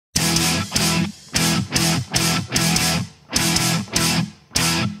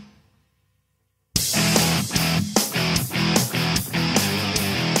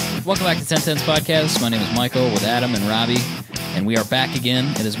Welcome back to 1010's Podcast. My name is Michael with Adam and Robbie, and we are back again.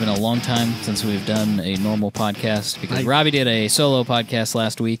 It has been a long time since we've done a normal podcast because Robbie did a solo podcast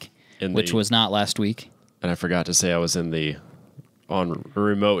last week, which was not last week. And I forgot to say I was on a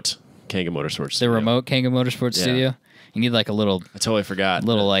remote Kanga Motorsports studio. The remote Kanga Motorsports studio? You need like a little... I totally forgot.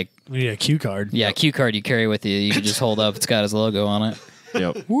 Little like... We need a cue card. Yeah, cue card you carry with you. You can just hold up. It's got his logo on it.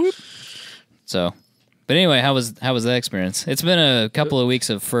 Yep. Whoop. So... But anyway, how was that experience? It's been a couple of weeks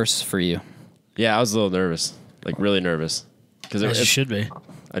of firsts for you. Yeah, I was a little nervous, like really nervous, because As you should be.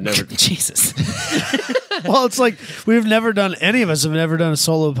 I never. Jesus. Well, it's like any of us have never done a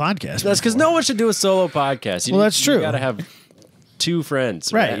solo podcast. That's because no one should do a solo podcast. That's true. You got to have two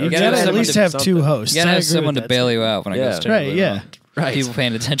friends, right? You gotta got to at least have two hosts. You gotta have someone to bail you out when it goes to right. Yeah, right. People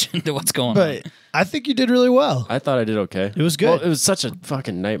paying attention to what's going on. But I think you did really well. I thought I did okay. It was good. Well, it was such a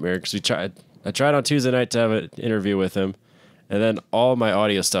fucking nightmare because I tried on Tuesday night to have an interview with him, and then all my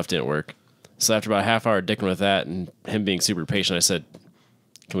audio stuff didn't work. So after about a half hour dicking with that and him being super patient, I said,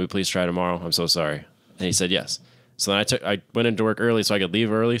 "Can we please try tomorrow? I'm so sorry." And he said yes. So then I went into work early so I could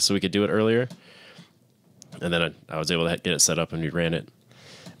leave early so we could do it earlier. And then I was able to get it set up and we ran it.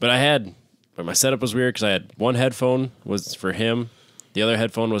 But my setup was weird because I had one headphone was for him, the other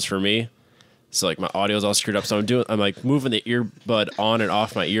headphone was for me. So like my audio is all screwed up. So I'm like moving the earbud on and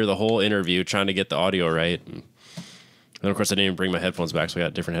off my ear the whole interview, trying to get the audio right. And then of course I didn't even bring my headphones back, so we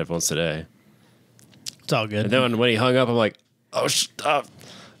got different headphones today. It's all good. And then when he hung up, I'm like, "Oh, stop!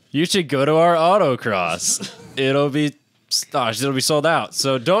 You should go to our autocross. It'll be sold out.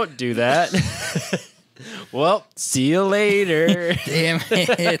 So don't do that." Well, see you later. Damn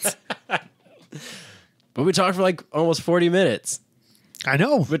it. But we talked for like almost 40 minutes. I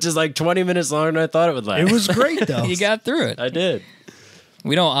know. Which is like 20 minutes longer than I thought it would last. It was great, though. You got through it. I did.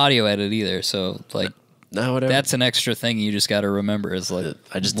 We don't audio edit either, so like no, whatever. That's an extra thing you just got to remember is like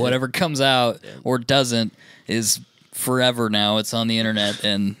whatever comes out or doesn't is forever now. It's on the internet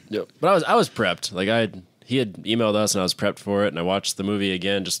and yep. But I was prepped. Like he had emailed us and I was prepped for it, and I watched the movie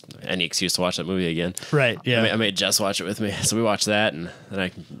again, just any excuse to watch that movie again. Right, yeah. I made Jess watch it with me. So we watched that, and then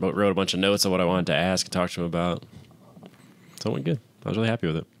I wrote a bunch of notes on what I wanted to ask and talk to him about. So it went good. I was really happy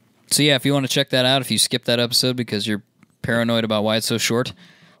with it. So yeah, if you want to check that out, if you skipped that episode because you're paranoid about why it's so short,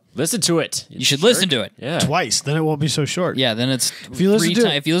 listen to it. You should listen to it. Yeah. Twice, then it won't be so short. Yeah, then it's if you listen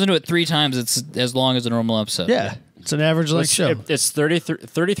to it 3 times, it's as long as a normal episode. Yeah. It's an average length show. It's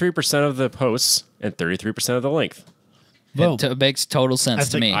 33% of the posts and 33% of the length. Boom. It makes total sense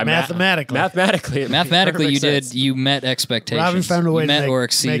to me. Mathematically, you met expectations. Robin found a way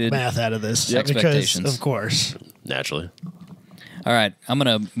to make math out of this. Expectations. Because, of course. Naturally. All right, I'm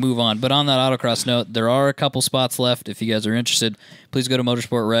going to move on. But on that autocross note, there are a couple spots left. If you guys are interested, please go to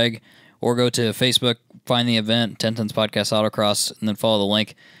Motorsport Reg or go to Facebook, find the event, 1010's Podcast Autocross, and then follow the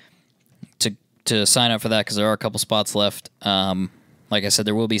link to sign up for that because there are a couple spots left. Like I said,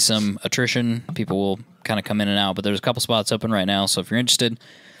 there will be some attrition. People will kind of come in and out, but there's a couple spots open right now. So if you're interested,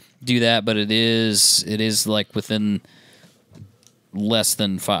 do that. But it is like within less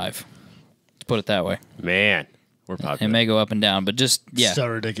than 5. Let's put it that way. Man, we're popular. It may go up and down, but just so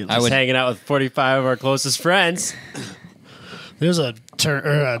ridiculous. I was hanging out with 45 of our closest friends. There's a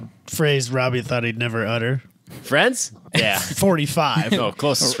phrase Robbie thought he'd never utter. Friends? Yeah. 45. No,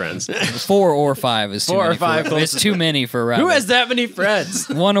 closest friends. 4 or 5 is too 4 many. Or 5 It's too many for Robbie. Who has that many friends?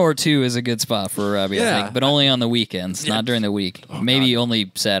 1 or 2 is a good spot for Robbie, I think, but only on the weekends, not during the week. Maybe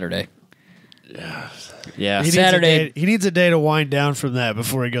only Saturday. Yeah. Saturday. He needs a day to wind down from that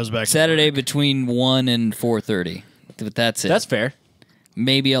before he goes back. Saturday between 1 and 4:30. But that's it. That's fair.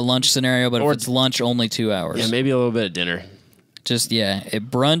 Maybe a lunch scenario, but if it's lunch, only 2 hours. Yeah, maybe a little bit of dinner. Just, at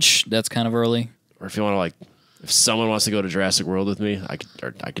brunch, that's kind of early. Or if you want to, if someone wants to go to Jurassic World with me, I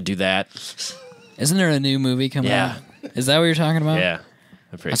could do that. Isn't there a new movie coming out? Is that what you're talking about? Yeah.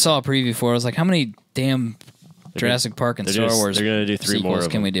 I saw a preview for it. I was like, how many damn Jurassic Park and Star Wars they're going to do 3 more of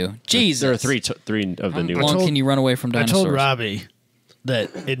them. Can we do? Jesus. There are three of the new ones. How long can you run away from dinosaurs? I told Robbie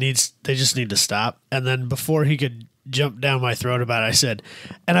that they just need to stop. And then before he could jump down my throat about it, I said,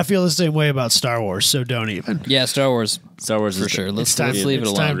 and I feel the same way about Star Wars, so don't even. Yeah, Star Wars for is sure. Let's leave it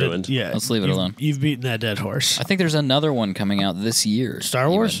alone. Let's leave it alone. You've beaten that dead horse. I think there's another one coming out this year. Star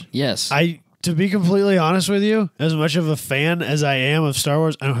Wars? Yes. To be completely honest with you, as much of a fan as I am of Star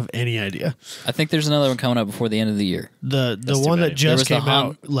Wars, I don't have any idea. I think there's another one coming up before the end of the year. The one that just came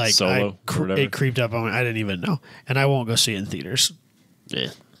out, like Solo, it creeped up on me. I didn't even know, and I won't go see it in theaters. Yeah.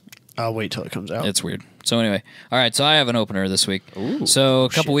 I'll wait till it comes out. It's weird. So anyway, all right. So I have an opener this week. So a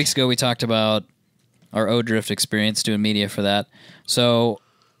couple weeks ago, we talked about our O-Drift experience doing media for that. So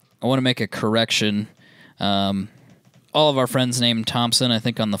I want to make a correction. all of our friends named Thompson. I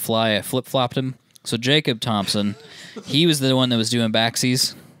think on the fly I flip-flopped him. So Jacob Thompson, he was the one that was doing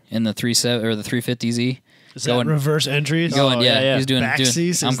backsies in the 350Z. Is that reverse entries? Yeah. He's doing.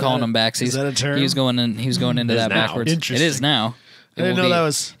 Backsies? I'm calling them backsies. Is that a term? He was going into that now. backwards. It Interesting. is now. I didn't know that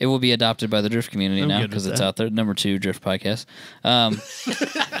was. It will be adopted by the drift community now good because with it's that. out there. Number 2 drift podcast.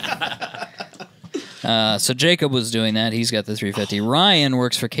 So Jacob was doing that. He's got the 350. Ryan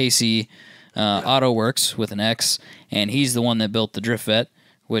works for KC Auto Works with an X, and he's the one that built the Drift Vet,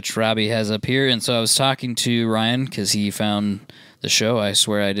 which Robbie has up here. And so I was talking to Ryan because he found the show. I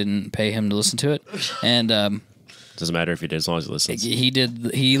swear I didn't pay him to listen to it, and Doesn't matter if he did, as long as he listens. he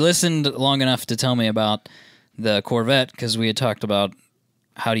did. He listened long enough to tell me about the Corvette because we had talked about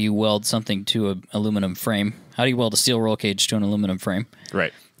how do you weld something to an aluminum frame. How do you weld a steel roll cage to an aluminum frame?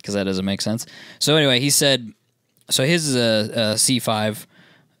 Right. Because that doesn't make sense. So anyway, he said, so his is a C5,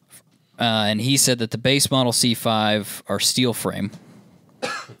 and he said that the base model C5 are steel frame.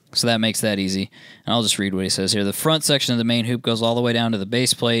 So that makes that easy. And I'll just read what he says here. The front section of the main hoop goes all the way down to the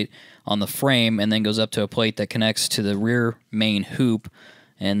base plate on the frame and then goes up to a plate that connects to the rear main hoop.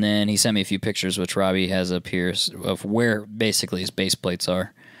 And then he sent me a few pictures, which Robbie has up here, of where basically his base plates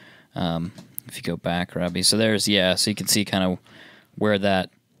are. If you go back, Robbie. So there's, so you can see kind of where that...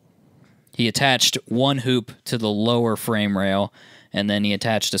 He attached one hoop to the lower frame rail, and then he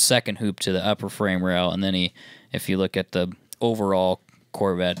attached a second hoop to the upper frame rail, and then if you look at the overall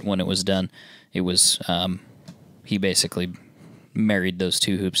Corvette when it was done, it was he basically married those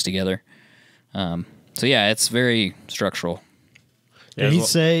two hoops together. So yeah, it's very structural. Did he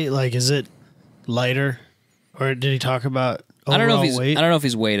say, like, is it lighter, or did he talk about overall I don't know if weight? I don't know if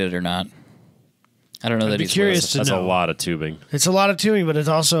he's weighted or not. I don't know I'd that be he's curious weighted. to That's know. a lot of tubing. It's a lot of tuning, but it's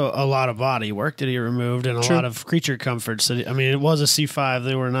also a lot of body work that he removed and a lot of creature comforts. That I mean, it was a C5.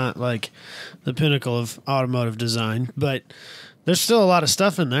 They were not like the pinnacle of automotive design, but there's still a lot of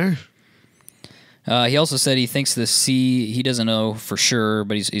stuff in there. He also said he thinks he doesn't know for sure,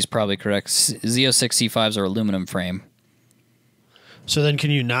 but he's probably correct. Z06 C5s are aluminum frame. So then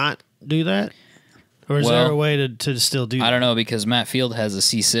can you not do that? Or is there a way to still do that? I don't know, because Matt Field has a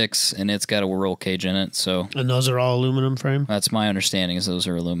C6, and it's got a roll cage in it, so... And those are all aluminum frame? That's my understanding, is those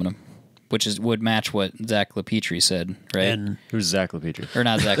are aluminum. Which would match what Zach LaPetrie said, right? And Who's Zach LaPetrie? Or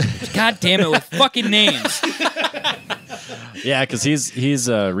not Zach. God damn it, with fucking names! Yeah, because he's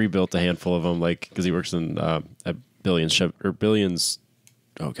rebuilt a handful of them, like, because he works in at Billions.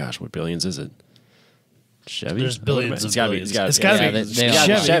 Oh gosh, what Billions is it? Chevy. there's billions of It's gotta be. billions. It's gotta be. It's they gotta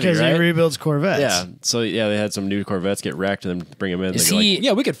be are. Chevy because right? he rebuilds Corvettes. Yeah. So yeah, they had some new Corvettes get wrecked and then bring them in. Is They go he- like,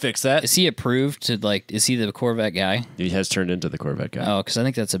 yeah, we could fix that. Is he approved to, like... Is he the Corvette guy? He has turned into the Corvette guy. Oh, because I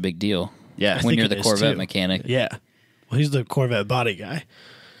think that's a big deal. Yeah. When think you're it the is, Corvette too. mechanic. Yeah. Well, he's the Corvette body guy,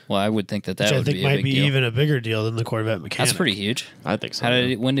 Well, I would think that which I would think be a might big be deal. even a bigger deal than the Corvette mechanic. That's pretty huge. I think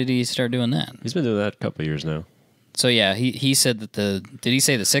so. When did he start doing that? He's been doing that a couple of years now. So yeah, he said that did he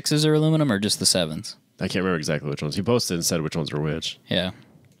say the 6s are aluminum or just the 7s? I can't remember exactly which ones. He posted and said which ones were which. Yeah.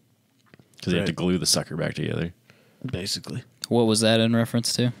 Because you have to Right. glue the sucker back together. Basically. What was that in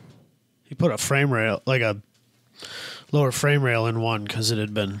reference to? He put a frame rail, like a lower frame rail in one because it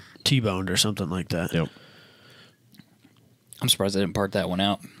had been T-boned or something like that. Yep. I'm surprised they didn't part that one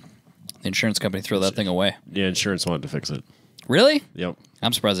out. The insurance company threw that thing away. Yeah, insurance wanted to fix it. Really? Yep.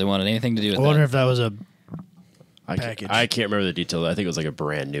 I'm surprised they wanted anything to do with I wonder that. if that was a I package. I can't remember the detail. I think it was like a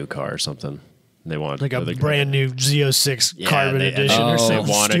brand new car or something. They wanted like a the- brand new Z06 Yeah, carbon they- edition or Oh. something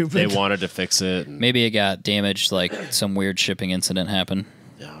they stupid. wanted to fix it. And, Maybe it got damaged, like some weird shipping incident happened.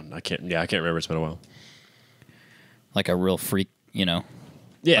 yeah, I can't remember. It's been a while. Like a real freak, Yeah.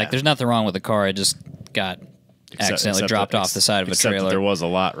 Like there's nothing wrong with the car. It just got accidentally dropped off the side of a except that trailer. there was a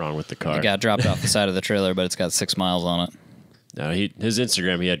lot wrong with the car. It got dropped off the side of the trailer, but it's got 6 miles on it. No, his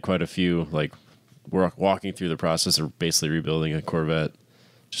Instagram, he had quite a few, like, walking through the process of basically rebuilding a Corvette.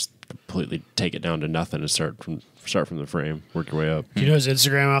 Just completely take it down to nothing and start from the frame, work your way up. Do you know his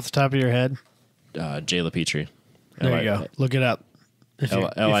Instagram off the top of your head? Jay LaPetrie. There you go. Look it up. If you're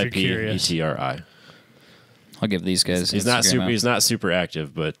curious. LIPETRI. I'll give these guys. He's not Instagram super. out. He's not super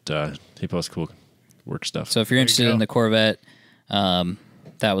active, but he posts cool work stuff. So if you're interested go. in the Corvette,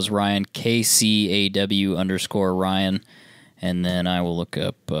 that was Ryan, KCAW_Ryan. And then I will look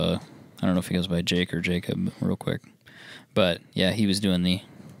up, I don't know if he goes by Jake or Jacob real quick. But yeah, he was doing the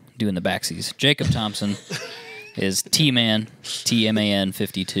backsies. Jacob Thompson is T-Man, TMAN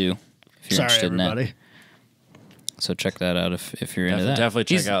 52. If you're Sorry, interested in everybody. that. So check that out if you're into that. Definitely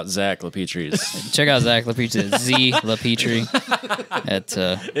check He's- out Zach LaPetrie's. Check out Zach LaPetrie, Z LaPetrie. At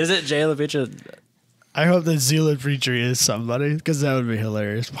Is it Jay LaPetrie? I hope that Zealot Preacher is somebody, because that would be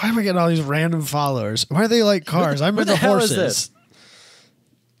hilarious. Why am I getting all these random followers? Why are they like cars? I'm into horses.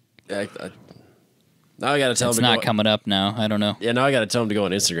 Yeah, now I got to tell him It's to not go. coming up now. I don't know. Yeah, now I got to tell him to go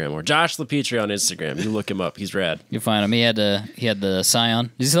on Instagram or Josh LaPetri on Instagram. You look him up. He's rad. You find him. He had the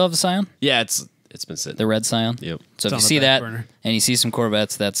Scion. Does he still have the Scion? Yeah, it's been sitting. The red Scion? Yep. So if on you the see back that burner. and you see some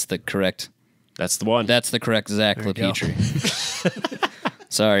Corvettes, that's the correct That's the one. Zach There you go. LaPetri.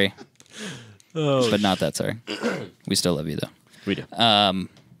 Sorry. But not that sorry. We still love you though. We do.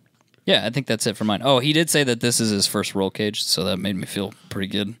 Yeah, I think that's it for mine. Oh, he did say that this is his first roll cage, so that made me feel pretty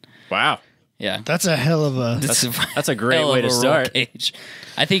good. Wow. Yeah. That's a hell of a. That's a great hell way of to a roll start. cage.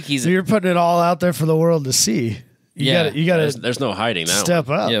 I think he's So you're putting it all out there for the world to see. You gotta There's no hiding now. step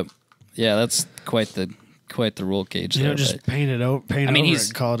up. Yep. Yeah, that's quite the roll cage. You there, don't just but- paint it over he's- it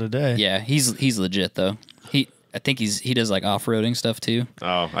and call it a day. yeah, he's legit though. I think he does like off-roading stuff too.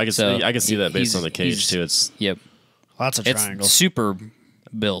 Oh, I can So see that based on the cage he's- too. It's Yep. Lots of It's triangles. super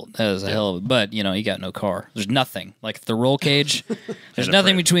built. That is a hell of it. But, you know, you got no car. There's nothing. Like the roll cage, there's a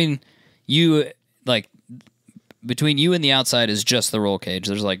nothing friend. between you and the outside is just the roll cage.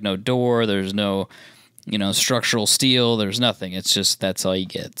 There's like no door, there's no, structural steel, there's nothing. It's just that's all you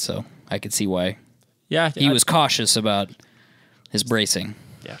get. So I could see why he was cautious about his bracing.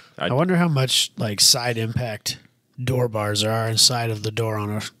 Yeah. I wonder how much like side impact door bars there are inside of the door on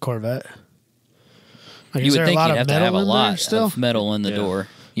a Corvette. Like, You is would there think a lot you'd of have to metal have a in there lot still? of metal in the Yeah. door.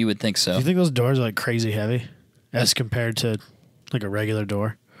 You would think so. Do you think those doors are like crazy heavy as compared to like a regular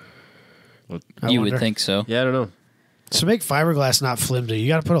door? I You wonder. would think so. Yeah, I don't know. To make fiberglass not flimsy, you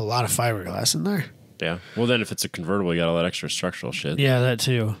got to put a lot of fiberglass in there. Yeah. Well, then if it's a convertible, you got all that extra structural shit. Yeah, that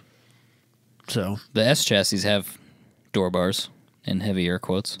too. So The S chassis have door bars in heavy air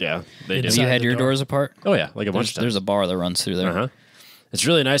quotes. Yeah, they Have do. Inside you had the your door. doors apart? Oh yeah, like a bunch of times. There's a bar that runs through there. Uh-huh. It's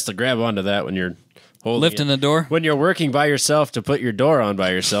really nice to grab onto that when you're holding Lifting the door? when you're working by yourself to put your door on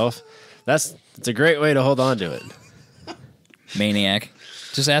by yourself. It's a great way to hold on to it. Maniac.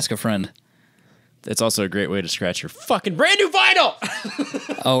 Just ask a friend. It's also a great way to scratch your fucking brand new vinyl.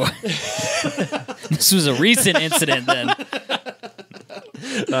 Oh, this was a recent incident then.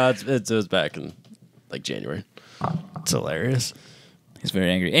 It was back in like January. it's hilarious. He's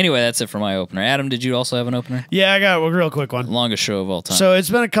very angry. Anyway, that's it for my opener. Adam, did you also have an opener? Yeah, I got a real quick one. Longest show of all time. So it's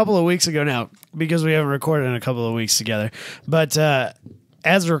been a couple of weeks ago now because we haven't recorded in a couple of weeks together. But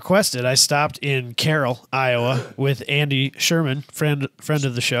as requested, I stopped in Carroll, Iowa, with Andy Sherman, friend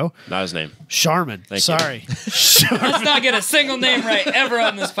of the show. Not his name. Sharman. Thank you. Sorry. Let's not get a single name right ever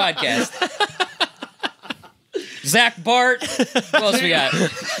on this podcast. Zach Bart. What else we got?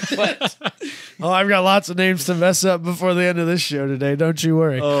 What? Oh, I've got lots of names to mess up before the end of this show today. Don't you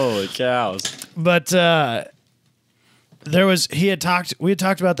worry. Holy cows! But we had talked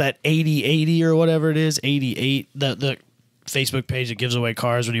about that 8080 or whatever it is, 88, the Facebook page that gives away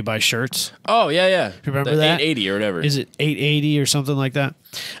cars when you buy shirts. Oh yeah. Remember the that? 880 or whatever. Is it 880 or something like that?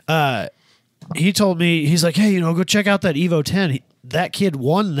 He told me, he's like, hey, go check out that Evo 10. That kid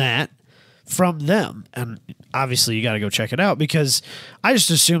won that from them. And obviously you got to go check it out because I just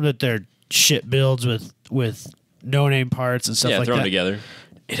assume that they're shit builds with no-name parts and stuff like thrown that. together.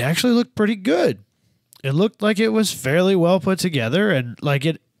 It actually looked pretty good. It looked like it was fairly well put together and like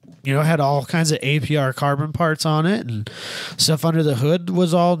it, had all kinds of APR carbon parts on it and stuff under the hood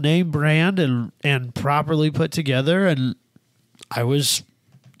was all name brand and properly put together. And I was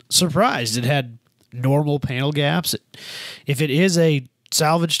surprised. It had normal panel gaps. If it is a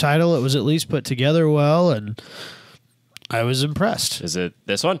salvage title, it was at least put together well. And I was impressed. Is it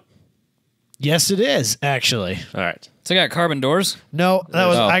this one? Yes, it is actually. All right. So I got carbon doors. No, that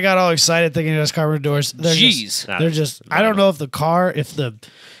was Oh. I got all excited thinking it was carbon doors. They're Jeez. they're just. I don't know if the car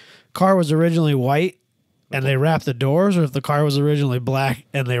was originally white and they wrapped the doors, or if the car was originally black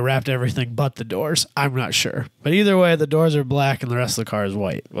and they wrapped everything but the doors. I'm not sure, but either way, the doors are black and the rest of the car is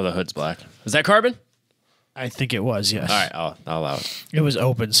white. Well, the hood's black. Is that carbon? I think it was. Yes. All right, I'll allow it. It was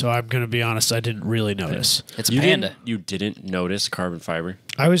open, so I'm going to be honest. I didn't really notice. It's a Panda. You didn't notice carbon fiber?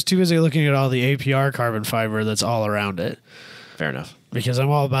 I was too busy looking at all the APR carbon fiber that's all around it Fair enough. because I'm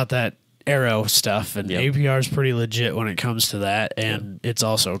all about that aero stuff, and Yep. APR is pretty legit when it comes to that, and it's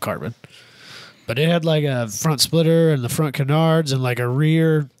also carbon. But it had like a front splitter and the front canards and like a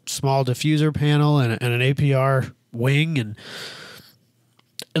rear small diffuser panel and an APR wing, and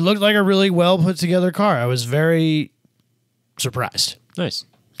it looked like a really well put together car. I was very surprised. Nice.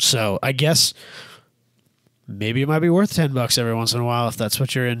 So I guess maybe it might be worth $10 every once in a while if that's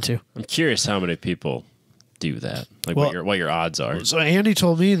what you're into. I'm curious how many people do that. Like Well- what your odds are. So Andy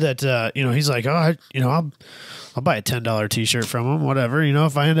told me that he's like, I'll I'll buy a $10 T-shirt from him. Whatever, you know.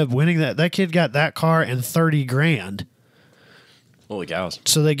 If I end up winning that kid got that car and $30,000. Holy cows!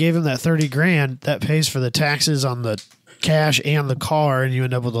 So they gave him that $30,000 that pays for the taxes on the cash and the car, and you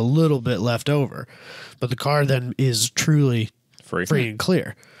end up with a little bit left over. But the car then is truly free and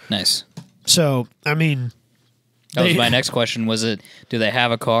clear. Nice. So I mean, That was my next question. Was it, do they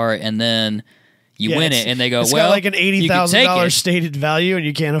have a car and then you win it and they go, it's well, got like an $80,000 it. stated value and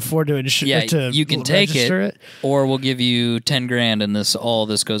you can't afford to You can take register it, or we'll give you $10,000 and all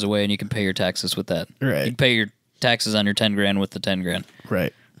this goes away and you can pay your taxes with that. Right. You can pay your taxes on your $10,000 with the $10,000.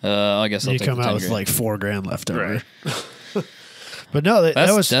 Right. I guess I'll you take come the out with $10,000. like $4,000 left over. Right. But no,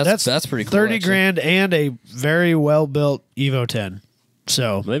 that's pretty cool. $30,000 and a very well built Evo 10.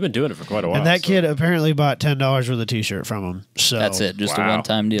 So They've been doing it for quite a while. and that kid apparently bought $10 worth of T-shirt from him. So That's it. Just a Wow.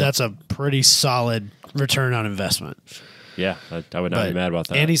 one-time deal. That's a pretty solid return on investment. Yeah, I would not be mad about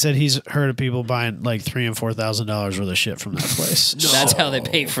that. And he said he's heard of people buying like $3,000 and $4,000 worth of shit from that place. That's how they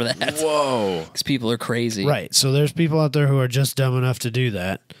pay for that. Whoa! Because people are crazy. Right. So there's people out there who are just dumb enough to do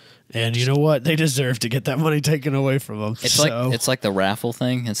that. And you know what? They deserve to get that money taken away from them. It's like the raffle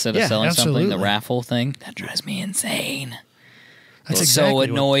thing. Instead of selling something, the absolutely. raffle thing. That drives me insane. That's It's exactly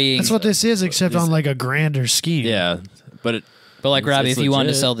so annoying. That's what this is, except on like a grander scheme. Yeah, but But Robbie, it's if you wanted to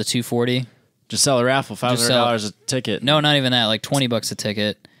legit. sell the 240, just sell a raffle, $500 a ticket. no, not even that, like $20 a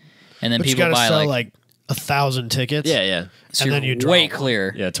ticket, and then But you people got to buy sell like, like 1,000 tickets. Yeah. so and you're then you draw way one.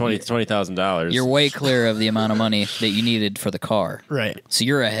 clear. Yeah, $20,000. You're way clear of the amount of money that you needed for the car. Right. So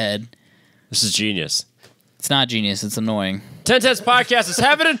you're ahead. This is genius. It's not genius. It's annoying. 1010's podcast is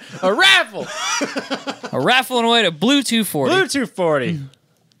having a raffle. A raffle and away to Blue 240. Blue 240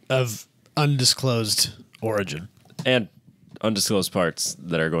 Of undisclosed origin. and undisclosed parts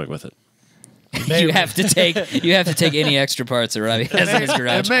that are going with it. You have to take any extra parts that Robbie has in his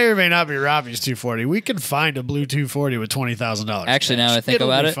garage. It may or may not be Robbie's 240. We can find a blue 240 with $20,000. Actually, now that I think It'll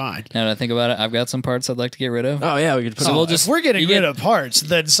about be it, fine. I've got some parts I'd like to get rid of. Oh yeah, we could put. So we'll just If we're getting you rid get- of parts,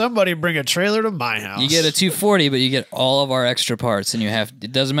 then somebody bring a trailer to my house. You get a 240, but you get all of our extra parts, and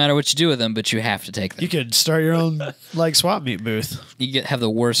it doesn't matter what you do with them, but you have to take them. You could start your own like swap meet booth. You have the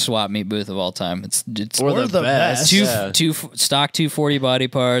worst swap meet booth of all time. It's or the best. two stock 240 body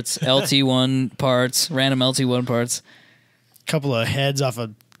parts, LT1 parts, random LT1 parts. Couple of heads off a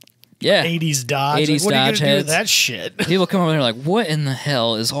Yeah, 80s Dodge. 80s What are you Dodge gonna do with heads. that shit? People come over there like, what in the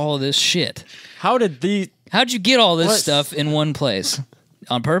hell is all this shit? How did How'd you get all this What? stuff in one place?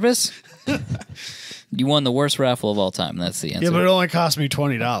 On purpose? You won the worst raffle of all time. That's the answer. Yeah, but it only cost me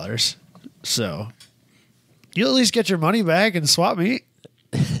 $20. So you'll at least get your money back and swap meet.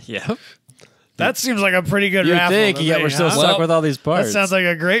 Yeah. That seems like a pretty good You raffle. think? to Yeah, me, we're still huh? stuck Well, with all these parts. That sounds like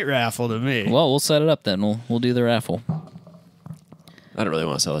a great raffle to me. Well, we'll set it up then. We'll do the raffle. I don't really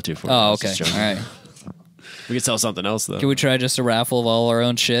want to sell a 240. Oh, I was okay. just All joking. right. We could sell something else though. Can we try just a raffle of all our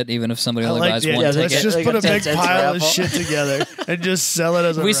own shit, even if somebody I only like buys the one idea. ticket? Let's just Like put a a big 10 cents pile of raffle. shit together and just sell it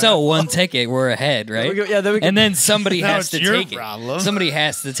as a We raffle. sell one ticket, we're ahead, right? Then we can, And then somebody Now has it's to your take problem. it. Somebody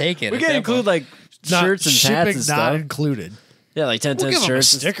has to take it. we at can that include point. like Not- shirts and shipping hats and not stuff. included. Yeah, like 10 We'll cents give them a shirts.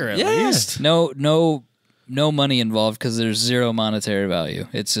 sticker at Yeah. least. no money involved because there's zero monetary value.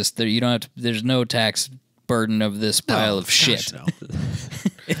 It's just that you don't have to. There's no tax burden of this pile of gosh, shit. no.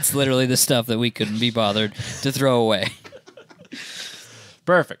 It's literally the stuff that we couldn't be bothered to throw away.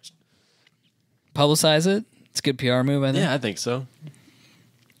 Perfect. Publicize it. It's a good PR move, I think. Yeah, I think so.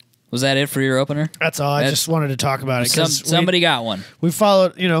 Was that it for your opener? That's all. I just wanted to talk about it because Somebody got one. we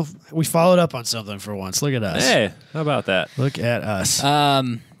followed. We followed up on something for once. Look at us. Hey, how about that? Look at us.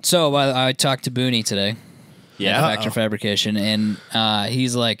 So I talked to Booney today. Yeah. At Factor Fabrication, and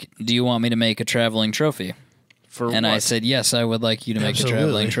he's like, "Do you want me to make a traveling trophy?" For And I what? said, "Yes, I would like you to make a Absolutely.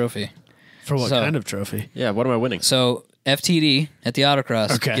 traveling trophy." For what so- kind of trophy? Yeah, what am I winning? So FTD at the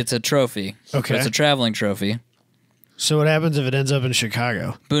Autocross Okay. gets a trophy. Okay. But it's a traveling trophy. So what happens if it ends up in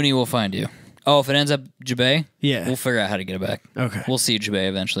Chicago? Booney will find you. Oh, if it ends up Jabay, Yeah. we'll figure out how to get it back. Okay. We'll see Jabay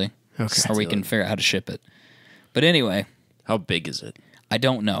eventually. Okay. Or we can figure out how to ship it. But anyway, How big is it? I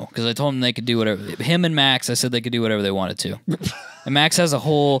don't know because I told him they could do whatever. Him and Max, I said they could do whatever they wanted to. And Max has a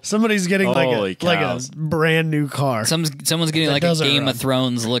whole. Somebody's getting Holy like a cows. brand new car. Someone's getting That like a doesn't Game run. of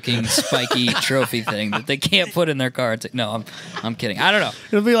Thrones looking spiky trophy thing that they can't put in their car. No, I'm kidding. I don't know.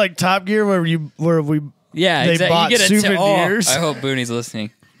 It'll be like Top Gear where we Yeah, They exactly. bought You get a souvenirs. I hope Booney's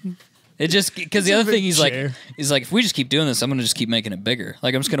listening. It just because the It's a other big thing he's chair. like if we just keep doing this, I'm gonna just keep making it bigger.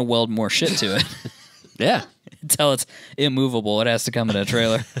 Like I'm just gonna weld more shit to it Yeah. until it's immovable. It has to come in a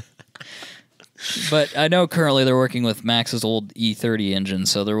trailer. But I know currently they're working with Max's old E30 engine,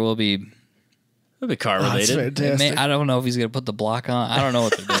 so there will be. It'll be car Oh, that's related. fantastic. I don't know if he's gonna put the block on. I don't know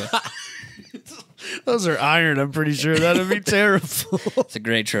what they're doing. Those are iron. I'm pretty sure that'd be terrible. It's a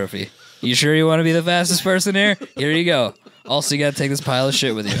great trophy. You sure you want to be the fastest person here? Here you go. Also, you got to take this pile of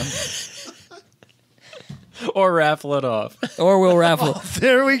shit with you. Or raffle it off. Or we'll raffle. Oh,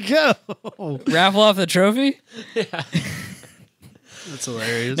 there we go. Raffle off the trophy? That's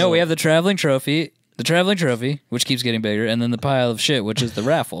hilarious. No, we have the traveling trophy, which keeps getting bigger, and then the pile of shit, which is the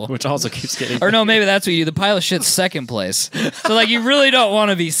raffle. Which also keeps getting Or no, maybe that's what you do. The pile of shit's second place. So, like, you really don't want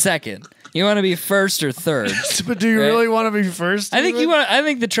to be second. You want to be first or third. But do you really want to be first? I think I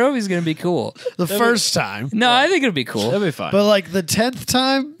think the trophy's going to be cool. The first time. No, I think it'll be cool. That'd be fine. But like the 10th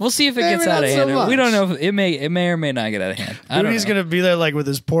time, We'll see if it maybe gets out not of so hand. much. We don't know. If it may or may not get out of hand. I don't Rudy's know. gonna be there like with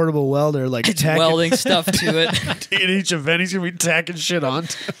his portable welder, like tacking, Welding stuff to it. in each event. He's gonna be tacking shit on.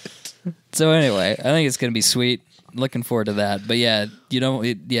 So anyway, I think it's going to be sweet. Looking forward to that. But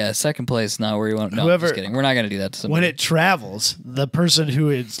yeah, second place not where you want. No, Whoever- just kidding. We're not going to do that to somebody. When it travels, the person who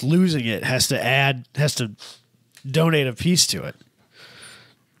is losing it has to donate a piece to it.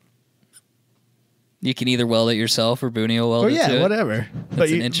 You can either weld it yourself or Booney will weld Oh it to yeah, it. whatever.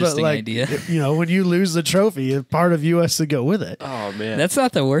 That's an interesting idea. You know, when you lose the trophy, a part of you has to go with it. oh man, That's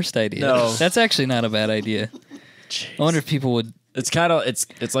not the worst idea. No. That's actually not a bad idea. I wonder if people would. it's kind of it's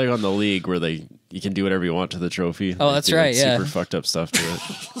like on the league where you can do whatever you want to the trophy. Oh, Like, that's do, right, yeah. Super fucked up stuff to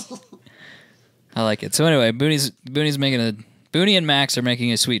it. I like it. So anyway, Booney's making Booney and Max are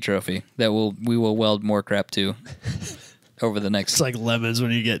making a sweet trophy that we will weld more crap to over the next. It's like lemons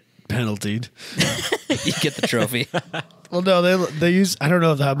when you get penaltied. You get the trophy. Well, no, they use. I don't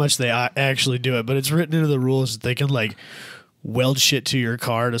know how much they actually do it, but it's written into the rules that they can like weld shit to your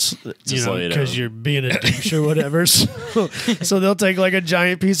car to Just let you know. because you're being a douche or whatever. So they'll take like a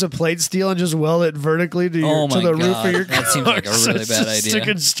giant piece of plate steel and just weld it vertically to Oh my the roof God. of your car. That seems like a So really it's bad just idea.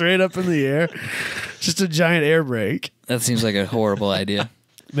 Sticking straight up in the air, just a giant air brake. That seems like a horrible idea.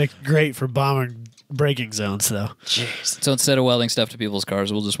 Make great for bombing braking zones, though. Jeez, So instead of welding stuff to people's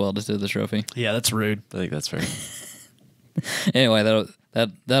cars, we'll just weld it to the trophy. Yeah, that's rude. I think that's fair. Anyway,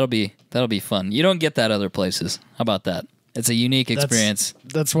 that'll be fun. You don't get that other places. How about that? It's a unique experience.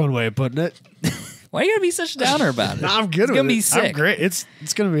 That's one way of putting it. Why are you gonna be such a downer about it? No, I'm good It's with gonna it. be sick. I'm great. It's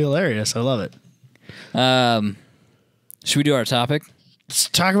gonna be hilarious. I love it. Should we do our topic? Let's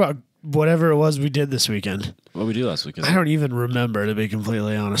talk about whatever it was we did this weekend. What we do last weekend? I don't even remember, to be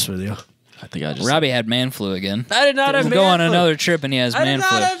completely honest with you. I think I just. Robbie had man flu again. I did not have Go on another trip and he has I man did not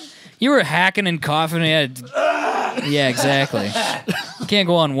flu. have- You were hacking and coughing. Yeah, exactly. You can't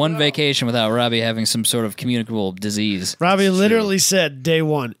go on one vacation without Robbie having some sort of communicable disease. Robbie literally said day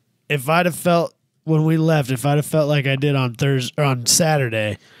one, if I'd have felt when we left, if I'd have felt like I did on Thursday or on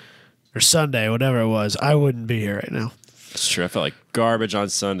Saturday or Sunday, whatever it was, I wouldn't be here right now. It's true. I felt like garbage on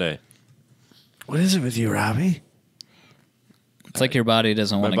Sunday. What is it with you, Robbie? It's like your body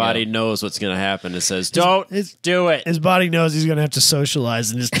doesn't My want to body go. knows what's going to happen. It says, "Don't do it." His body knows he's gonna have to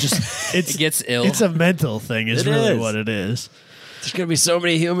socialize, and it's just It gets ill. It's a mental thing. Is It really is. what it is. There's going to be so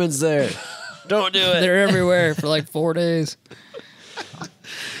many humans there. Don't do it. They're everywhere for like 4 days.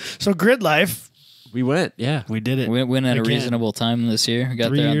 So Gridlife, We went. Yeah. we did it. We went at a Again. reasonable time this year. We got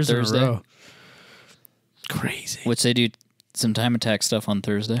 3 there on years in a Thursday, row. Crazy. which they do some time attack stuff on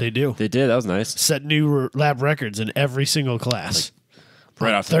Thursday. They do. They did. That was nice. Set new lap records in every single class. Right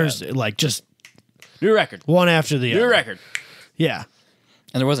On off the bat. Thursday, like just New record. one after the New other. record. Yeah,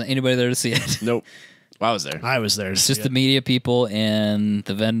 And there wasn't anybody there to see it. Nope. Well, I was there. I was there. To It's see just it. the media people and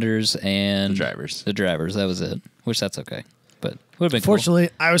the vendors and The drivers. The drivers. That was it. Which that's okay. But would have been cool.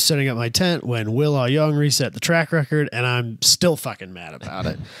 Fortunately, I was setting up my tent when Will All Young reset the track record, and I'm still fucking mad about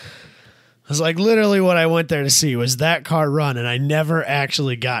it. I was like, literally what I went there to see was that car run, and I never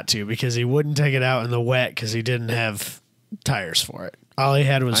actually got to because he wouldn't take it out in the wet because he didn't have tires for it. All he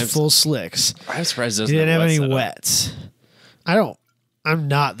had was full slicks. I'm surprised it He doesn't didn't have any setup. wets. I'm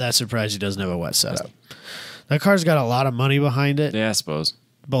not that surprised he doesn't have a wet setup. That car's got a lot of money behind it, Yeah, I suppose.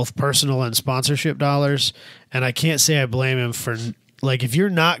 both personal and sponsorship dollars. And I can't say I blame him for, like, if you're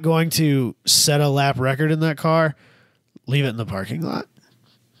not going to set a lap record in that car, leave it in the parking lot.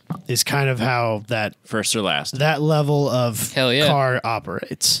 Is kind of how First or last. that level of Hell yeah. car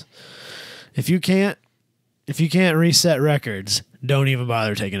operates. If you can't reset records, don't even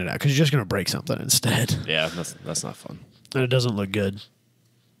bother taking it out because you're just going to break something instead. Yeah, that's not fun. And it doesn't look good.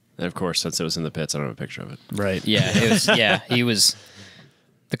 And of course, since it was in the pits, I don't have a picture of it. Right. Yeah, it was. Yeah, he was.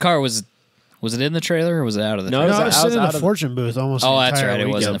 The car was. Was it in the trailer or was it out of the No, trailer? No, I I was was sitting in out the of- Fortune booth almost. Oh, the that's entire right. It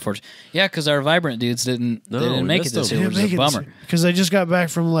was in weekend. the Fortune. Yeah, because our Vibrant dudes didn't. No, they didn't we make it missed this them. year, Didn't which is a make it bummer. because they just got back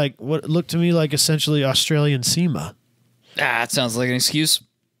from like what looked to me like essentially Australian SEMA. That sounds like an excuse.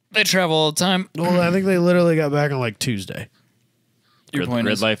 They travel all the time. Well, I think they literally got back on like Tuesday. Your point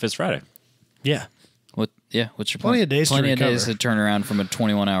is, Gridlife is Friday. Yeah, Yeah, what's your Plenty point? of days to Plenty of days recover. to turn around from a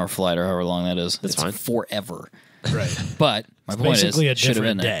 21-hour flight or however long that is. That's It's fine. forever. Right. But my point is, Basically a should have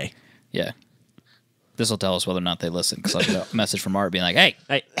been different there. day. Yeah. This will tell us whether or not they listen, because I got a message from Art being like, Hey.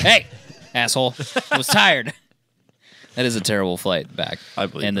 hey, asshole, I was tired. That is a terrible flight back. I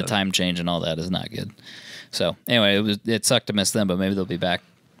believe And the that. time change and all that is not good. So anyway, it sucked to miss them, but maybe they'll be back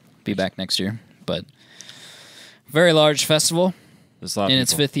next year. But very large festival There's a lot of in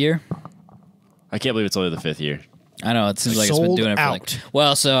people. its 5th year. I can't believe it's only the 5th year. I know, it seems like it's been Sold doing it for out.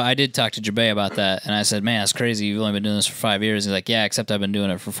 well, so I did talk to Jabay about that, and I said, man, that's crazy. You've only been doing this for 5 years. He's like, yeah, except I've been doing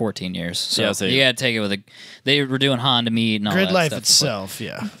it for 14 years. So Yeah, so- you got to take it with they were doing Honda Meet and all that Gridlife stuff. itself,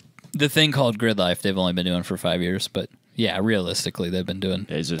 yeah. The thing called Gridlife, they've only been doing for 5 years, but yeah, realistically, they've been doing.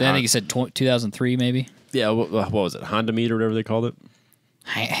 Yeah, is I it think hot? you said 2003, maybe. Yeah, what was it? Honda Meet or whatever they called it?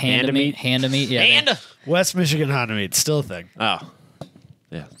 Honda Meet, yeah. West Michigan Honda Meet, still a thing. Oh.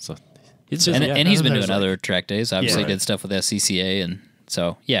 Yeah, so... He's And, yeah. and he's been there's doing other track days. Obviously, Yeah. did stuff with SCCA, and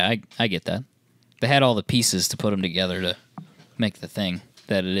so yeah, I get that. They had all the pieces to put them together to make the thing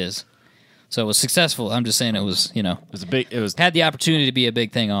that it is. So it was successful. I'm just saying it was, It was had the opportunity to be a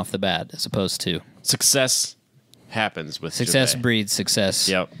big thing off the bat, as opposed to success happens with success Jabay. breeds success.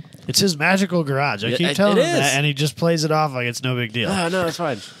 Yep. It's his magical garage. I Yeah, keep telling it him is. that, and he just plays it off like it's no big deal. Oh, no, it's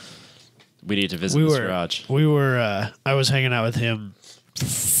fine. We need to visit this garage. I was hanging out with him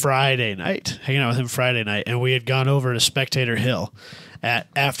Friday night, and we had gone over to Spectator Hill.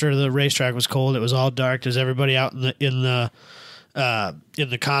 After the racetrack was cold, it was all dark. There's everybody out in the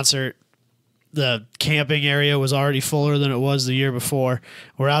concert. The camping area was already fuller than it was the year before.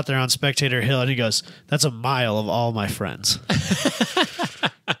 We're out there on Spectator Hill, and he goes, "That's a mile of all my friends."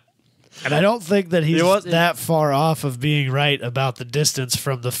 And I don't think that he's that far off of being right about the distance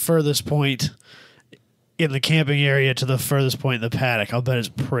from the furthest point in the camping area to the furthest point in the paddock. I'll bet it's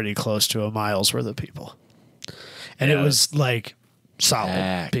pretty close to a mile's worth of people. And it was like solid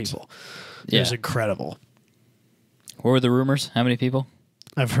packed. people. It was Yeah. incredible. What were the rumors? How many people?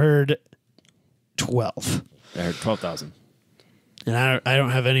 I've heard 12. I heard 12,000. And I don't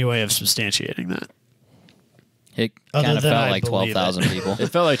have any way of substantiating that. It Other kind of than felt I like believe 12,000 people. It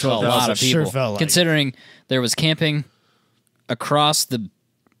felt like a lot 12,000. of people. Sure felt like Considering there was camping across the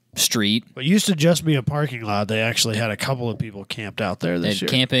street. It used to just be a parking lot. They actually had a couple of people camped out there They this had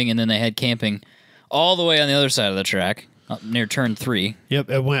year. camping, and then they had camping all the way on the other side of the track, up near turn 3. Yep,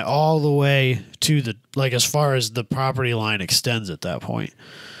 it went all the way to the, like, as far as the property line extends at that point.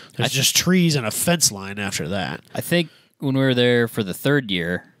 There's just trees and a fence line after that. I think when we were there for the 3rd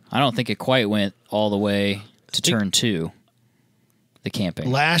year, I don't think it quite went all the way to turn 2, the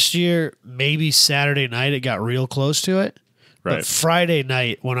camping. Last year, maybe Saturday night, it got real close to it. But Right. Friday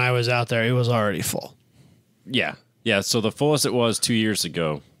night, when I was out there, it was already full. Yeah. Yeah, so the fullest it was 2 years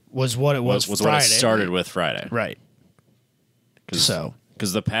ago Was what it was, was Friday. what it started with Friday. Right. So,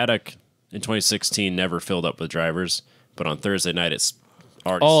 Because the paddock in 2016 never filled up with drivers, but on Thursday night it's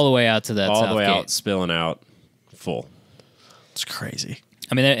already all the way out to that all south the way gate. out, spilling out, full. it's crazy.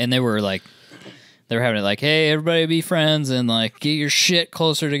 I mean, they were like, they were having it like, hey, everybody be friends and like get your shit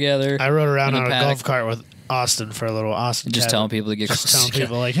closer together. I rode around in on the a paddock. golf cart with Austin for a little. Austin Just Cabot. telling people to get Just closer telling together.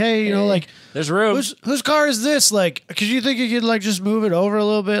 people, like, hey, you know, like, There's room. whose car is this? Like, could you think you could, like, just move it over a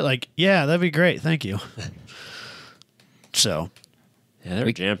little bit? Like, yeah, that'd be great. Thank you. So, Yeah, they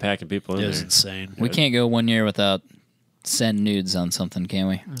were jam-packing people in it was there. insane. We can't go 1 year without send nudes on something, can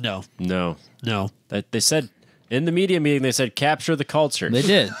we? No. No. They said, in the media meeting, they said, capture the culture. They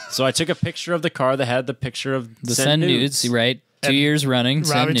did. So I took a picture of the car that had the picture of The send nudes, right? 2 years running.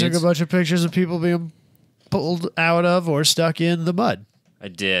 Send Robbie took nudes. a bunch of pictures of people being pulled out of or stuck in the mud. I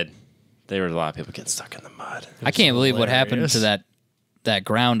did. There were a lot of people getting stuck in the mud. I can't believe what happened to hilarious. that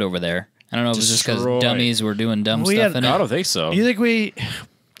ground over there. I don't know if it was just because Destroyed. dummies were doing dumb We stuff had- in I it. don't think so. You think we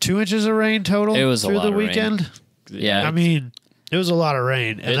 2 inches of rain total It was a through lot the of rain. weekend? Yeah. I mean, it was a lot of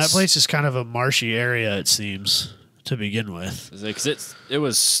rain, and that It's- place is kind of a marshy area, it seems, to begin with. Because it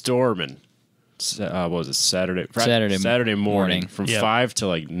was storming. What was it? Saturday morning morning. from Yeah. 5 to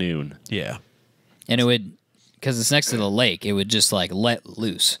like noon. Yeah. And it would, because it's next to the lake, it would just like let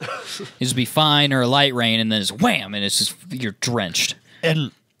loose. It'd just be fine or a light rain, and then it's wham, and it's just, you're drenched.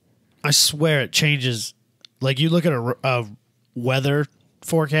 And I swear it changes. Like, you look at a weather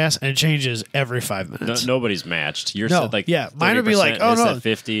forecast, and it changes every 5 minutes. Nobody's matched. Yours No, said like yeah, mine would be 30%, like, oh his no, said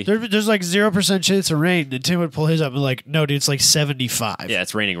 50. There's like 0% chance of rain. And Tim would pull his up and like, no, dude, it's like 75. Yeah,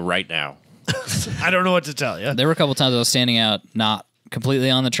 it's raining right now. I don't know what to tell you. There were a couple times I was standing out, not completely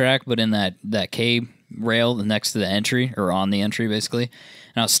on the track, but in that K rail next to the entry, or on the entry, basically.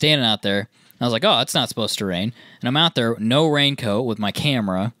 And I was standing out there, and I was like, oh, it's not supposed to rain. And I'm out there, no raincoat, with my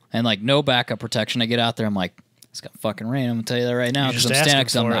camera, and like no backup protection. I get out there, I'm like, it's gonna fucking rain. I'm gonna tell you that right now You because just I'm standing.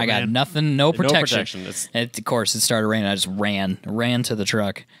 asking for it, I got man. nothing, no protection. It's- And of course, it started raining. I just ran to the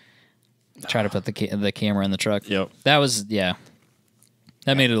truck, try to put the camera in the truck. Yep. That was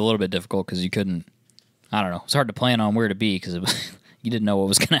That made it a little bit difficult because you couldn't. I don't know. It's hard to plan on where to be because you didn't know what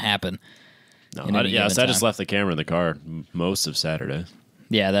was gonna happen. No, in any so I given just time. left the camera in the car most of Saturday.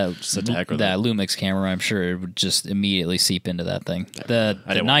 Yeah, that to heck with that it. Lumix camera, I'm sure it would just immediately seep into that thing. The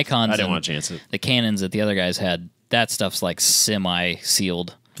I didn't Nikons, I didn't and want to chance it. the Canons that the other guys had, that stuff's like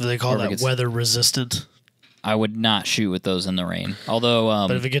semi-sealed. Do they call Or if it that gets- weather resistant? I would not shoot with those in the rain. Although,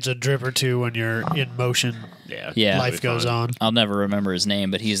 But if it gets a drip or two when you're in motion, Yeah. life goes on. I'll never remember his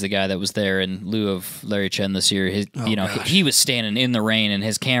name, but he's the guy that was there in lieu of Larry Chen this year. Gosh. He was standing in the rain and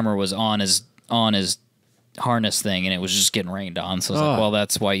his camera was on his harness thing, and it was just getting rained on. So I was like, Oh. well,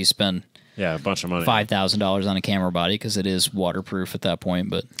 that's why you spend Yeah, a bunch of money. $5,000 on a camera body because it is waterproof at that point.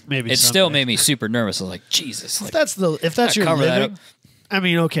 But Maybe it still someday. made me super nervous. I was like, Jesus, like, If that's your cover that living, up. I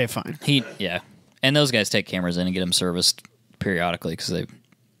mean, okay, fine. And those guys take cameras in and get them serviced periodically because they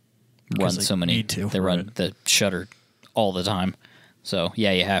run they so many. need to. They run Right. the shutter all the time. So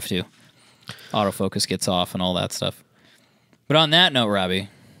yeah, you have to. Autofocus gets off and all that stuff. But on that note, Robbie,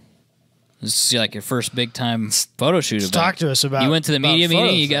 this is like your first big time photo shoot event. Talk to us about. You went to the about media photo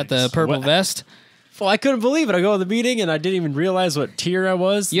meeting. You got the things. purple What? vest. Well, I couldn't believe it. I go to the meeting and I didn't even realize what tier I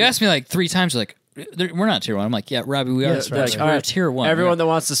was. You asked me like 3 times. You're like, we're not tier 1. I'm like, yeah, Robbie, we are. Yes, We're Robbie. we're tier 1. Everyone that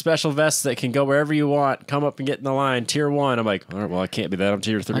wants the special vest that can go wherever you want, come up and get in the line. Tier 1. I'm like, all right, well, I can't be that. I'm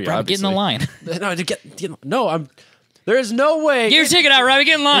tier 3. Like, Robbie, get in the line. No, no, there is no way. Get your ticket out, Robbie.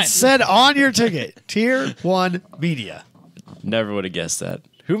 Get in line. It said on your ticket, Tier 1 Media. Never would have guessed that.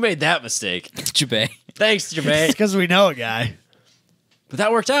 Who made that mistake? Jabay. Thanks, It's Jermaine. because we know a guy. But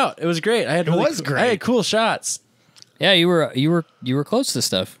that worked out. It was great. I had It really was I great. had cool shots. Yeah, you were close to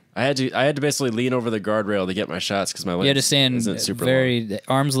stuff. I had to basically lean over the guardrail to get my shots because my lens You had to stand isn't super long. very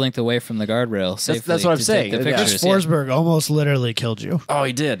arms length away from the guardrail. that's what I'm to saying. Take the Yeah. pictures. Forsberg almost literally killed you. Oh,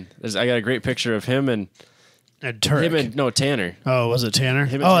 he did. I got a great picture of him and And Turek. Tanner. Oh, was it Tanner?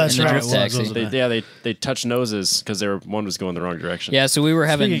 Him and Oh, Tanner. that's In the right. drift It was, taxi. wasn't it? They touched noses because one was going the wrong direction. Yeah, so we were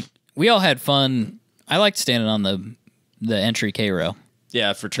having. Speaking- We all had fun. I liked standing on the entry K rail.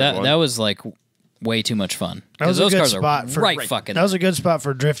 Yeah, for turn That one. that was like way too much fun. That was 'Cause a those good cars spot are for right fucking. That was a good spot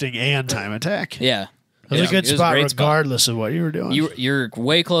for drifting and time attack. Yeah, It was a good spot great regardless of what you were doing. You're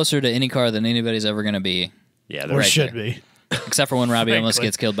way closer to any car than anybody's ever going to be, yeah, or they're right should there. be. except for when Robbie almost Frankly.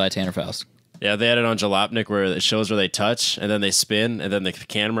 gets killed by Tanner Faust. Yeah, they had it on Jalopnik where it shows where they touch and then they spin and then the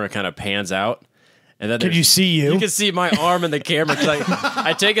camera kind of pans out. And then Can there's- you see you? You can see my arm in the camera. 'Cause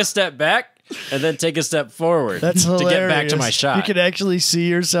I take a step back and then take a step forward That's to hilarious. get back to my shot. You can actually see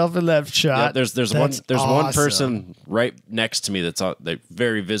yourself in that shot. Yeah, there's That's one awesome. person right next to me that's they're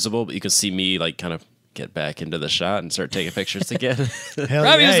very visible, but you can see me like kind of get back into the shot and start taking pictures again. Hell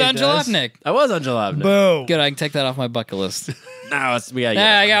Robbie yeah, was he on does. Jalopnik. I was on Jalopnik. Boom. Good, I can take that off my bucket list. Now we gotta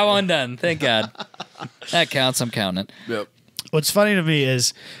Yeah, I get got one done. Thank God. That counts. I'm counting it. Yep. What's funny to me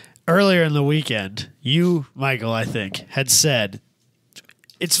is earlier in the weekend, you, Michael, I think, had said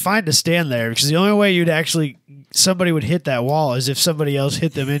it's fine to stand there because the only way somebody would hit that wall is if somebody else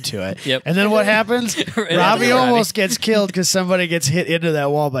hit them into it. Yep. And then what happens? Right Robbie after almost gets killed because somebody gets hit into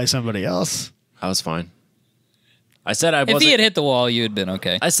that wall by somebody else. I was fine. I said I If wasn't. he had hit the wall, you had been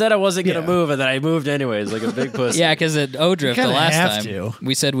okay. I said I wasn't gonna Yeah. move, and then I moved anyways, like a big pussy. Yeah, because at O'Drift the kinda last have time to.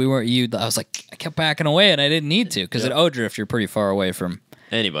 we said we weren't you. I was like, I kept backing away, and I didn't need to because at O'Drift you're pretty far away from.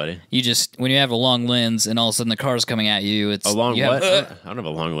 Anybody. You just when you have a long lens and all of a sudden the car's coming at you. It's A long you have- what? I don't have a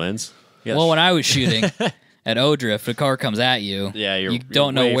long lens. You got Well, when I was shooting at O'Drift, the car comes at you. Yeah, you're you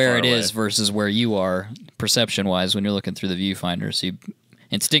don't know way where far it is away. versus where you are perception wise when you're looking through the viewfinder. So you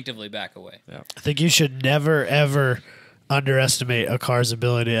instinctively back away. I think you should never, ever underestimate a car's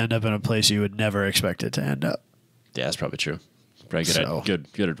ability to end up in a place you would never expect it to end up. Yeah, that's probably true. Probably So-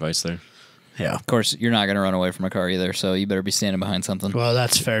 good advice there. Yeah. Of course, you're not going to run away from a car either, so you better be standing behind something. Well,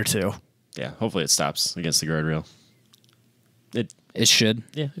 that's fair too. Yeah, hopefully it stops against the guardrail. It should.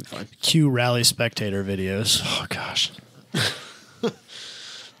 Yeah, it'd be fine. Cue rally spectator videos. Oh gosh.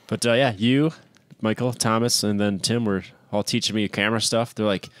 But yeah, you, Michael, Thomas, and then Tim were all teaching me camera stuff. They're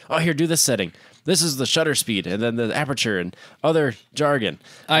like, "Oh, here, do this setting. This is the shutter speed, and then the aperture, and other jargon."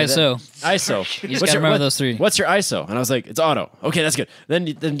 And then- ISO. ISO. You just gotta remember those three. What's your ISO? And I was like, it's auto. Okay, that's good. Then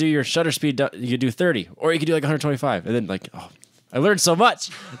do your shutter speed. You could do 30, or you could do like 125. And then like, oh, I learned so much.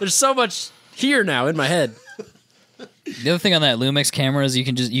 There's so much here now in my head. The other thing on that Lumix camera is you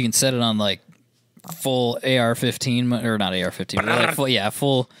can set it on like full AR-15 or not AR-15, but like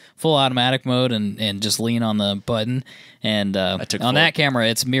full automatic mode and just lean on the button. And on that camera,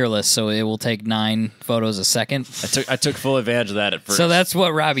 it's mirrorless, so it will take 9 photos a second. I took full advantage of that at first. So that's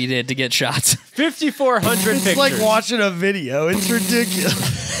what Robbie did to get shots. 5,400 pictures. It's like watching a video. It's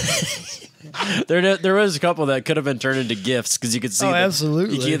ridiculous. There was a couple that could have been turned into GIFs because you could see.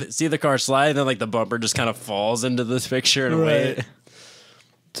 Absolutely. You could see the car slide, and then like the bumper just kind of falls into this picture in a way.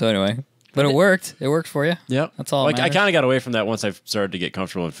 So anyway, but it worked. It worked for you. Yep. That's all. Like I kind of got away from that once I started to get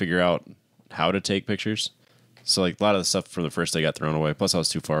comfortable and figure out how to take pictures. So like a lot of the stuff from the first day got thrown away. Plus I was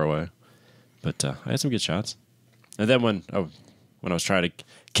too far away. But I had some good shots. And then when I was trying to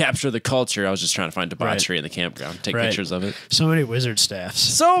capture the culture, I was just trying to find debauchery in the campground, take pictures of it. So many wizard staffs.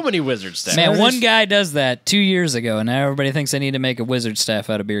 So many wizard staffs. Man, one guy does that 2 years ago, and now everybody thinks they need to make a wizard staff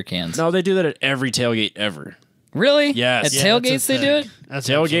out of beer cans. No, they do that at every tailgate ever. Really? Yes. At Yeah, tailgates they do it? That's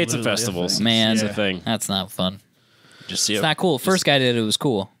Tailgates and absolutely a festivals. thing. Man, It's a thing. that's not fun. Just see It's it. not cool. First guy did it, it was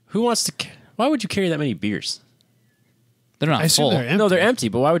cool. Who wants to? Why would you carry that many beers? They're not I assume full. they're empty. No, they're empty.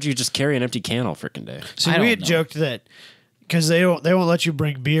 But why would you just carry an empty can all freaking day? See, I we don't had know. joked that because they won't let you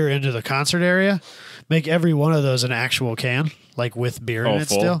bring beer into the concert area. Make every one of those an actual can, like with beer in it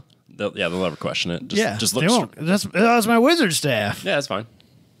full. still. They'll never question it. Just they look. won't. That was my wizard staff. Yeah, that's fine.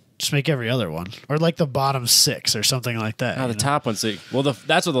 Just make every other one, or like the bottom 6 or something like that. Oh, you the know? top ones.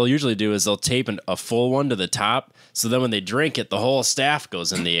 That's what they'll usually do is they'll tape a full one to the top, so then when they drink it, the whole staff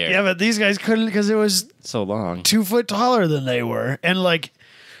goes in the air. Yeah, but these guys couldn't because it was So long. 2 foot taller than they were, and like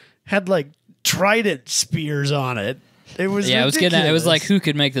had like trident spears on it. It was Yeah, I was getting at, it was like ridiculous. who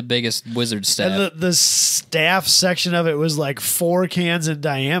could make the biggest wizard staff. And the staff section of it was like 4 cans in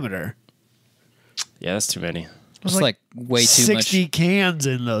diameter. Yeah, that's too many. It was It's like way too 60 cans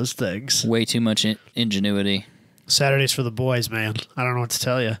in those things. way too much ingenuity. Saturdays for the boys, man. I don't know what to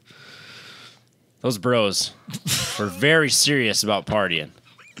tell you. Those bros were very serious about partying.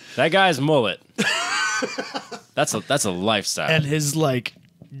 That guy's mullet. That's a lifestyle. And his like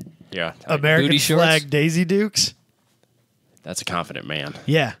yeah, American Booty shorts? flag Daisy Dukes. that's a confident man.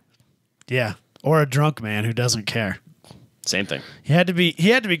 Yeah. Yeah. Or a drunk man who doesn't care. Same thing. He had to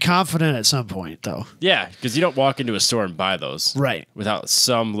be confident at some point though. Yeah, because you don't walk into a store and buy those Right. without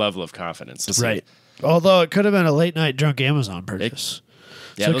some level of confidence. Listen, Right. Although it could have been a late night drunk Amazon purchase.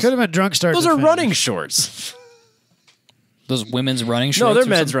 Yeah, So it those, could have been drunk start those to are finish. running shorts. Those women's running shorts? No, they're or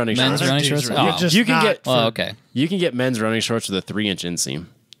men's something? running men's shorts. running Dudes shorts? are- Oh. just You can not get- for- Oh, okay. You can get men's running shorts with a 3-inch inseam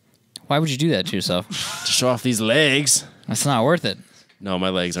Why would you do that to yourself? to show off these legs. That's not worth it. No, my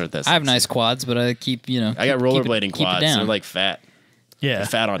legs aren't that. I have sexy. nice quads, but I keep, I got rollerblading keep it quads. down. They're like fat. Yeah. the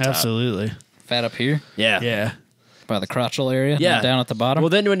fat on top. Absolutely. fat up here Yeah. Yeah. by the crotchal area, Yeah. not down at the bottom. Well,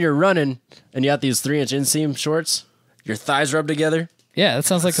 then when you're running and you got these 3-inch inseam shorts, your thighs rub together. yeah, that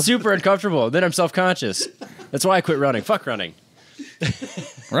sounds like Super uncomfortable. Then I'm self-conscious. That's why I quit running. Fuck running.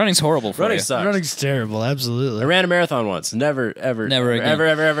 running's horrible for Running you. sucks. Running's terrible. Absolutely. I ran a marathon once. Never, ever, Never ever,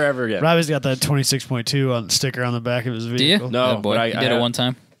 again. ever again. Robbie's got that 26.2 on sticker on the back of his Do you? vehicle. No, Oh, boy. but You I did it have- one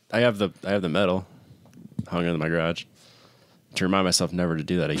time. I have the medal hung in my garage to remind myself never to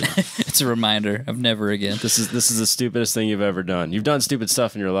do that again. It's a reminder of never again. This is the stupidest thing you've ever done. You've done stupid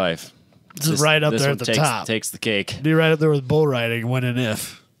stuff in your life. This is right up this there one at the takes, top. Takes the cake. Be right up there with bull riding when and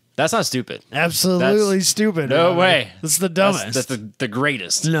if. That's not stupid. Absolutely stupid. No Robbie. way. That's the dumbest. That's the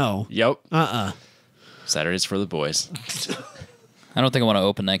greatest. No. Yep. Saturdays for the boys. I don't think I want to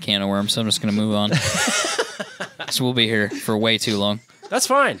open that can of worms, so I'm just going to move on. So we'll be here for way too long. That's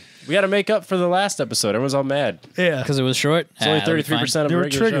fine. We got to make up for the last episode. Everyone's all mad. Yeah. Because it was short? It's only that'll be fine. 33% of They a were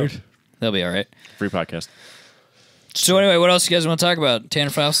regular triggered. show. They'll be all right. Free podcast. So anyway, what else you guys want to talk about? Tanner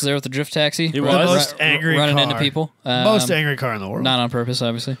Faust is there with the drift taxi. He The was. most angry running car. into people. Most angry car in the world. Not on purpose,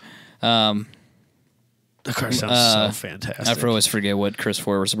 obviously. The car sounds so fantastic. I always forget what Chris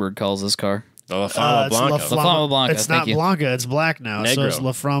Forsberg calls this car. The La Fama It's Blanca. La La Fama Blanca, It's thank not you. Blanca. It's black now. So Negro. it's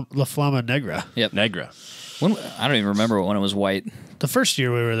La Flama Negra. Yep. Negra. When, I don't even remember when it was white. The first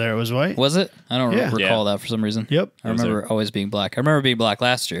year we were there, it was white. Was it? I don't Yeah. recall that for some reason. Yep. I It was remember there. always being black. I remember it being black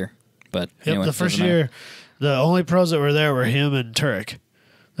last year, but Yep, anyway, the first doesn't matter. year, the only pros that were there were him and Turek.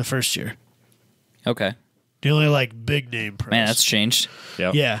 The first year. Okay. The only like big name pros. Man, that's changed.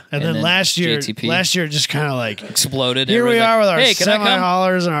 Yep. yeah. And, And then last year, JTP. just kind of like Exploded. here we Everybody's are like, with our hey, can I semi come?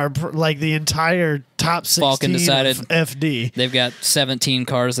 haulers and our like the entire top 16 Falcon decided- of FD. They've got 17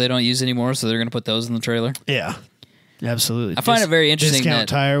 cars they don't use anymore, so they're going to put those in the trailer. Yeah, absolutely. I find it very interesting Discount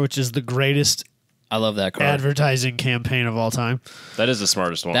that- Tire, which is the greatest I love that car. advertising campaign of all time. That is the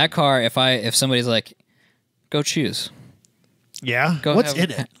smartest one. That car, if somebody's like, go choose. Yeah, Go what's have-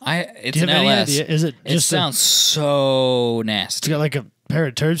 in it? It's Do you an have any LS. idea? Is it It just sounds so it's nasty. got like a pair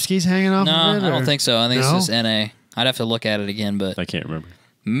of turd skis hanging off No, of it? I don't think so. I think No? it's just NA. I'd have to look at it again, but I can't remember.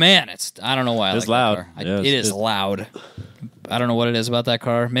 man, I don't know why I It's like that loud. car. Yeah, It is loud. I don't know what it is about that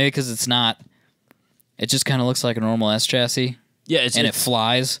car. Maybe because it's not. It just kind of looks like a normal S chassis, Yeah, and it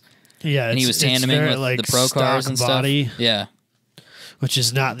flies. Yeah, And he was it's tandeming very, with like, the pro cars stock and body, stuff. Yeah, which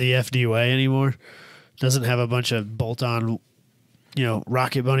is not the FD way anymore. Doesn't have a bunch of bolt-on,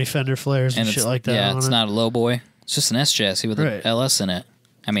 rocket bunny fender flares and and shit like that. Yeah, on it's it. not a low boy. It's just an S chassis with Right. an LS in it.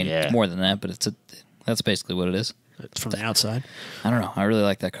 I mean, Yeah. it's more than that, but that's basically what it is. It's from the outside. I don't know. I really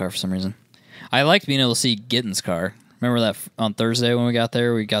like that car for some reason. I liked being able to see Gitten's car. Remember that on Thursday when we got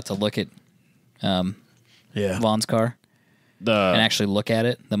there? We got to look at Yeah. Vaughn's car and actually look at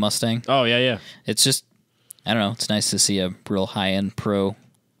it, the Mustang. Oh yeah. It's just, I don't know. It's nice to see a real high-end pro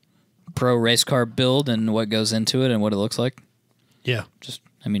race car build and what goes into it and what it looks like. Yeah. Just,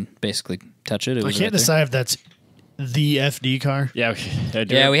 I mean, basically touch it. It I was can't right there. decide if that's the FD car. Yeah.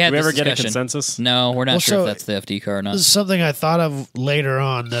 Yeah, we had Do we this ever get a discussion. consensus? No, we're not Well, sure so- if that's the FD car or not. This is something I thought of later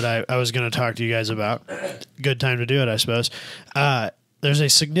on that I was going to talk to you guys about. Good time to do it, I suppose. There's a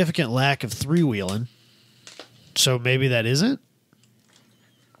significant lack of three-wheeling, so maybe that isn't.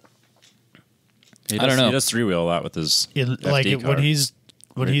 I don't know. He does three-wheel a lot with his Like FD car. when he's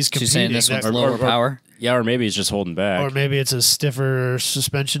She's saying competing, this one's that- lower power. Yeah, or maybe he's just holding back. or maybe it's a stiffer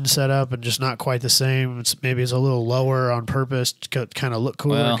suspension setup and just not quite the same. Maybe it's a little lower on purpose to kind of look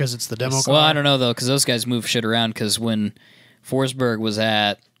cooler Well, because it's the demo car. Well, I don't know though, because those guys move shit around. Because when Forsberg was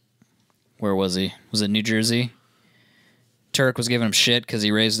at, where was he? Was it New Jersey? Turk was giving him shit because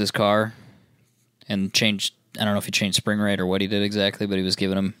he raised his car and changed. I don't know if he changed spring rate or what he did exactly, but he was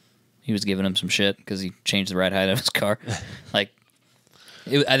giving him some shit because he changed the ride height of his car. Like, I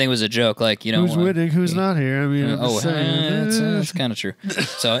think it was a joke. Like, Who's winning? Who's not here? I mean, I'm just saying. that's kind of true.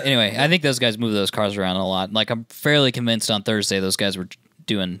 So anyway, I think those guys move those cars around a lot. Like, I'm fairly convinced on Thursday those guys were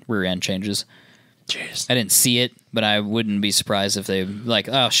doing rear end changes. Jeez. I didn't see it, but I wouldn't be surprised if they like,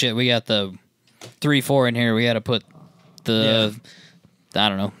 oh shit, we got the 3.4 in here. We got to put the I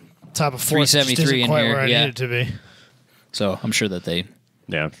don't know. Top of 473 373 in quite here, where I yeah. need it to be. So I'm sure that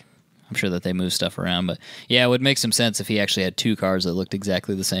they move stuff around. But yeah, it would make some sense if he actually had two cars that looked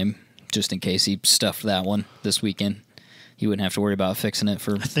exactly the same, just in case he stuffed that one this weekend. He wouldn't have to worry about fixing it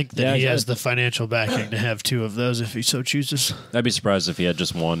for. I think that he has the financial backing to have two of those if he so chooses. I'd be surprised if he had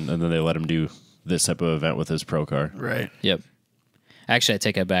just one, and then they let him do this type of event with his pro car. Right. Yep. Actually, I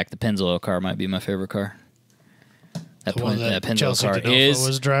take that back. The Pennzoil car might be my favorite car. That, The one that Pennzoil Chelsea car D'Onofrio is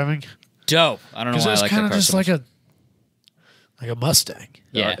was driving. dope. I don't know Because why it I was like kind that of car just so like much. a Mustang.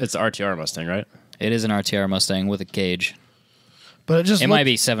 Yeah, It's an RTR Mustang, right? it is an RTR Mustang with a cage. But it just It looked, might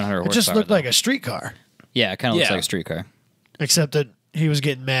be 700 It horsepower. just looked though. like a street car, Yeah, it kind of looks Yeah. like a street car. except that he was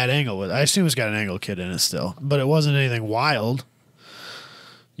getting mad angle with it. I assume it's got an angle kit in it still, but it wasn't anything wild.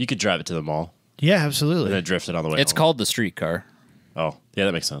 You could drive it to the mall Yeah, and absolutely. then drift it on the way It's home. called the street car, Oh, yeah,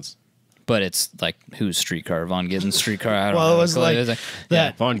 that makes sense. but it's like whose street car? Von Gitten's street car? I don't Well, know. it was like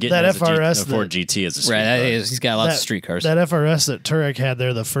that. Vaughn getting that a FRS Ford GT is a street Right, that car. is, he's got lots that, of street cars. That FRS that Turek had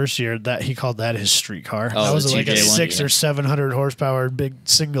there the first year, that he called that his street car. Oh, that the was like a 2J one, 6 yeah. or 700 horsepower big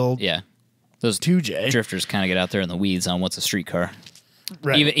single Yeah, those 2J. drifters kind of get out there in the weeds on what's a street car.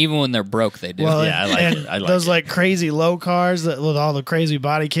 Right. Even when they're broke, they do. Well, Yeah, I like and it. I like those it. like crazy low cars that with all the crazy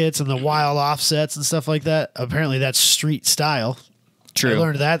body kits and the wild offsets and stuff like that. Apparently, that's street style. True. I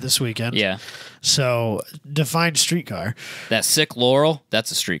learned that this weekend. Yeah, So, define street car. that sick Laurel,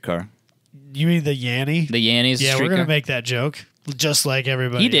 that's a street car. You mean the Yanny? The Yanny's a Yeah, street we're gonna car. make that joke, just like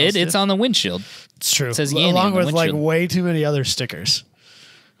everybody. He did. else It's on the windshield. It's true. it says Yanny Along on the with like windshield. way too many other stickers.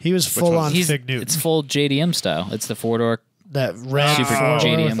 He was full on Fig Newton. It's full JDM style. It's the four-door. that red Super four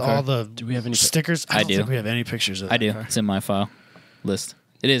JDM with car. all the we have any stickers. I I don't do. think we have any pictures of that I do. car. It's in my file list.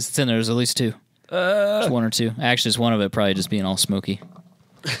 It is. It's in there. There's at least two. It's one or two. Actually, it's one of it probably just being all smoky.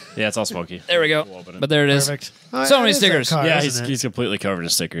 Yeah, it's all smoky. There we go. We'll open it. But there it is. Perfect. So Oh, many it is that stickers. car, Yeah, isn't it? he's completely covered in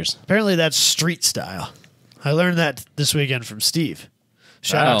stickers. Apparently that's street style. I learned that this weekend from Steve.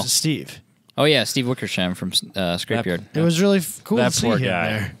 Shout Wow. out to Steve. Oh yeah, Steve Wickersham from Scrapyard. It was really cool That to see poor him guy.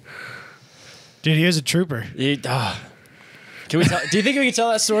 there. Dude, he was a trooper. Can we tell? Do you think we can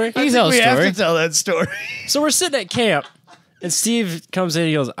tell that story? Can you tell a we have story? to tell that story. So we're sitting at camp, and Steve comes in.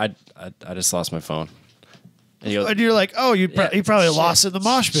 He goes, "I just lost my phone." And he goes, And you're like, oh, you Yeah, probably shit. lost it in the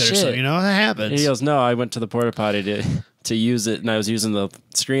mosh pit or Shit. something. You know, that happens. and he goes, "No, I went to the porta potty to use it, and I was using the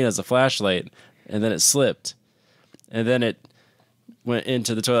screen as a flashlight, and then it slipped, and then it went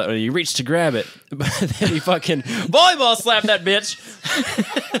into the toilet, and he reached to grab it, but then he fucking volleyball slapped that bitch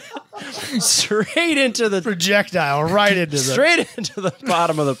straight into the Projectile right into the. straight into the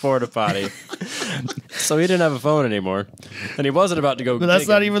bottom of the porta potty. So he didn't have a phone anymore, and he wasn't about to go. But that's dig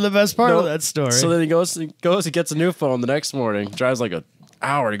not it. even the best part of that story. So then he goes, he gets a new phone the next morning. Drives like an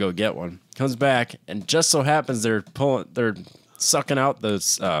hour to go get one. Comes back, and just so happens they're sucking out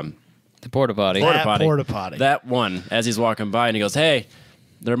those The porta potty. Porta potty. That one as he's walking by, and he goes, "Hey,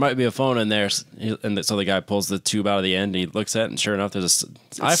 there might be a phone in there." So the guy pulls the tube out of the end, and he looks at it, and sure enough, there's an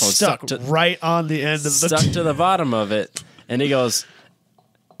iPhone stuck right on the end of the stuck to the bottom of it, and he goes,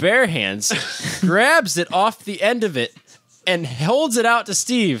 bare hands, grabs it off the end of it, and holds it out to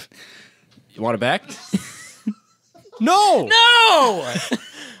Steve. You want it back? No! No!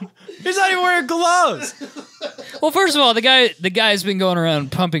 He's not even wearing gloves. Well, first of all, the guy's been going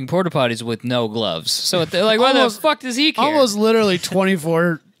around pumping porta potties with no gloves. So they're like, why the fuck does he care? Almost literally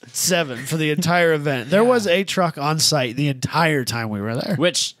 24/7 for the entire event. There was a truck on site the entire time we were there.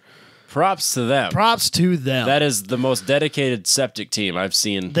 Which, props to them. Props to them. That is the most dedicated septic team I've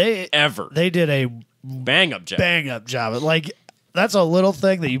seen ever. They did a bang up job. Like, that's a little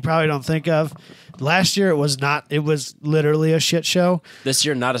thing that you probably don't think of. Last year it was not. It was literally a shit show. This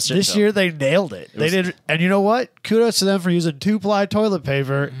year, not a shit show. This year they nailed it. They did, and you know what? Kudos to them for using 2-ply toilet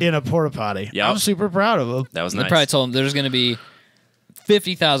paper in a porta potty. Yep. I'm super proud of them. That was They nice. probably told him there's going to be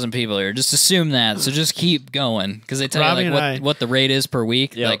 50,000 people here. Just assume that. So just keep going because they tell Robbie you and like what the rate is per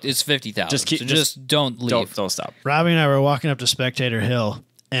week. Yep. Like it's 50,000. Just Don't leave. Don't stop. Robbie and I were walking up to Spectator Hill,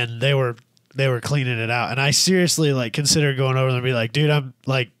 and they were cleaning it out, and I seriously like considered going over there and be like, dude, I'm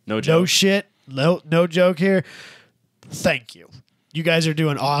like, No joke. no shit, no joke here. Thank you. You guys are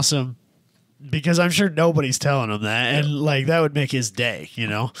doing awesome. Because I'm sure nobody's telling him that, and like that would make his day, you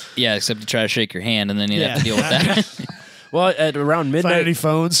know. Yeah, except to try to shake your hand, and then you'd have to deal with that. Well, at around Find any midnight,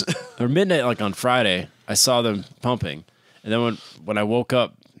 phones? or midnight, like on Friday, I saw them pumping, and then when I woke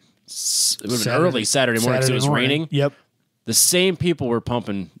up, it would have been early Saturday morning because it was raining. Yep. The same people were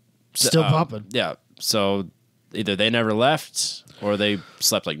pumping, Still pumping. Yeah, so either they never left or they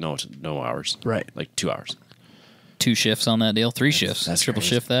slept like no hours, Right. like 2 hours. 2 shifts on that deal. 3 shifts. That's Triple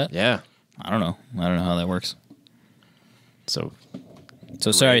crazy. shift that. Yeah. I don't know how that works. So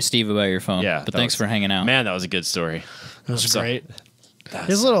sorry, Steve, about your phone. yeah, but thanks for hanging out. Man, that was a good story. That was So- great.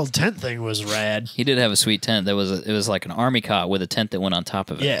 His little tent thing was rad. He did have a sweet tent. It was like an army cot with a tent that went on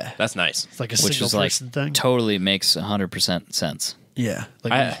top of it. Yeah. That's nice. It's like a Which single is like person thing. totally makes 100% sense. Yeah.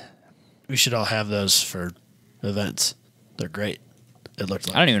 Like I, we should all have those for events. They're great. It looked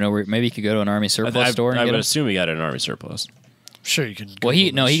like. I don't even know where. Maybe you could go to an army surplus store and I get would them. assume he got an army surplus. Sure, you can. Well, he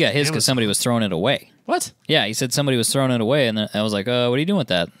Google this. got his because Amazon. somebody was throwing it away. What? Yeah, he said somebody was throwing it away, and then I was like, what are you doing with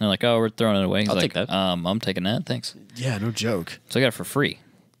that? And they're like, oh, we're throwing it away. He's I'll like, take that. I'm taking that, thanks. Yeah, no joke. So I got it for free,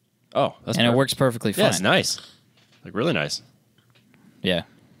 Oh, that's and it perfect. works perfectly fine. Yeah, it's nice. Like really nice. Yeah.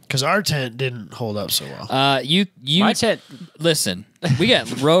 Because our tent didn't hold up so well. You My tent. listen. We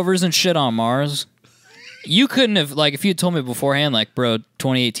got rovers and shit on Mars. You couldn't have if you had told me beforehand, like, bro,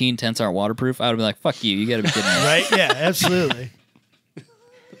 2018 tents aren't waterproof. I would be like, fuck you. You got to be kidding me. Right? Yeah, absolutely.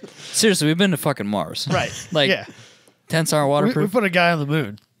 Seriously, we've been to fucking Mars. Right. Like, yeah. tents aren't We waterproof. put a guy on the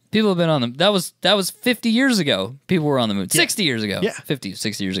moon. People have been on them. That was 50 years ago. People were on the moon. 60 years ago. Yeah. 50,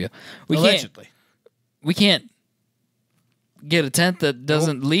 60 years ago. Allegedly. We can't get a tent that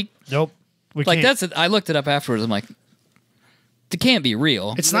doesn't leak. Nope. We Like can't. I looked it up afterwards. I'm like, it can't be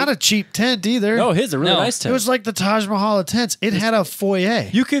real. It's not a cheap tent either. No, his a really No. nice tent. It was like the Taj Mahal of tents. It had a foyer.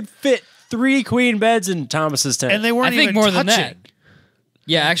 You could fit 3 queen beds in Thomas's tent. And they weren't I think even more than touching. that.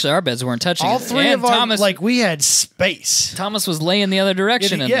 Yeah, actually, our beds weren't touching. All it. 3 and of our, Thomas, we had space. Thomas was laying the other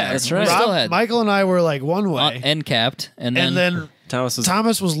direction. in yeah, there. that's right. We still Rob, had Michael and I were like one way. end capped, and and then Thomas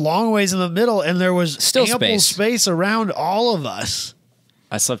was long ways in the middle, and there was Still ample space. around all of us.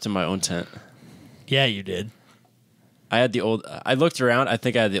 I slept in my own tent. Yeah, you did. I looked around. I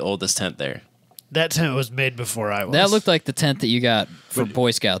think I had the oldest tent there. That tent was made before I was. that looked like the tent that you got for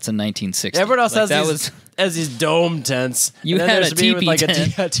Boy Scouts in 1960. Everyone else Like, has these dome tents. You And then had there's a me with, teepee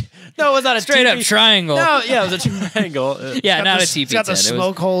tent. No, it was not a Straight up teepee. triangle. No, yeah, it was a triangle. Yeah, Got not the- a teepee It's got the tent. It was-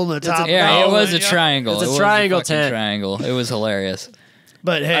 smoke hole in the top. Yeah, No, it was a yeah. triangle. It's a It was triangle fucking tent. Triangle. It was hilarious.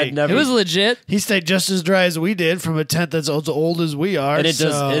 But hey, I'd never- It was legit. he stayed just as dry as we did from a tent that's as old as we are. And it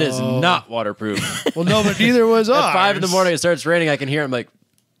is so- not waterproof. Well, no, but neither was ours. At 5 in the morning, it starts raining. I can hear him like,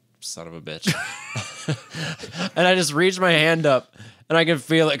 son of a bitch. And I just reach my hand up, and I can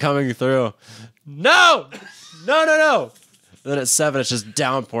feel it coming through. No! No! Then at 7, it's just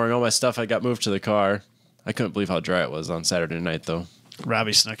downpouring. All my stuff I got moved to the car. I couldn't believe how dry it was on Saturday night, though.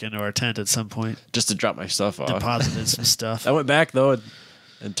 Robbie snuck into our tent at some point, Just to drop my stuff off. deposited some stuff. I went back, though,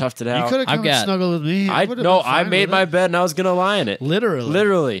 and toughed it You out. could have I've come got- and snuggled with me. I would've no, been I fine made with my it. bed, and I was going to lie in it. Literally.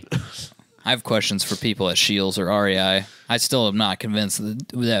 Literally. I have questions for people at Shields or REI. I still am not convinced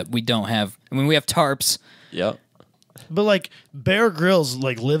that we don't have. I mean, we have tarps. Yep. But like Bear Grylls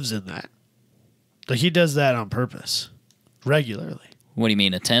like lives in that. Like he does that on purpose, regularly. What do you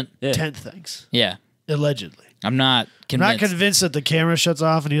mean, a tent? Yeah. Tent things, Yeah. allegedly. I'm not I'm convinced. not convinced that the camera shuts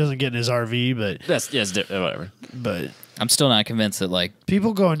off and he doesn't get in his RV, but Whatever. I'm still not convinced that, like,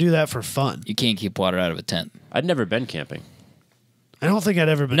 people go and do that for fun. you can't keep water out of a tent. I'd never been camping. I don't think I'd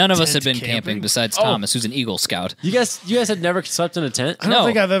ever been. None of us tent have been camping besides Thomas, who's an Eagle Scout. You guys had never slept in a tent? I don't No.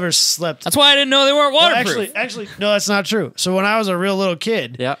 think I've ever slept. That's why I didn't know they weren't Well, waterproof. actually, no, that's not true. So when I was a real little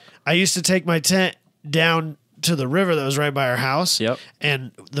kid, Yeah. I used to take my tent down to the river that was right by our house. Yep.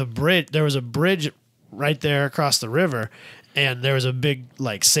 And there was a bridge right there across the river, and there was a big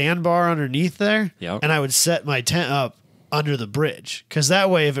like sandbar underneath there. Yep. And I would set my tent up under the bridge because that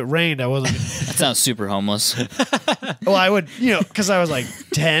way, if it rained, I wasn't. That sounds super homeless. Well, I would, because I was like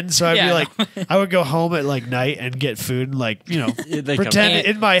 10, so I'd Yeah, be I like, I would go home at like night and get food and like, They pretend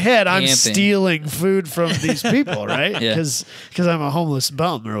come- in my head I'm Camping. stealing food from these people, right? Yeah. Because I'm a homeless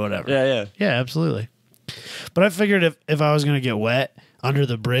bum or whatever. Yeah. Yeah, absolutely. But I figured if I was going to get wet under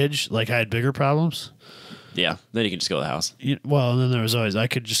the bridge, like I had bigger problems. Yeah. Then you can just go to the house. Well, and then there was always, I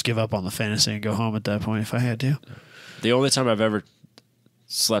could just give up on the fantasy and go home at that point if I had to. The only time I've ever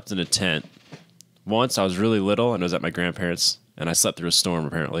slept in a tent, once I was really little and I was at my grandparents' and I slept through a storm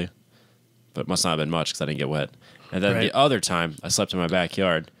apparently, but it must not have been much because I didn't get wet. And then Right. the other time I slept in my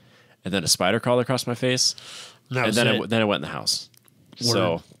backyard, and then a spider crawled across my face, That and was then it. I went in the house. Word.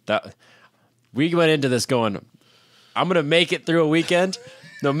 So that we went into this going, I'm gonna make it through a weekend,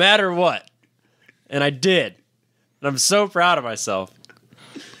 no matter what, and I did, and I'm so proud of myself.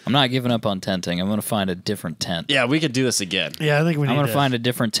 I'm not giving up on tenting. I'm going to find a different tent. Yeah, we could do this again. Yeah, I think we need I'm going to to find a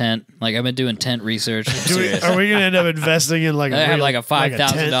different tent. Like, I've been doing tent research. I'm serious. Are we going to end up investing in like I have like a tent?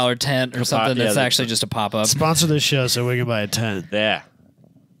 $5,000 tent or something yeah, that's the- actually just a pop-up. Sponsor this show so we can buy a tent. Yeah,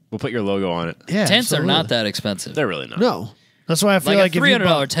 we'll put your logo on it. Yeah, Tents are not absolutely. that expensive. They're really not. No. That's why I feel Like like a if you $300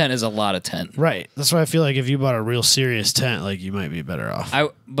 bought, tent is a lot of tent. right. That's why I feel like if you bought a real serious tent, like you might be better off.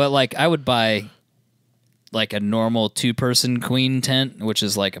 But like I would buy like a normal 2-person queen tent, which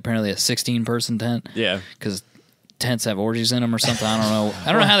is like apparently a 16-person tent. Yeah. Because tents have orgies in them or something. I don't know.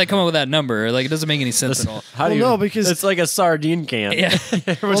 I don't know how they come up with that number. Like it doesn't make any sense at all. How Well, do you? no, because- it's like a sardine can. Yeah,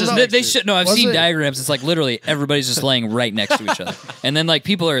 Well, no, they should. No, I've wasn't seen it- diagrams. It's like literally everybody's just laying right next to each other, and then like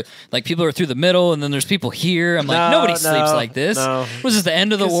people are through the middle, and then there's people here. I'm like, No, nobody sleeps no, like this. no. Was this the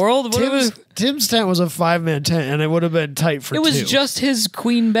end of the world? What Tim's tent was a 5-man tent, and it would have been tight for it was two. just his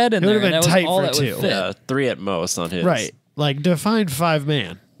queen bed in It there. would've and been that was tight all for that would two. fit. Yeah, 3 at most on his. right. Like define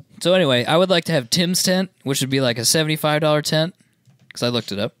 5-man. So anyway, I would like to have Tim's tent, which would be like a $75 tent, because I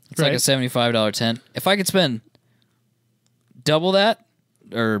looked it up. It's like a Right. $75 tent. If I could spend double that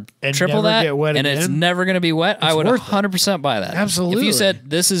or And triple never that, get wet and it's again? never going to be wet, I would worth it. 100% buy that. If Absolutely. you said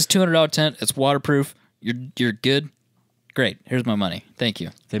this is $200 tent, it's waterproof, you're good. Great. Here's my money. Thank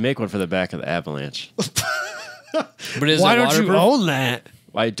you. They make one for the back of the Avalanche. But is Why it don't waterproof? you own that?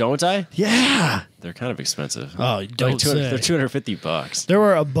 Why don't I? Yeah. They're kind of expensive. Oh, you don't say. They're $250. There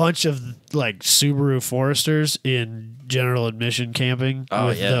were a bunch of like Subaru Foresters in general admission camping Oh,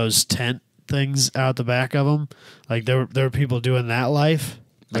 with yeah. those tent things out the back of them. Like there were people doing that life,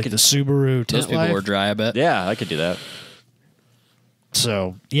 like the Subaru tent Those people life. were dry, I bet. Yeah, I could do that.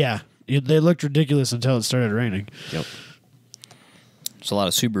 So yeah, they looked ridiculous until it started raining. Yep. There's a lot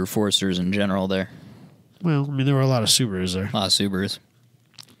of Subaru Foresters in general there. Well, I mean there were a lot of Subarus there A lot of Subarus.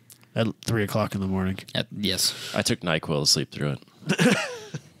 at 3:00 in the morning. Yes. I took NyQuil to sleep through it.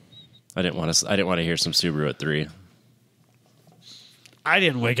 I didn't want to hear some Subaru at 3. I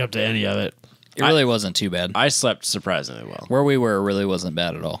didn't wake up to any of it. It really wasn't too bad. I slept surprisingly well. Where we were really wasn't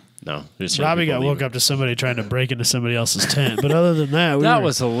bad at all. No, just hearing Robbie people got woke leaving. up to somebody trying to break into somebody else's tent, but other than that, That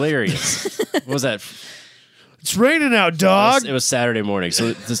was hilarious. What was that? it's raining out, dog. It was Saturday morning.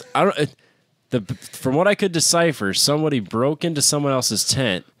 So this, I don't. From what I could decipher, somebody broke into someone else's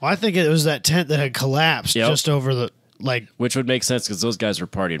tent, Well, I think it was that tent that had collapsed Yep. just over the like. which would make sense because those guys were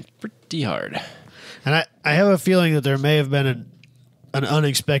partying pretty hard. And I have a feeling that there may have been an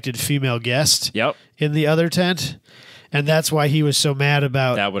unexpected female guest Yep. in the other tent, and that's why he was so mad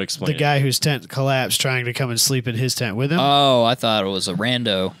about That would explain the it. guy whose tent collapsed trying to come and sleep in his tent with him. Oh, I thought it was a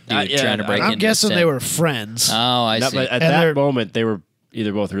rando dude Yeah, trying to break I'm into his guessing they tent. were friends. Oh, I No, see. but at And that they're- moment, they were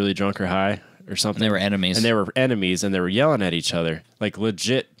either both really drunk or high or something. They were enemies. And they were enemies, and they were yelling at each other, like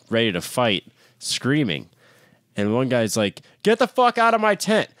legit ready to fight, screaming. And one guy's like, "Get the fuck out of my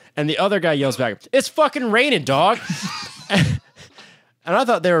tent!" And the other guy yells back, "It's fucking raining, dog!" And I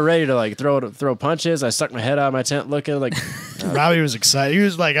thought they were ready to like throw punches. I stuck my head out of my tent, looking like Robbie was excited. He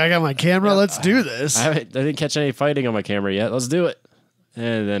was like, I got my camera. Let's do this. I didn't catch any fighting on my camera yet. Let's do it.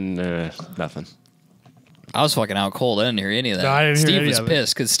 And then nothing. I was fucking out cold. I didn't hear any of that. No, I didn't hear Steve any was of it.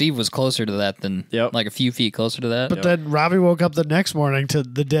 pissed because Steve was closer to that than like a few feet closer to that. But then Robbie woke up the next morning to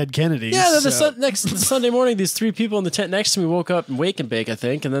the dead Kennedys. Yeah, then next Sunday morning, these 3 people in the tent next to me woke up and wake and bake, I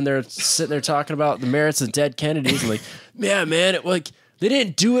think, and then they're sitting there talking about the merits of dead Kennedys. And like, yeah, man, they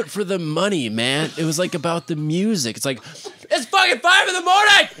didn't do it for the money, man. It was like about the music. It's like, it's fucking 5 in the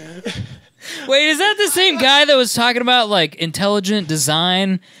morning. Wait, is that the same guy that was talking about like intelligent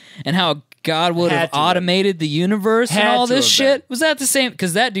design and how God would have automated the universe and all this shit? Was that the same?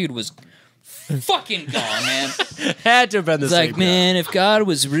 Because that dude was fucking gone, man. Had to have been the It's same like, man, if God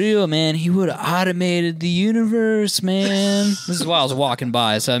was real, man, he would have automated the universe, man. This is while I was walking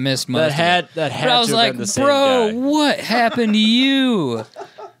by, so I missed most of it. That had But I was to like, have been the same bro, guy. what happened to you?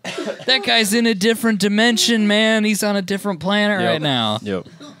 That guy's in a different dimension, man. He's on a different planet right now. Yep.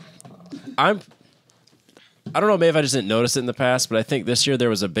 I don't know, maybe if I just didn't notice it in the past, but I think this year there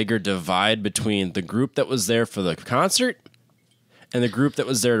was a bigger divide between the group that was there for the concert and the group that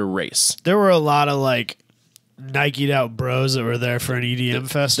was there to race. There were a lot of like Nike'd out bros that were there for an EDM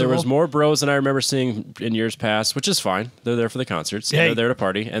festival. There was more bros than I remember seeing in years past, which is fine. They're there for the concerts. Hey, they're there to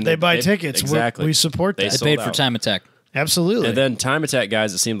party. And they buy tickets. Exactly. We support that. They sold paid for out. Time Attack. Absolutely. And then Time Attack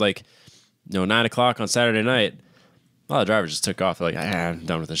guys, it seemed like 9 o'clock on Saturday night, a lot of drivers just took off. They're like, I'm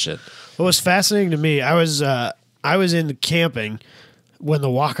done with this shit. What was fascinating to me, I was in camping when the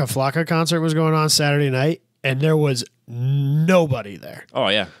Waka Flocka concert was going on Saturday night, and there was nobody there. Oh,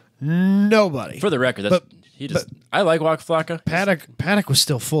 yeah. Nobody. For the record, I like Waka Flocka. Paddock was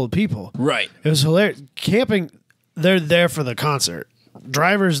still full of people. Right. It was hilarious. Camping, they're there for the concert.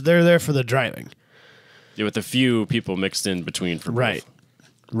 Drivers, they're there for the driving. Yeah, with a few people mixed in between for both.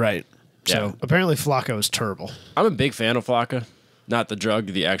 Right. Yeah. So apparently Flocka was terrible. I'm a big fan of Flocka. Not the drug,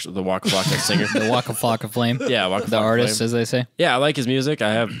 the Waka Flocka singer. The Waka Flocka Flame. Yeah, Waka The Flocka artist, Flame. as they say. Yeah, I like his music.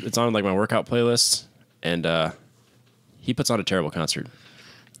 It's on like my workout playlist, and he puts on a terrible concert.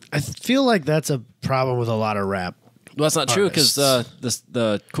 I feel like that's a problem with a lot of rap. Well, that's not true because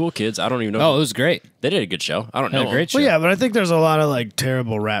the cool kids, I don't even know. Oh, it was great. They did a good show. I don't Had know. a great show. Well, yeah, but I think there's a lot of like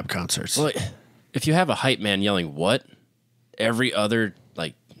terrible rap concerts. Well, if you have a hype man yelling "what" every other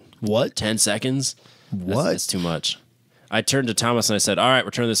like What? 10 seconds, What? That's too much. I turned to Thomas and I said, "All right,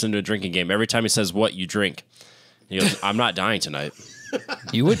 we're turning this into a drinking game. Every time he says what, you drink." He goes, "I'm not dying tonight."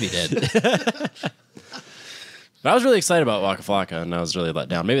 You would be dead. But I was really excited about Waka Flocka, and I was really let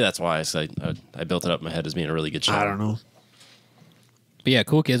down. Maybe that's why I built it up in my head as being a really good show. I don't know. But yeah,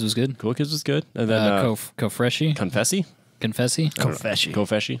 Cool Kids was good. Cool Kids was good. And then Kofreshi. Confessi? Confessi. Confessi.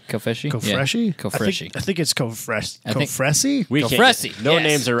 Kofeshi? Kofeshi. Kofreshi? Yeah. Kofreshi. I think it's Kofresh. I think- Kofresi? We can't. Kofressi, No yes.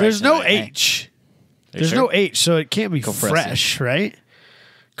 names are right. There's no tonight. H. Are you There's sure? no H, so it can't be Kofresi. fresh, right?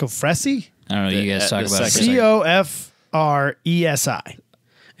 Kofresi? I don't know. You guys talk the about it. second- Cofresi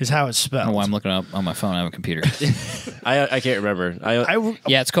is how it's I spelled. don't know why I'm looking it up on my phone. I have a computer. I can't remember.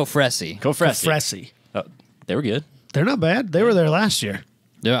 Yeah, it's Kofresi. Kofressi. Kofresi. They were good. They're not bad. They were there last year.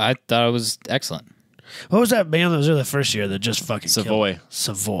 Yeah, I thought it was excellent. What was that band that was there the first year that just fucking Savoy. killed?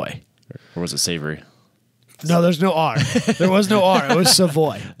 Savoy. Or was it Savory? No, there's no R. There was no R. It was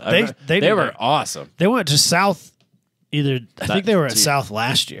Savoy. They were awesome. They went to South. I think they were at Gee. South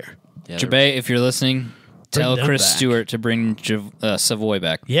last year. Yeah, Jabe, if you're listening, tell them Chris back. Stewart to bring Savoy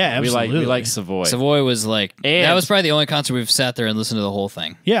back. Yeah, we absolutely. like Savoy. Savoy was like, And- that was probably the only concert we've sat there and listened to the whole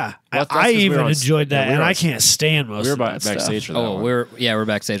thing. Yeah, Well, that's I 'cause we even were on- enjoyed that, yeah, we were and on- I can't stand most We were of that backstage stuff. for that Oh, one. we're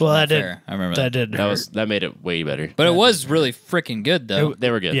backstage. Well, from that did. fair. I remember That that. did. That made it way better. But it was really freaking good, though.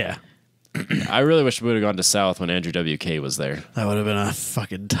 They were good. Yeah, I really wish we would have gone to South when Andrew WK was there. that would have been a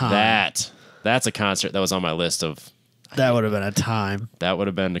fucking time. That's a concert that was on my list of. That would have been a time. That would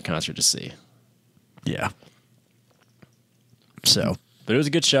have been a concert to see. Yeah. So But it was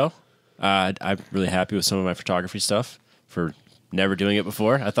a good show. I'm really happy with some of my photography stuff for never doing it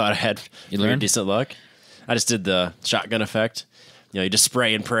before. I thought I had You pretty learned? decent luck. I just did the shotgun effect. You just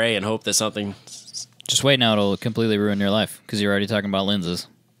spray and pray and hope that something. Just wait now; it'll completely ruin your life because you're already talking about lenses.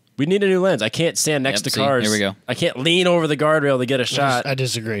 We need a new lens. I can't stand next Yep, to see, cars. here we go. I can't lean over the guardrail to get a shot. I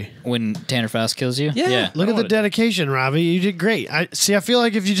disagree. When Tanner Faust kills you, Yeah. Look I at the wanna- dedication, Robbie. You did great. I feel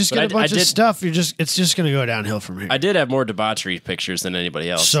like if you just But get I a bunch did- of stuff, it's just going to go downhill from here. I did have more debauchery pictures than anybody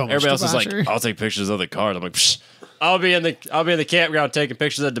else. So much Everybody else is debauchery. like, "I'll take pictures of the cars." I'm like, Psh, I'll be in the campground taking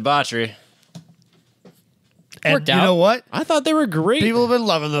pictures of debauchery." and worked you out. know what? I thought they were great. People have been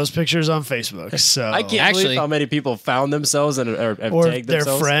loving those pictures on Facebook. So I can't Actually- believe how many people found themselves and have Or tagged their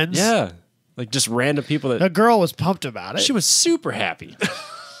themselves. friends. Yeah, like just random people that The girl was pumped about it. she was super happy.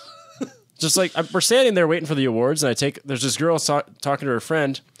 just like we're standing there waiting for the awards, and there's this girl talking to her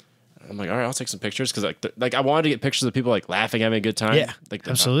friend. I'm like, all right, I'll take some pictures because like I wanted to get pictures of people like laughing, having a good time. Yeah, like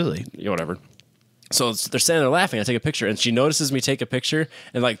absolutely. Whatever. So they're standing there laughing. I take a picture, and she notices me take a picture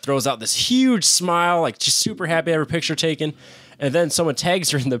and like throws out this huge smile, like she's super happy to have her picture taken. And then someone tags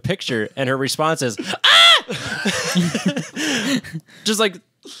her in the picture, and her response is, "Ah!" Just like,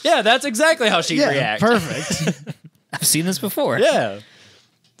 yeah, that's exactly how she'd react. Perfect. I've seen this before. Yeah.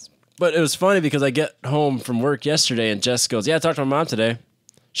 But it was funny because I get home from work yesterday, and Jess goes, "Yeah, I talked to my mom today.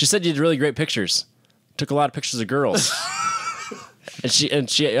 She said you did really great pictures. Took a lot of pictures of girls." and she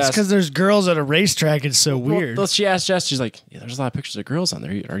asked, It's because there's girls at a racetrack. It's so weird. Well, she asked Jess, she's like, "Yeah, there's a lot of pictures of girls on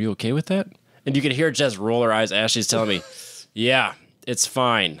there. Are you okay with that?" And you can hear Jess roll her eyes as she's telling me, "Yeah, it's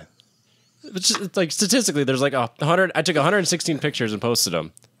fine." It's like statistically, there's like 100. I took 116 pictures and posted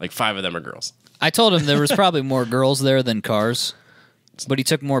them. Like 5 of them are girls. I told him there was probably more girls there than cars, but he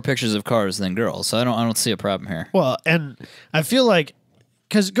took more pictures of cars than girls. So I don't see a problem here. Well, and I feel like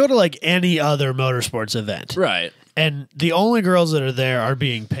because go to like any other motorsports event, Right. and the only girls that are there are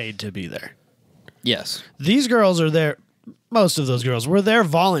being paid to be there. Yes. These girls are there. Most of those girls were there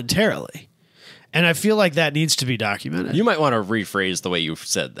voluntarily. And I feel like that needs to be documented. You might want to rephrase the way you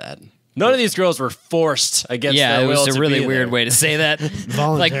said that. None of these girls were forced against their will. Yeah, it was a really be weird there. way to say that.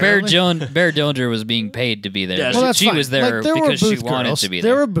 Like Bear Dillinger was being paid to be there. Yeah, well, that's she fine. was there Like, because she booth wanted girls. to be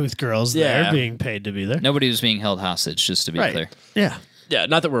there. There were booth girls Yeah. there being paid to be there. Nobody was being held hostage, just to be Right. clear. Yeah. Yeah,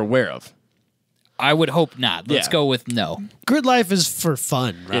 not that we're aware of. I would hope not. Let's Yeah. go with no. Gridlife is for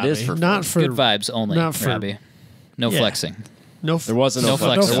fun, Robbie. It is for not fun. for Good vibes only, not for- Robbie. No Yeah. flexing. no. There was a no, No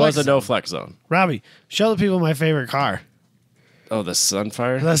flex. flex There zone. was a no flex zone. Robbie, show the people my favorite car, Oh, the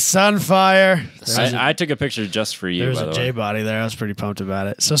Sunfire. the Sunfire. I took a picture just for you. There was by a the J way. body there. I was pretty pumped about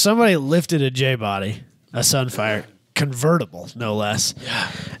it. So somebody lifted a J body, a Sunfire convertible, no less.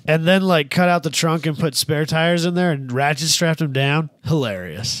 Yeah. And then like cut out the trunk and put spare tires in there and ratchet strapped them down.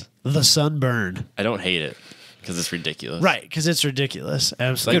 Hilarious. The Sunburn. I don't hate it because it's ridiculous. Right, because it's ridiculous.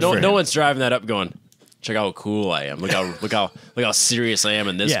 Absolutely. Like no one's driving that up going, check out how cool I am. Look how serious I am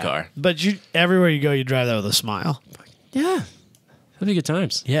in this car. But you everywhere you go, you drive that with a smile. Yeah. That'd be good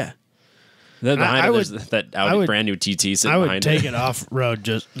times. Yeah. Then behind I it, would- there's that I Audi would- brand new TT sitting I would behind take it. it off road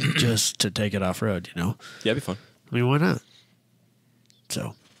just to take it off road, you know? Yeah, it'd be fun. I mean, why not?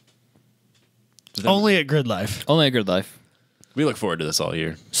 So But then only at Gridlife. Only a good life. we look forward to this all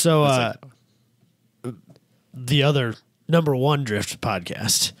year. So the other #1 drift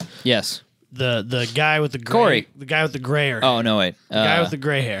podcast. Yes. The guy with the gray, Corey. the guy with the gray hair. Oh, no, wait. The guy with the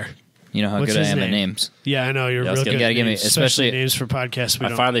gray hair. You know how what's good I his am at name? names. Yeah, I know you're Yeah, real you good. gotta at give me- names, especially- names for podcasts. We I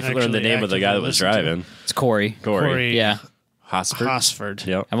don't finally learned the actually name of the guy that actively was listen to. driving. It's Corey. Corey. Yeah. Hosford. Hosford.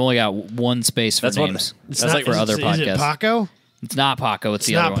 Yep. I've only got one space for That's what- names. It's That's not, like for is other it, podcasts. Is it Paco? It's not Paco. It's It's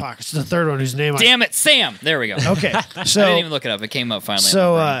the not other one. Paco. It's the third one whose name Damn it, Sam. There we go. Okay. I So didn't even look it up. It came up finally.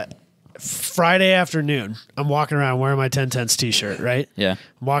 So Friday afternoon, I'm walking around wearing my 1010s t-shirt, right? yeah.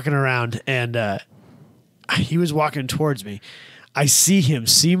 I'm walking around, and he was walking towards me. I see him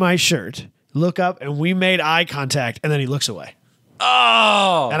see my shirt, look up, and we made eye contact, and then he looks away.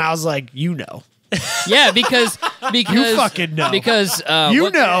 Oh! And I was like, you know. Yeah, because You fucking know. Because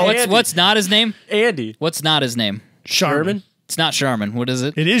You know. what's not his name? Andy. What's not his name? Sherman? It's not Sharman. What is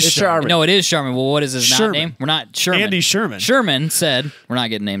it? It is It's Sherman. Sharman. No, it is Sharman. Well, what is his not Sherman. name? We're not Sherman. Andy Sherman. Sherman said we're not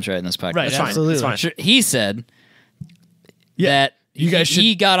getting names right in this podcast. Right, fine. absolutely. It's fine. He said that You guys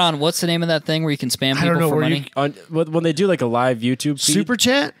he got on. What's the name of that thing where you can spam I don't people know for where money? When they do like a live YouTube feed, Super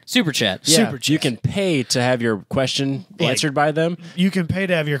Chat? Super chat. yeah, Super you Chat. can pay to have your question answered by them. You can pay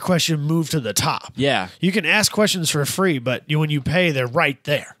to have your question moved to the top. Yeah. You can ask questions for free, but when you pay, they're right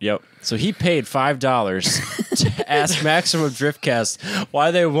there. Yep. So he paid $5 to ask Maximum Driftcast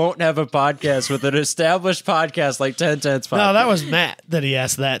why they won't have a podcast with an established podcast like 1010's podcast. No, that was Matt that he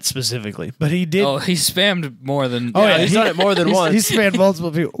asked that specifically, but he did. Oh, he spammed more than. Oh, he's done it more than once. He's spanned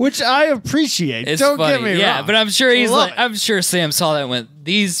multiple people, which I appreciate. It's Don't funny. get me Yeah, wrong. but I'm sure he's Love like. it. I'm sure Sam saw that and went,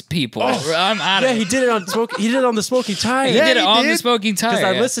 "These people. I'm out Yeah, of he it." did it on He did it on the Smoking Tire. He Yeah, did it he on the did. smoking tire. Because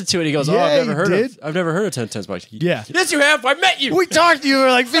I yeah. listened to it. He goes, "Oh, Yeah, I've he never heard of 1010's podcast." Yeah. Yes, you have. I met you. We talked to you. We were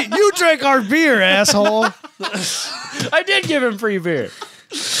like, you drank our beer, asshole. I did give him free beer.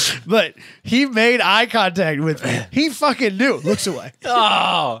 But he made eye contact with me. He fucking knew. Looks away.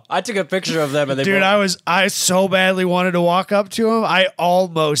 Oh, I took a picture of them and they. Dude, both- I so badly wanted to walk up to him. I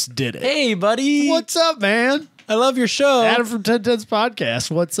almost did it. Hey, buddy. What's up, man? I love your show. Adam from 1010's podcast.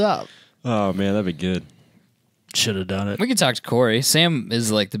 What's up? Oh man, that'd be good. Should have done it. We can talk to Corey. Sam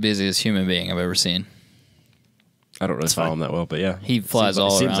is like the busiest human being I've ever seen. I don't really follow him that well, but yeah, He flies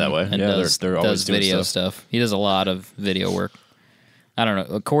all seems around that way. and Yeah, does, they're always does doing video stuff. stuff. He does a lot of video work. I don't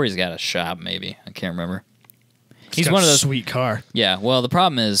know. Corey's got a shop, maybe. I can't remember. He's He's one of those. sweet car. Yeah. Well, the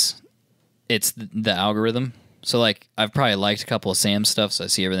problem is, it's the algorithm. So like, I've probably liked a couple of Sam's stuff, so I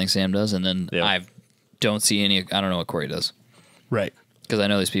see everything Sam does, and then I don't see any. I don't know what Corey does. Right. Because I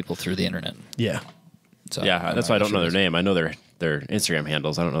know these people through the internet. Yeah. So Yeah, that's why I don't know their name. I know their Instagram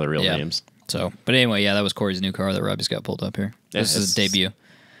handles. I don't know their real names. So, but anyway, yeah, that was Corey's new car that Robbie's got pulled up here. Yeah, This is his debut.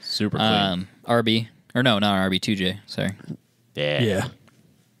 Super clean. RB, or no, not RB, 2J. Sorry. Yeah. Yeah.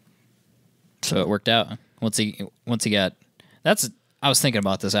 So it worked out. Once he got, I was thinking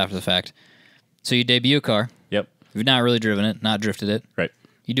about this after the fact. So you debut a car. Yep. You've not really driven it, not drifted it. Right.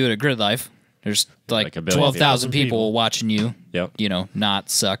 You do it at Gridlife. There's like a billion 12,000 people. people watching you. Yep. You know, not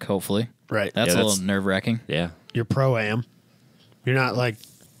suck. Hopefully, Right. that's Yeah, a little nerve wracking. Yeah. You're pro-am. You're not like...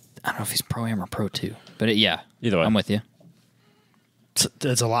 I don't know if he's pro am or pro 2, but yeah, Either way. I'm with you.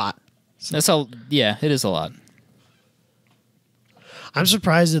 It's a lot. That's all. Yeah, it is a lot. I'm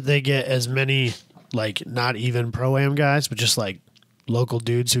surprised that they get as many, like, not even pro-am guys, but just, like, local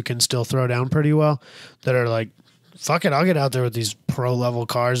dudes who can still throw down pretty well that are like, fuck it, I'll get out there with these pro-level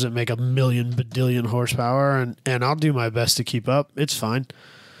cars that make a million badillion horsepower, and I'll do my best to keep up. It's fine.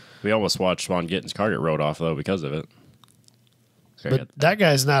 We almost watched Juan Gitten's car get rode off, though, because of it. But that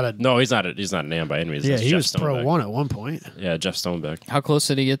guy's not a... No, he's not an AM by any means. Yeah, That's he Jeff was Pro Stonebeck. 1 at one point. Yeah, Jeff Stonebeck. How close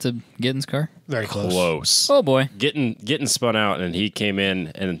did he get to Gitten's car? Very close. Close. Oh boy. Gitten spun out, and he came in,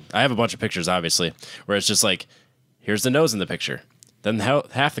 and I have a bunch of pictures, obviously, where it's just like, here's the nose in the picture. Then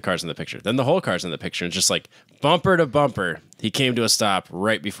half the car's in the picture. Then the whole car's in the picture. And just like bumper to bumper, he came to a stop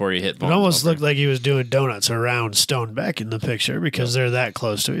right before he hit It bumper. almost looked like he was doing donuts around Stonebeck in the picture because they're that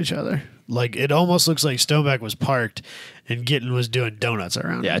close to each other. Like, it almost looks like Stonebeck was parked and Gitten was doing donuts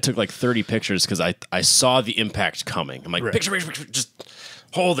around Yeah, him. I took like 30 pictures because I saw the impact coming. I'm like, Right. picture, just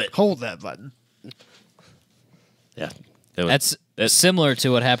hold it. Hold that button. Yeah. That's similar to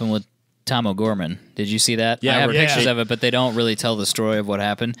what happened with Tom O'Gorman. Did you see that? Yeah, I have we're- pictures Yeah. of it, but they don't really tell the story of what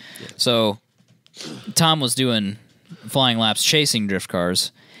happened. So Tom was doing flying laps chasing drift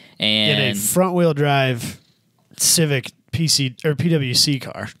cars, In and a front-wheel drive Civic PC or PWC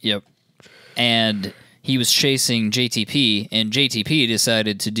car. yep, and he was chasing JTP, and JTP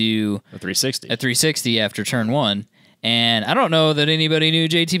decided to do a 360. a 360 after turn 1. And I don't know that anybody knew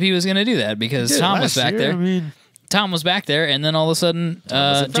JTP was going to do that because Tom was Last back year, there. I mean, Tom was back there, and then all of a sudden,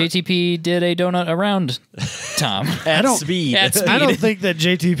 was in front. JTP did a donut around Tom. At don't- speed. At speed. I don't think that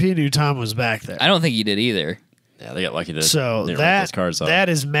JTP knew Tom was back there. I don't think he did either. Yeah, they got lucky to So didn't write those cars off. that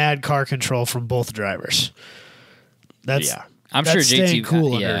is mad car control from both drivers. That's Yeah. I'm That's sure staying JTP.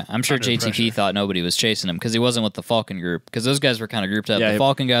 cool yeah, under- I'm sure under JTP pressure. thought nobody was chasing him because he wasn't with the Falcon group. Because those guys were kind of grouped up. Yeah, The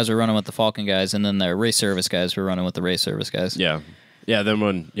Falcon guys were running with the Falcon guys, and then the race service guys were running with the race service guys. Yeah. Yeah, then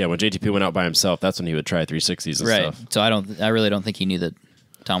when JTP went out by himself, that's when he would try 360s and Right. stuff. So I really don't think he knew that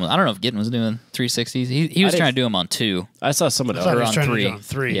Tom was. I don't know if Gittin was doing 360s. He was I trying didn't- to do them on 2. I saw someone I thought else. he was on trying to 3. do it on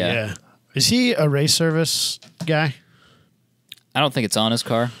 3. Yeah. Yeah. Is he a race service guy? I don't think it's on his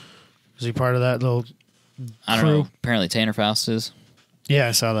car. Is he part of that little? I don't Crew. know. Apparently Tanner Faust is. Yeah,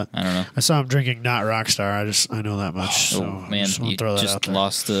 I saw that. I don't know. I saw him drinking not Rockstar. I know that much. so Oh I man, just wanna you throw that out just there.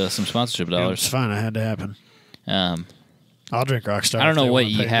 lost some sponsorship Yeah, dollars. it's fine. It had to happen. Um, I'll drink Rockstar. I don't if know they what wanna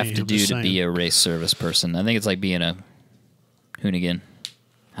you pay have me. to I'm do just to be saying. a race service person. I think it's like being a hoonigan.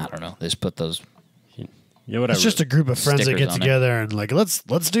 I don't know. They just put those. Yeah, whatever. It's just a group of friends that Stickers get on it. together and like let's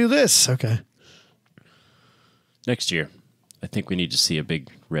do this. Okay. Next year, I think we need to see a big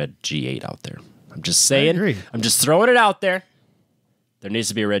red G8 out there. I'm just saying. agree. I'm just throwing it out there. There needs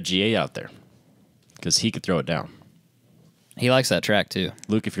to be a red G8 out there because he could throw it down. He likes that track too.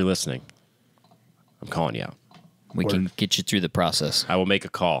 Luke, if you're listening, I'm calling you out. We can get you through the process. I will make a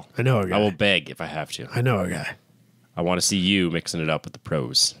call. I know a guy. I will beg if I have to. I know a guy I want to see you mixing it up with the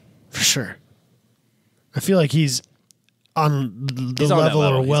pros. for sure. I feel like he's on the He's on that level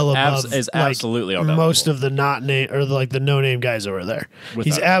level. or well He's above is like, absolutely on that most level. of the not name or the no name guys over there. Without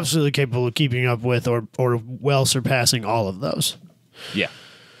He's a- absolutely capable of keeping up with or well surpassing all of those. Yeah.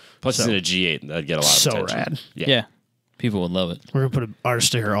 Plus, So- he's in a G8. That'd get a lot of So attention. rad. Yeah. People would love it. We're gonna put an art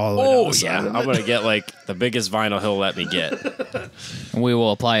sticker all the way down Oh, the side yeah. of it. I'm going to get like the biggest vinyl he'll let me get. And we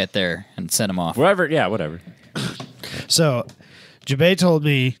will apply it there and send them off. Wherever. Yeah, whatever. So, Jabay told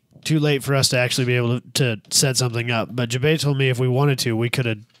me too late for us to actually be able to set something up. But Jabay told me if we wanted to, we could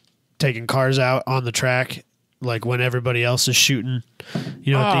have taken cars out on the track, like when everybody else is shooting, at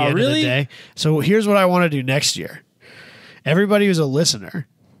the Oh, end of really? the day. So here's what I want to do next year. Everybody who's a listener,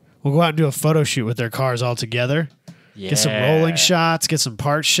 we'll go out and do a photo shoot with their cars all together. Get some rolling shots, get some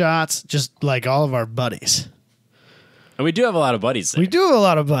part shots, just like all of our buddies. And we do have a lot of buddies there. We do have a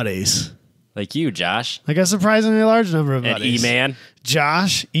lot of buddies. Like you, Josh. Like a surprisingly large number of And buddies. E-Man.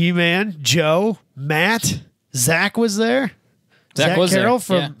 Josh, E-Man, Joe, Matt, Zach was there. Zach was Carroll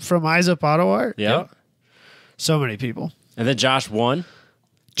there, from Eyes Up Auto Art. Yeah. So many people. And then Josh won.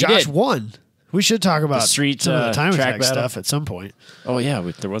 Josh did. won. We should talk about street, some of the time track attack battle. stuff at some point. Oh, yeah,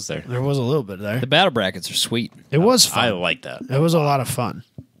 there was there. There was a little bit there. The battle brackets are sweet. It was fun. I like that. It was a lot of fun.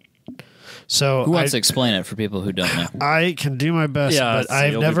 So Who wants to explain it for people who don't know? I can do my best, Yeah,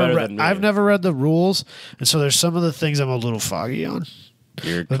 but you'll be better than me. I've never read the rules, and so there's some of the things I'm a little foggy on.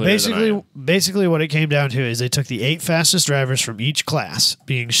 You're But clearer than I am. basically, what it came down to is they took the 8 fastest drivers from each class,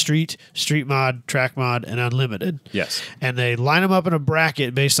 being street, street mod, track mod, and unlimited. Yes. And they line them up in a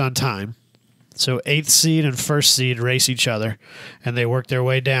bracket based on time. So 8th seed and 1st seed race each other, and they work their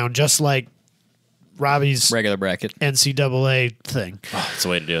way down, just like Robbie's Regular bracket. NCAA thing. Oh, that's the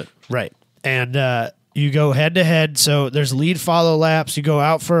way to do it. Right. And you go head to head. So there's lead follow laps. You go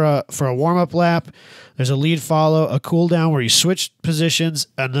out for a warm up lap. There's a lead follow, a cool down where you switch positions,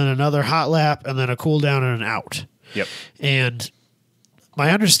 and then another hot lap, and then a cool down and an out. Yep. And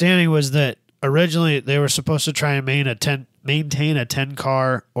my understanding was that originally they were supposed to try and maintain a 10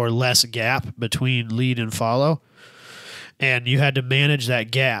 car or less gap between lead and follow. And you had to manage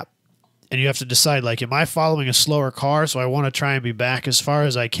that gap. And you have to decide, like, am I following a slower car, so I want to try and be back as far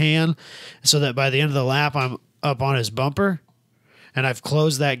as I can so that by the end of the lap I'm up on his bumper and I've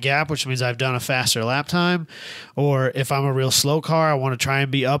closed that gap, which means I've done a faster lap time. Or if I'm a real slow car, I want to try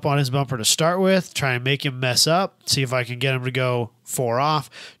and be up on his bumper to start with, try and make him mess up, see if I can get him to go 4 off.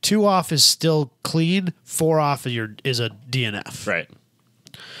 2 off is still clean. 4 off is a DNF. Right.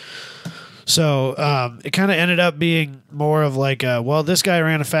 So it kind of ended up being more of like, well, this guy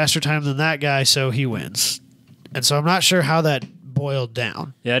ran a faster time than that guy, so he wins. And so I'm not sure how that boiled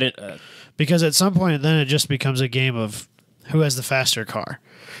down. Yeah, I didn't. Because at some point, then it just becomes a game of who has the faster car.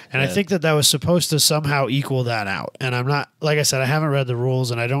 And I think that was supposed to somehow equal that out. And I'm not, like I said, I haven't read the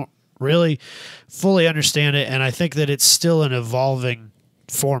rules and I don't really fully understand it. And I think that it's still an evolving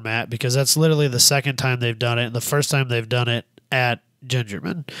format because that's literally the second time they've done it and the first time they've done it at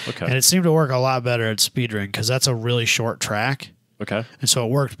Gingerman. Okay. And it seemed to work a lot better at Speedring because that's a really short track. Okay. And so it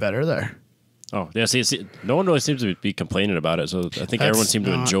worked better there. Oh, yeah. See, no one really seems to be complaining about it, so I think everyone seemed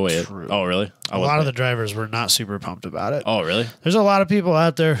to not enjoy it. true. Oh, really? A lot of the drivers were not super pumped about it. Oh, really? There's a lot of people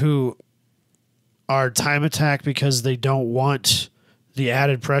out there who are time attack because they don't want the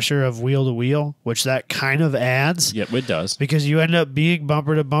added pressure of wheel to wheel, which that kind of adds. Yep, it does. Because you end up being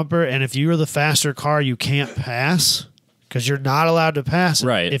bumper to bumper, and if you're the faster car, you can't pass because you're not allowed to pass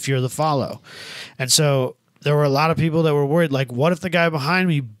Right. if you're the follow. And so there were a lot of people that were worried, like, what if the guy behind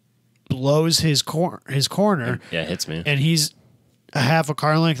me blows his corner Yeah, it hits me. and he's a half a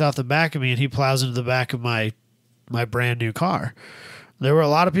car length off the back of me and he plows into the back of my brand new car. There were a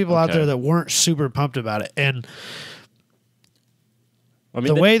lot of people out Okay. there that weren't super pumped about it. And I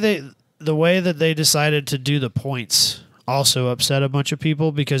mean, the way that they decided to do the points also upset a bunch of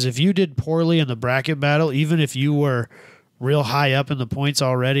people because if you did poorly in the bracket battle, even if you were real high up in the points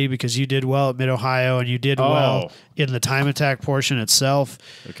already because you did well at Mid-Ohio and you did well in the time attack portion itself,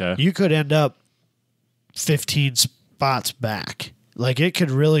 Okay. you could end up 15 spots back. Like it could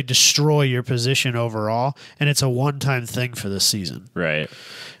really destroy your position overall, and it's a one-time thing for this season. Right.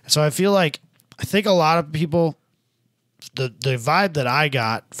 So I think a lot of people, the vibe that I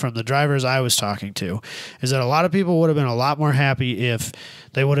got from the drivers I was talking to is that a lot of people would have been a lot more happy if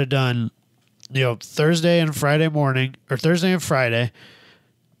they would have done, Thursday and Friday morning, or Thursday and Friday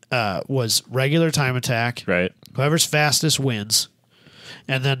was regular time attack. Right. Whoever's fastest wins.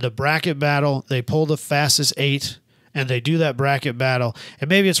 And then the bracket battle, they pull the fastest 8 and they do that bracket battle. And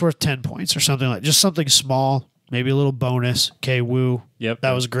maybe it's worth 10 points or something just something small, maybe a little bonus. Okay, woo. Yep.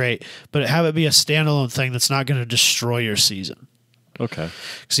 That was great. But have it be a standalone thing that's not going to destroy your season. Okay.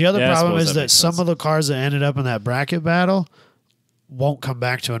 Because the other Yeah, I problem suppose is that that makes some sense. of the cars that ended up in that bracket battle won't come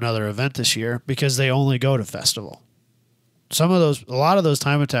back to another event this year because they only go to Festival. A lot of those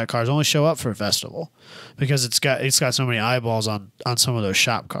time attack cars only show up for Festival because it's got so many eyeballs on some of those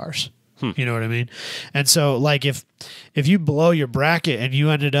shop cars. You know what I mean? And so like if you blow your bracket and you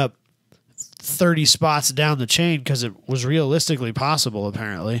ended up 30 spots down the chain because it was realistically possible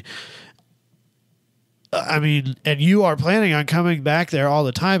apparently, I mean, and you are planning on coming back there all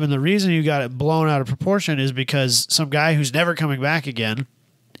the time, and the reason you got it blown out of proportion is because some guy who's never coming back again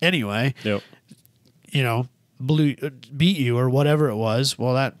anyway, Yep. beat you or whatever it was.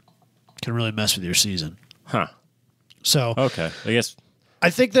 Well, that can really mess with your season. Huh. So Okay. I guess. I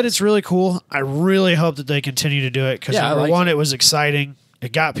think that it's really cool. I really hope that they continue to do it because Yeah, I number like one, it was exciting.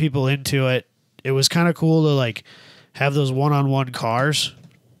 It got people into it. It was kind of cool to like have those one-on-one cars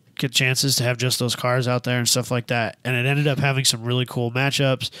get chances to have just those cars out there and stuff like that. And it ended up having some really cool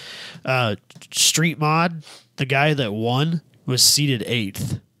matchups. Street Mod, the guy that won, was seated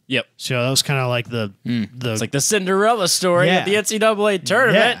 8th. Yep. So that was kind of like the It's like the Cinderella story at the NCAA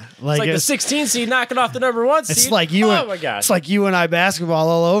tournament. Yeah, It's like the 16 seed knocking off the number 1 seed. It's like you. Oh my gosh. It's like you and I basketball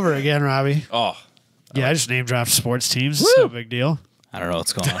all over again, Robbie. Oh. Yeah, I just name dropped sports teams. It's no big deal. I don't know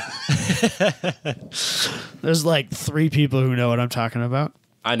what's going on. There's like 3 people who know what I'm talking about.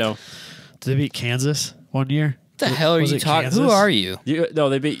 I know. Did they beat Kansas one year? What the hell are Was you it talking? Kansas? Who are you? No,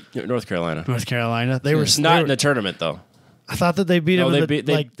 they beat North Carolina. North Carolina. They were Not in the tournament, though. I thought that they beat No, them they beat-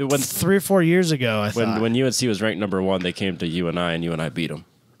 they- when- 3 or 4 years ago. I thought. When UNC was ranked number 1, they came to UNI, and UNI beat them.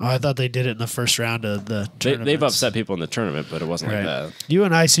 Oh, I thought they did it in the first round of the tournament. They've upset people in the tournament, but it wasn't like that. You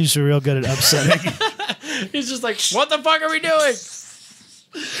and I seems to be real good at upsetting. He's just like, what the fuck are we doing?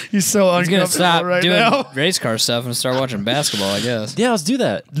 He's so He's gonna uncomfortable stop right doing now. race car stuff and start watching basketball, I guess. Yeah, let's do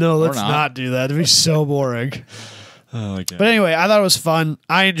that. No, let's not. not do that. It'd be so boring. Oh, my God. But anyway, I thought it was fun.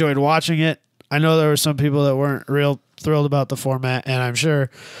 I enjoyed watching it. I know there were some people that weren't real thrilled about the format, and I'm sure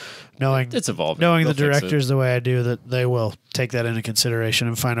knowing It's evolving. knowing They'll the fix it. directors the way I do, that they will take that into consideration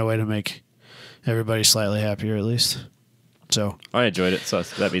and find a way to make everybody slightly happier at least. So I enjoyed it, so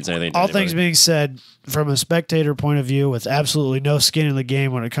if that means anything to all anybody. things being said, from a spectator point of view, with absolutely no skin in the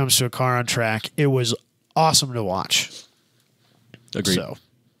game when it comes to a car on track, it was awesome to watch. Agreed. So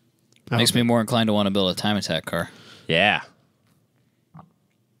Makes me more inclined to want to build a time attack car. Yeah.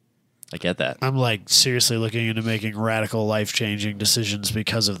 I get that. I'm like seriously looking into making radical, life-changing decisions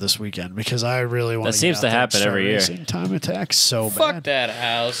because of this weekend. Because I really want. That seems to happen every year. Time attacks so Fuck bad. that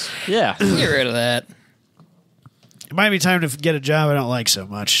house. Yeah. Get rid of that. It might be time to get a job I don't like so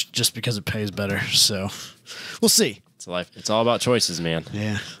much, just because it pays better. So we'll see. It's life. It's all about choices, man.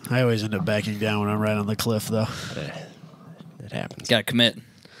 Yeah, I always end up backing down when I'm right on the cliff, though. It happens. Got to commit.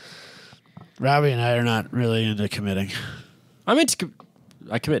 Robbie and I are not really into committing. I'm into.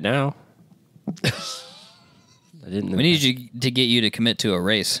 I commit now. I didn't. We need you to get you to commit to a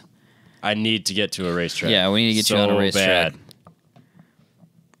race. I need to get to a racetrack. Yeah, we need to get you on a racetrack. bad.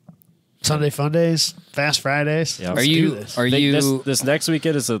 Sunday fun days, fast Fridays. Yeah. Are Let's do you? this. Are I think you? This next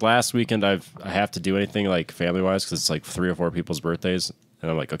weekend is the last weekend I have to do anything like family wise because it's like 3 or 4 people's birthdays,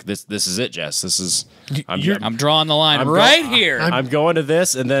 and I'm like, okay, this is it, Jess. This is. I'm drawing the line I'm right go- here. I'm going to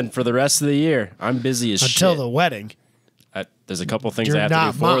this, and then for the rest of the year, I'm busy as Until shit. the wedding. There's a couple things You're I have to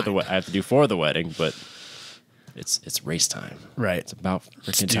not do for mine. I have to do for the wedding, but it's race time. Right. It's about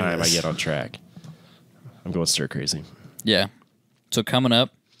freaking do time this. I get on track. I'm going stir crazy. yeah. So coming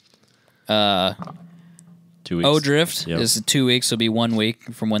up, 2 weeks. O-Drift Yep. is 2 weeks. It'll be 1 week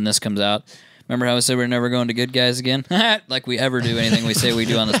from when this comes out. Remember how I said we're never going to Good Guys again? Like we ever do anything we say we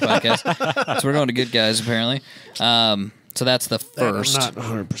do on this podcast. So we're going to Good Guys, apparently. So that's the first. I'm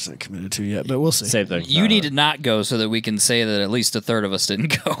not 100% committed to yet, but we'll see. Same thing. You need to not go so that we can say that at least a third of us didn't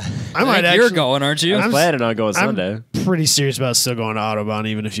go. I might think you're actually- going, aren't you? I'm planning on going Sunday. I'm pretty serious about still going to Autobahn,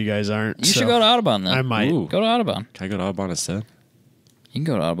 even if you guys aren't. You should go to Audubon then. I might. Ooh. Go to Audubon. Can I go to Audubon instead? You can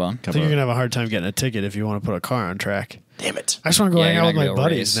go to Audubon. I think you're going to have a hard time getting a ticket if you want to put a car on track. Damn it. I just want to go Yeah, hang you're out with not my gonna go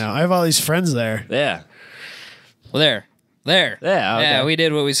buddies race. now. I have all these friends there. Yeah. Well, there. Yeah, okay. Yeah, we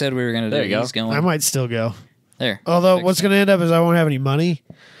did what we said we were going to do. There you go. He's going. I might still go. There. Although Fix what's it. going to end up is I won't have any money.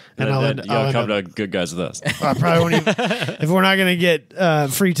 And I'll then end, you I'll gotta end come up, to Good Guys with us. I probably won't even, if we're not going to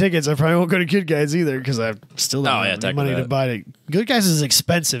get free tickets, I probably won't go to Good Guys either because I still don't Oh, yeah, have any tackle money to that. buy it. Good Guys is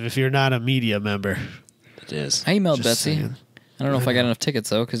expensive if you're not a media member. It is. I emailed Just Betsy. saying. I don't know if I got enough tickets,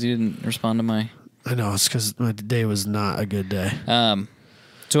 though, because you didn't respond to my... I know, it's because my day was not a good day.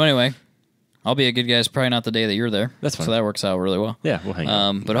 So anyway, I'll be a Good Guys probably not the day that you're there. That's fine. So that works out really well. Yeah, we'll hang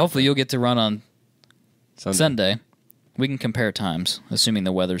out. But hopefully you'll get to run on Sunday. Sunday. We can compare times, assuming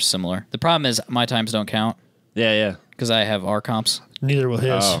the weather's similar. The problem is my times don't count Yeah, yeah. because I have our comps. Neither will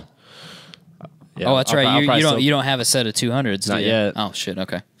his. Oh. Yeah, Oh, that's I'll right. probably You don't still- you don't have a set of 200s. Not do you? yet. Oh shit.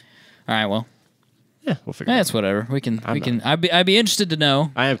 Okay. All right. Well, Yeah, we'll figure it out. it's whatever. We can. I'm we not- can. I'd be interested to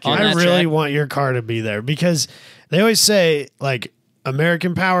know. I am on curious. I that really track. want your car to be there because they always say like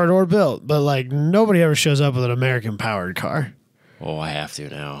American powered or built, but like nobody ever shows up with an American powered car, Oh, I have to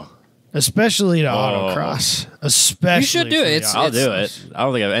now. especially to autocross. Especially, You should do for it. the It's- I'll auto- do it. I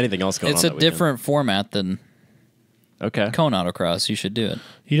don't think I have anything else going It's on. a that weekend. different format than Okay. Cone Autocross. You should do it.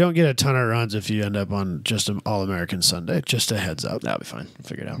 You don't get a ton of runs if you end up on just an All American Sunday. Just a heads up. That'll be fine. We'll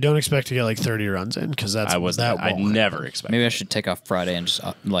figure it out. Don't expect to get like 30 runs in because that's I was that. I won't never expect. Maybe I should take off Friday and just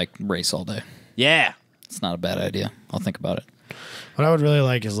like race all day. Yeah. It's not a bad idea. I'll think about it. What I would really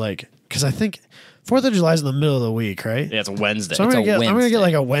like is like because I think 4th of July is in the middle of the week, right? Yeah, it's a Wednesday. So I'm It's gonna a get Wednesday.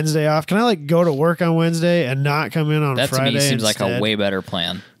 like a Wednesday off. Can I like go to work on Wednesday and not come in on That Friday? to me seems like a instead? way better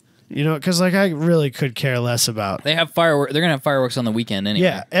plan. You know, because like I really could care less about. They have fireworks. They're gonna have fireworks on the weekend anyway.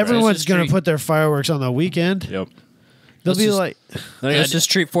 Yeah, everyone's Just going treat- to put their fireworks on the weekend. Yep. They'll Let's be just- like, Let's just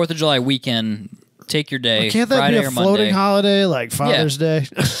treat 4th of July weekend. Take your day. can't that Friday be a or floating Monday. holiday like Father's Day?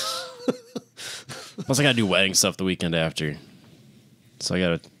 Plus, I gotta do wedding stuff the weekend after, so I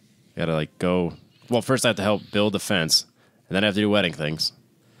gotta like go. Well, first I have to help build the fence, and then I have to do wedding things.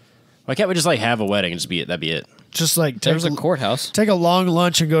 Why can't we just like have a wedding and just be it? That'd be it. Just like There's a courthouse. take a long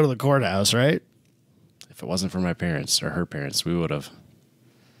lunch and go to the courthouse, right? If it wasn't for my parents or her parents, we would have.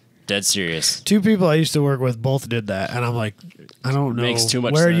 Dead serious. 2 people I used to work with both did that, and I'm like, I don't know Makes too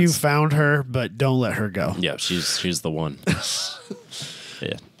much where you sense. found her, but don't let her go. Yeah, she's the one.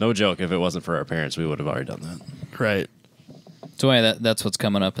 Yeah, no joke. If it wasn't for our parents, we would have already done that. Right. So anyway, that's what's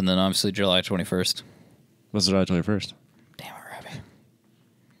coming up, and then obviously July 21st. What's July 21st? Damn it,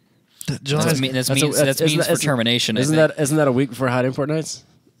 Robbie. July, That's means for termination. I Isn't that a week before Hot Import Nights?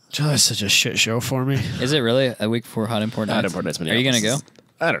 July's such a shit show for me. Is it really a week before Hot Import Hot Nights? Import Nights. Are you gonna go?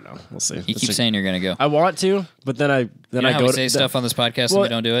 I don't know. We'll see. You keep saying you're gonna go. I want to, but then I You know I how go we to say stuff on this podcast and we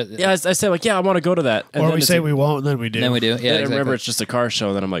don't do it. Yeah, I say like, yeah, I want to go to that, and Or then we it's say like- we won't, and then we do. Then we do. Yeah, then I exactly. remember it's just a car show,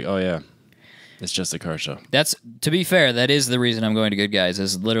 and then I'm like, oh yeah, it's just a car show. That's, to be fair, that is the reason I'm going to Good Guys,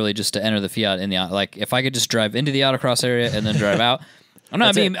 is literally just to enter the Fiat in the, like, if I could just drive into the autocross area and then drive out. I'm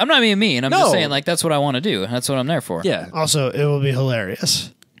not being mean. I'm just No. saying, like, that's what I want to do. That's what I'm there for. Yeah, Also, it will be hilarious.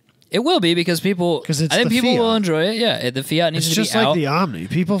 It will be because people, 'Cause it's I think the people Fiat. will enjoy it. Yeah, the Fiat needs It's to just be like out. the Omni.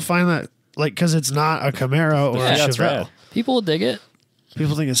 People find that, like, because it's not a Camaro or a Fiat's Chevelle. rad. People will dig it.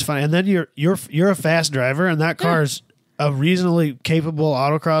 People think it's funny, and then you're a fast driver, and that car is a reasonably capable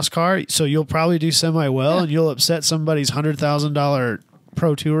autocross car. So you'll probably do semi well, and you'll upset somebody's $100,000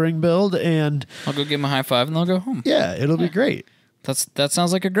 pro touring build, and I'll go give them a high five and they'll go home. yeah, it'll be great. That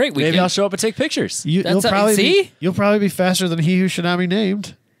sounds like a great weekend. maybe I'll show up and take pictures. You'll That's probably see? you'll probably be faster than he who should not be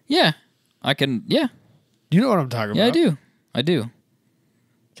named. Yeah, I can. Yeah, You know what I'm talking yeah, about? I do.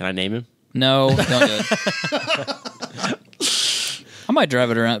 Can I name him? No, don't do it. I might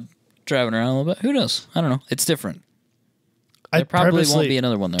drive it around a little bit. Who knows? I don't know. It's different. There probably won't be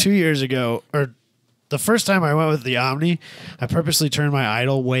another one there. 2 years ago, or the first time I went with the Omni, I purposely turned my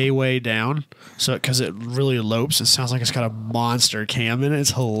idle way down, so because it really lopes. It sounds like it's got a monster cam in it.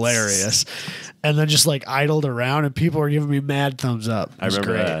 It's hilarious, and then just like idled around, and people were giving me mad thumbs up. I remember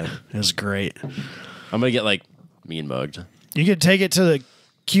great. that. It was great. I'm gonna get like mean mugged. You can take it to the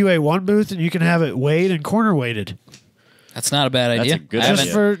QA1 booth, and you can have it weighed and corner weighted. That's not a bad That's idea. a good I idea.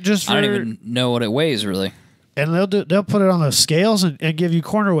 haven't- Just for I don't even know what it weighs really. and they'll put it on the scales and give you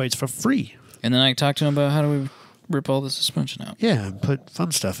corner weights for free. And then I can talk to him about how do we rip all the suspension out. Yeah, and put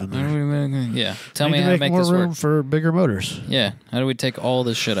fun stuff in How there. do we make, yeah, tell Need me to how to make make more this room work. for bigger motors. Yeah, how do we take all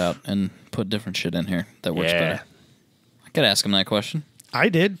this shit out and put different shit in here that works Yeah. better? I could ask him that question. I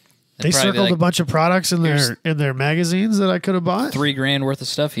did. They They'd probably be circled a like, bunch of products in "Here's their magazines that I could have bought. $3,000 worth of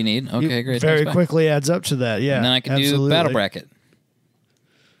stuff you need. Okay, great. Very thanks, bye. quickly adds up to that. Yeah, And then I could absolutely. do battle bracket.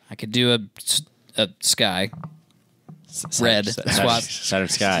 I could do a sky. Red swap. Saturn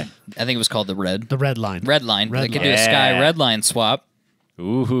Sky. I think it was called the red. The red line. Red line. Red I could line. do a sky Yeah. red line swap.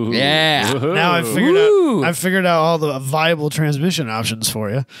 Ooh. Yeah. Ooh. Now I've Ooh. figured out all the viable transmission options for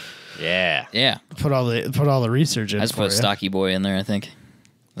you. Yeah. Yeah. Put all the research in I just for put you. Stocky Boy in there, I think.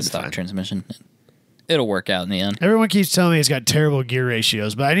 The stock fine. transmission. It'll work out in the end. Everyone keeps telling me it's got terrible gear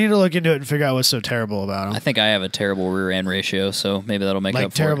ratios, but I need to look into it and figure out what's so terrible about them. I think I have a terrible rear end ratio, so maybe that'll make Like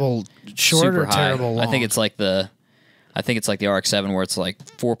up terrible for it. short Super or high. terrible long. I think it's like the RX-7 where it's like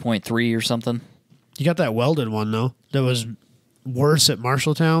 4.3 or something. You got that welded one though. That was worse at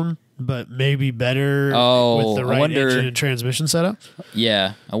Marshalltown, but maybe better Oh, with the I right wonder- engine and transmission setup.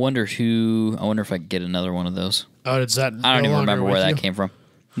 Yeah, I wonder if I could get another one of those. Oh, it's that. I don't no even longer remember with where that you? came from.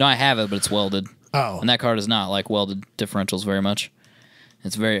 No, I have it, but it's welded. Oh, And that car does not like welded differentials very much.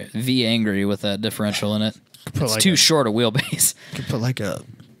 It's very V-angry with that differential in it. put It's like too a, short a wheelbase. could put like a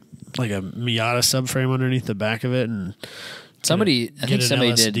Miata subframe underneath the back of it and Somebody get an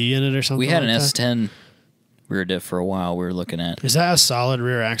did. LSD in it or something. We had like an that? S10 rear diff for a while we were looking at. Is that a solid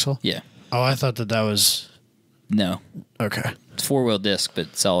rear axle? Yeah. Oh, I thought that was No. okay. It's four-wheel disc,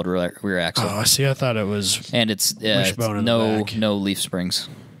 but solid rear axle. Oh, I see. I thought it was. And it's Wishbone in the no back. no leaf springs.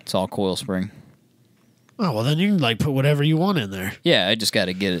 It's all coil spring. Oh well, then you can like put whatever you want in there. Yeah, I just got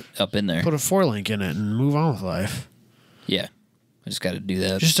to get it up in there. Put a 4-link in it and move on with life. Yeah. I just got to do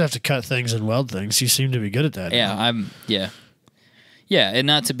that. Just have to cut things and weld things. You seem to be good at that. Yeah, Yeah, and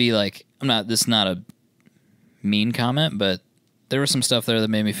not to be like this is not a mean comment, but there was some stuff there that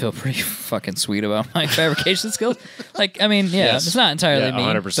made me feel pretty fucking sweet about my fabrication skills. Like, I mean, yeah, Yes. it's not entirely Yeah, mean,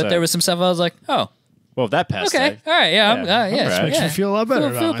 100%. but there was some stuff I was like, oh, Well, that passed. Okay. All right. Yeah. Yeah. Makes me feel a lot better.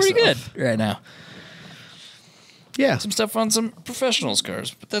 Feel about pretty good myself. right now. Yeah. Some stuff on some professionals'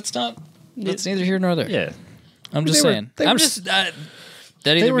 cars, but that's neither here nor there. Yeah. I'm just saying. That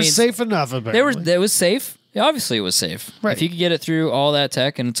They either were means safe enough. Apparently. It was safe. Yeah, obviously, it was safe. Right. If you could get it through all that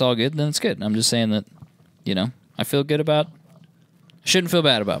tech and it's all good, then it's good. I'm just saying that, I feel good about. Shouldn't feel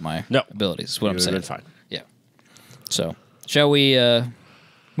bad about my abilities. Is what I'm saying. Been fine. Yeah. So, shall we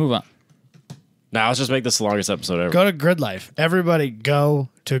move on? Now let's just make this the longest episode ever. Go to Gridlife. Everybody go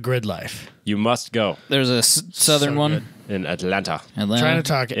to Gridlife. You must go There's a southern So one. good. in Atlanta Trying to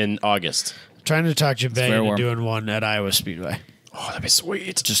talk in August. Jabay very into warm. doing one at Iowa Speedway. Oh, that'd be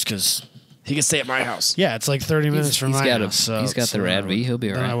sweet. Just because. He can stay at my house. Yeah, it's like 30 minutes from my got house. So, he's got the Rad V. He'll be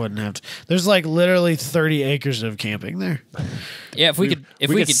all then I right. wouldn't have to. There's like literally 30 acres of camping there. Yeah, if we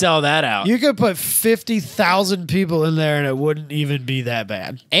could sell that out. You could put 50,000 people in there and it wouldn't even be that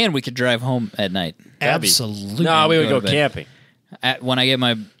bad. and we could drive home at night. Absolutely. No, we would Go go to bed. camping. When I get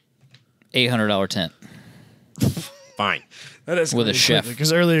my $800 tent. Fine. That is with a chef.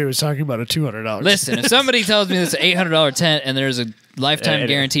 Because earlier he was talking about a $200. Listen, if somebody tells me this is an $800 tent and there's a lifetime Yeah,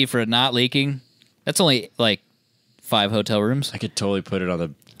 guarantee for it not leaking, that's only like 5 hotel rooms. I could totally put it on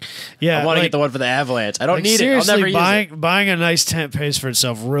the. Yeah, I want to like- get the one for the avalanche. I don't like, need it. I'll seriously, never use it. buying a nice tent pays for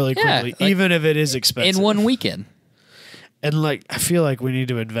itself really Yeah, quickly, like, even if it is expensive. In one weekend. And like, I feel like we need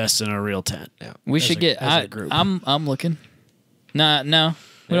to invest in a real tent. Yeah. We should get. as a group. I'm looking. No,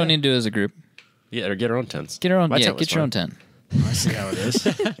 we don't need to do it as a group. Yeah, or get our own tents. Get our own. My Yeah, tent was get your fine. own tent. I see how it is.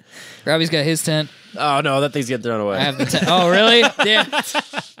 Robbie's got his tent. Oh no, that thing's getting thrown away. I have the tent. Oh, really? Yeah.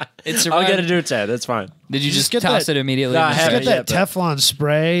 It's I'll get a new tent. That's fine. Did you just get toss that- it immediately? No, in I the haven't trash? Get that Teflon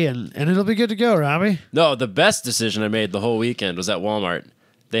spray and it'll be good to go, Robbie. No, the best decision I made the whole weekend was at Walmart.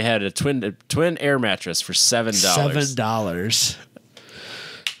 They had a twin air mattress for $7. $7.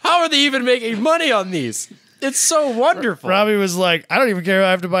 How are they even making money on these? It's so wonderful. Robbie was like, I don't even care if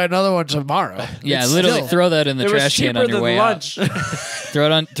I have to buy another one tomorrow. Yeah, It's literally still- throw that in the it was trash can cheaper on your than way lunch. out. Throw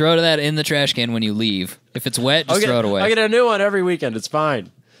that in the trash can when you leave. If it's wet, just throw it away. I get a new one every weekend. It's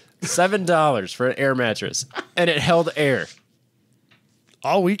fine. $7 for an air mattress, and it held air.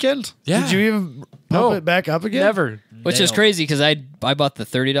 All weekend? Yeah. Did you even pump No. it back up again? Never. Which is crazy because I bought the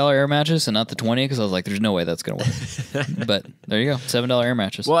 $30 air mattress and not the $20 because I was like, there's no way that's gonna work. But there you go, $7 air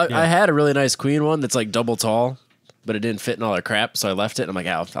mattress. Well, I had a really nice queen one that's like double tall, but it didn't fit in all our crap, so I left it. And I'm like,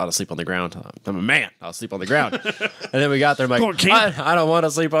 I'll sleep on the ground. I'm a man. I'll sleep on the ground. And then we got there. I'm like, Go on, Keith. I don't want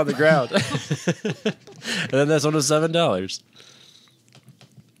to sleep on the ground. And then this one was $7.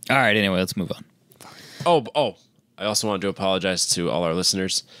 All right, anyway, let's move on. Oh! I also wanted to apologize to all our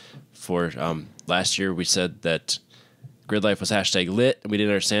listeners for last year. We said that Gridlife was #lit, and we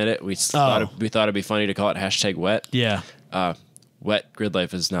didn't understand it. We thought it'd be funny to call it #wet. Yeah. Wet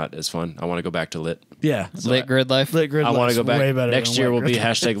Gridlife is not as fun. I want to go back to lit. Yeah. Lit grid life. Lit grid I want to go back. way better Next than year wet will be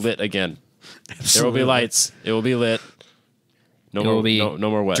grid. #lit again. There will Absolutely. be lights. It will be lit. No It more. will be no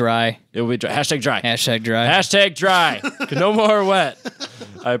more wet. Dry. It will be dry. #dry. Hashtag dry. #dry. No more wet.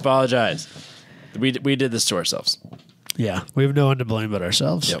 I apologize. We did this to ourselves. Yeah. We have no one to blame but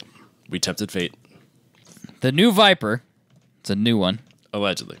ourselves. Yep. We tempted fate. The new Viper, it's a new one,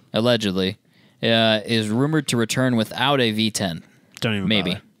 Allegedly. allegedly, is rumored to return without a V10. Don't even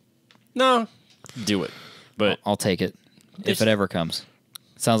Maybe. bother. No. Do it. But I'll take it if it ever comes.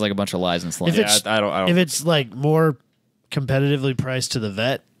 Sounds like a bunch of lies and slang. If yeah, it's- I don't. If it's like more competitively priced to the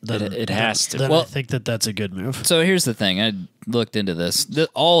vet, then It has to. Then Well- I think that's a good move. So here's the thing. I looked into this.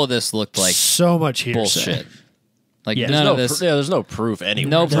 All of this looked like So much hearsay. bullshit. Like Yeah. none no, of this. there's no proof anywhere.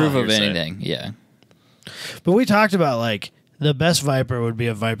 No It's proof all of hearsay. anything. Yeah. But we talked about like the best Viper would be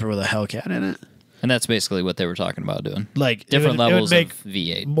a Viper with a Hellcat in it. And that's basically what they were talking about doing. Like Different it would levels make of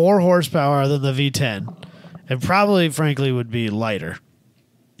V8. more horsepower than the V10, and probably, frankly, would be lighter.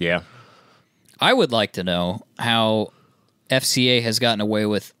 Yeah. I would like to know how FCA has gotten away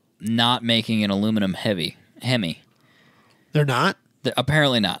with not making an aluminum Hemi. They're not.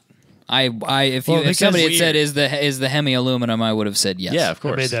 Apparently not. If Well, if because somebody had we- said is the Hemi aluminum, I would have said yes. Yeah, of I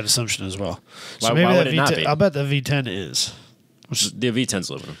course. made that assumption as well. Why- So maybe why that would it not V10 be? I'll bet the V10 is, The V10's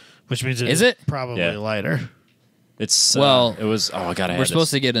aluminum. which means Is it? probably Yeah. lighter. It's Well, it was. Oh, I gotta. We're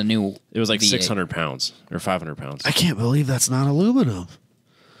supposed to get a new. It was like V8. 600 pounds or 500 pounds. I can't believe that's not aluminum.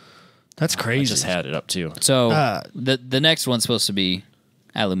 That's I crazy. just had it up too. So Uh, the next one's supposed to be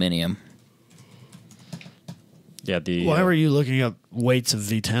aluminium. Yeah, Why were you looking up weights of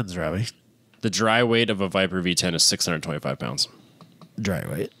V10s, Robbie? the dry weight of a Viper V10 is 625 pounds. Dry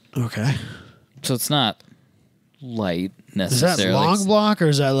weight. Okay. So it's not light Is that necessarily. long block or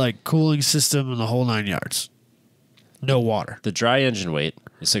is that like cooling system and the whole 9 yards? No water. The dry engine weight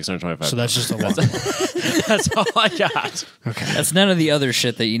is 625 So that's just a lot. That's all I got. Okay. That's none of the other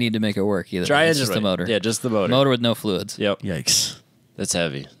shit that you need to make it work either. Dry It's engine just the weight. motor. Yeah, just the motor. Motor with no fluids. Yep. Yikes. That's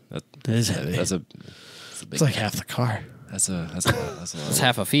heavy. That It is heavy. that's a big It's like half the car. that's a lot. It's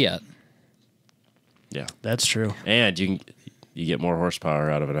half a Fiat. Yeah. That's true. And you get more horsepower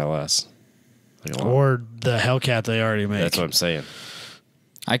out of an LS. Like a lot. Or the Hellcat they already make. That's what I'm saying.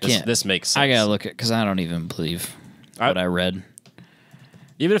 I can't. This makes sense. I gotta look at because I don't even believe what I read.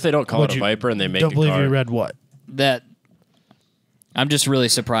 Even if they don't call What'd it a you- Viper and they make Don't a believe car, you read what? That I'm just really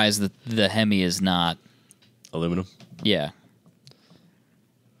surprised that the Hemi is not. aluminum. Yeah.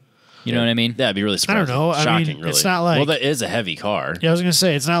 You know what I mean? Yeah, it'd be really surprising. know. I Shocking, mean, really. it's not like- Well, that is a heavy car. Yeah, I was gonna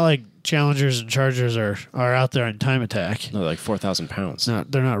say it's not like Challengers and Chargers are out there in time attack. No, like 4,000 pounds.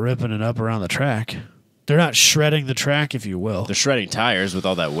 They're not ripping it up around the track. They're not shredding the track, if you will. They're shredding tires with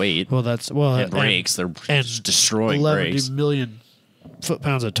all that weight Well, that's and brakes. They're and just destroying 11 brakes. million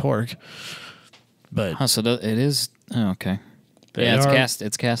foot-pounds of torque. But Oh, so it is. Oh, okay. They Yeah, it's are- cast.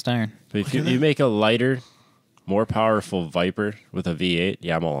 It's cast iron. But if you make a lighter, more powerful Viper with a V8,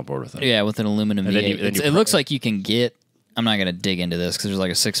 yeah, I'm all on board with that. Yeah, with an aluminum And then V8. you- then you It looks like you can get. I'm not going to dig into this because there's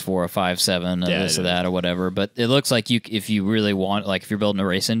like a 6.4, a 5.7, Yeah, this or it that or whatever. But it looks like if you really want, like if you're building a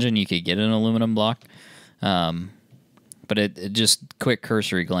race engine, you could get an aluminum block. But it just quick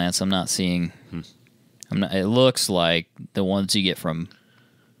cursory glance, I'm not seeing. It looks like the ones you get from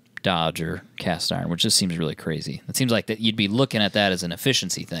Dodge or cast iron, which just seems really crazy. It seems like that you'd be looking at that as an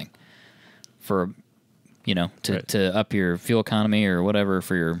efficiency thing for, to up your fuel economy or whatever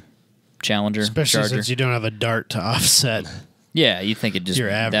for your Challenger, especially Charger. since you don't have a dart to offset. Yeah, you think it just Your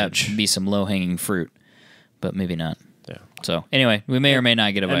average. that'd be some low hanging fruit, but maybe not. Yeah. So anyway, we may or may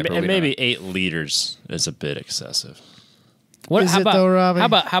not get a And, Viper. and we don't maybe know. 8 liters is a bit excessive. What, Is how it about, though, Robbie?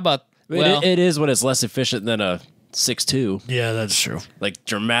 How about? Well, it is when it's less efficient than a 6.2, Yeah, that's true. like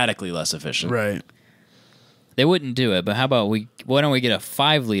dramatically less efficient. Right. they wouldn't do it. But how about why don't we get a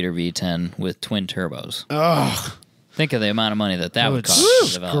 5-liter V10 with twin turbos? Oh, Think of the amount of money that would cost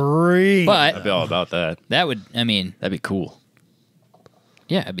to develop. great. I'd But be all about that. that would, I mean, That'd be cool.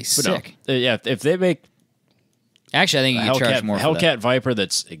 yeah, it'd be But no, sick. yeah, if they make Actually, I think a you could charge more for that. Hellcat Viper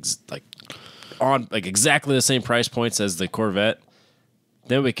that's on like exactly the same price points as the Corvette,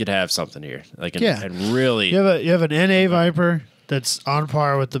 then we could have something here. Like and really you have an NA Viper that's on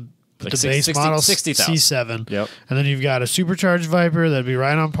par with the Like the six- base 60 model 60,000. C7. Yep. And then you've got a supercharged Viper that'd be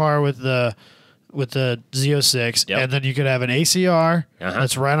right on par with the Z06. Yep. And then you could have an ACR Uh-huh.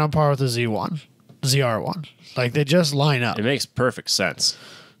 that's right on par with the ZR1. Like they just line up. it makes perfect sense.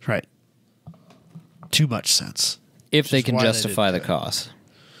 Right. Too much sense. If they is can why they justify the did cost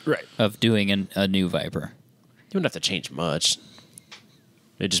Right. of doing a new Viper. You wouldn't have to change much.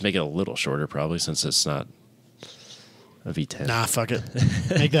 They just make it a little shorter, probably, since it's not a V10. Nah, fuck it.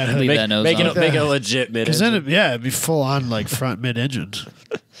 Make that hood. Leave that nose on. Make it a legit mid. Because then, it'd be full on like front mid engine.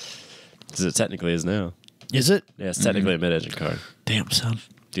 Because it technically is now. Is it? Yeah, it's technically a mid engine car. Damn, son.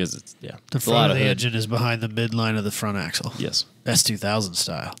 Because it's The a lot front of of the hood. engine is behind the midline of the front axle. yes, S2000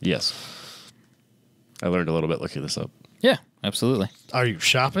 style. yes. I learned a little bit looking this up. Yeah, absolutely. Are you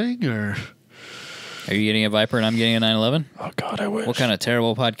shopping or? Are you getting a Viper and I'm getting a 911? Oh God, I wish. What kind of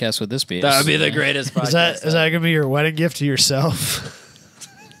terrible podcast would this be? That would be the greatest podcast. Is that gonna be your wedding gift to yourself?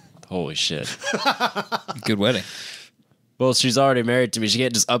 Holy shit. Good wedding. Well, she's already married to me. She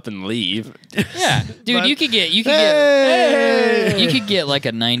can't just up and leave. Yeah, dude, But- you could get Hey! you could get like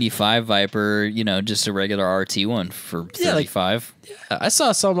a 95 Viper, just a regular RT one for Yeah, like- 35. I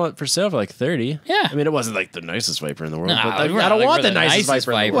saw some up for sale for like 30. Yeah. I mean, it wasn't like the nicest Viper in the world. Nah, but we're I not don't looking want for the nicest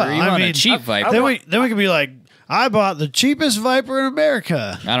Viper. In the world. Well, You I want a mean, cheap Viper. then we could be like, I bought the cheapest Viper in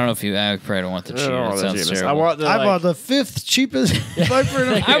America. I don't know if I probably don't want the I cheap. don't It want the sounds cheapest. terrible. I want the. I like- bought the 5th cheapest Viper in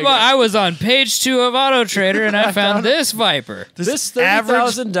America. I was on page 2 of Auto Trader and I found this Viper. this average-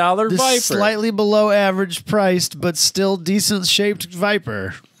 $30,000 This Viper. slightly below average priced, but still decent shaped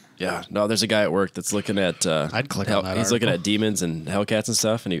Viper. Yeah, no, there's a guy at work that's looking at. I'd click on that He's looking article. at demons and Hellcats and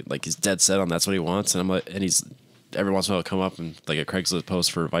stuff, and he's dead set on that's what he wants. And I'm like, and he's every once in a while he'll come up and like a Craigslist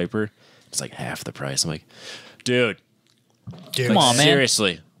post for a Viper. It's like half the price. I'm like, dude, Come on, man.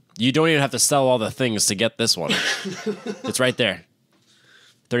 seriously, you don't even have to sell all the things to get this one. It's right there,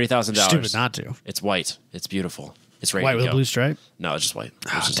 $30,000. Stupid not to. It's white. It's beautiful. It's ready White to with go. a blue stripe. No, it's just white.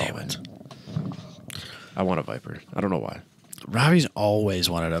 It's Ah, just all damn white. it. I want a Viper. I don't know why. Robbie's always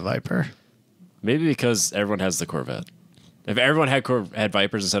wanted a Viper. Maybe because everyone has the Corvette. If everyone had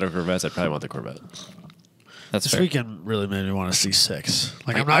Vipers instead of Corvettes, I'd probably want the Corvette. That's This fair. weekend really made me want a C6.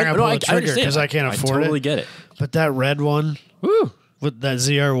 Like I'm not I- gonna no, pull I the trigger understand. because I can't afford I totally it. get it. But that red one Woo! with that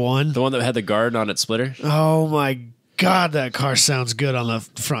ZR1. The one that had the guard on its splitter. Oh my God, that car sounds good on the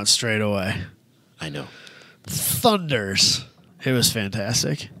front straightaway. I know. Thunders. It was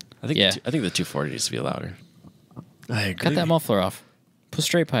fantastic. I think Yeah. I think the 240 needs to be louder. I agree. Cut that muffler off. Put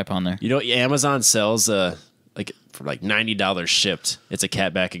straight pipe on there. You know, Amazon sells like for like $90 shipped. It's a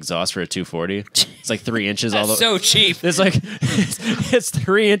catback exhaust for a 240. It's like 3 inches all the So cheap. It's like it's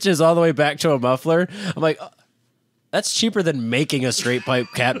 3 inches all the way back to a muffler. I'm like, that's cheaper than making a straight pipe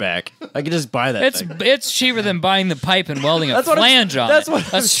catback. I could just buy that. thing. It's cheaper than buying the pipe and welding a That's what I'm- flange on that's it.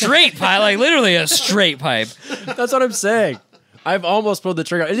 what A I'm straight pipe, like literally a straight pipe. That's what I'm saying. I've almost pulled the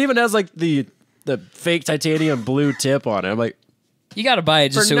trigger. It even has like the fake titanium blue tip on it. I'm like, You got to buy it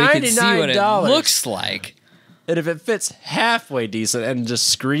just For so we can see what it $99. looks like. and if it fits halfway decent and just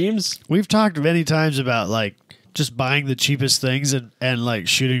screams, We've talked many times about like just buying the cheapest things and like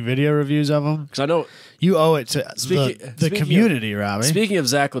shooting video reviews of them. because I know. You owe it to Speaking the community, Robbie. Speaking of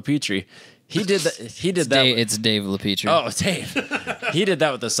Zach LaPetrie, he did that. He did that. It's Dave LePetrie. Oh, Dave. He did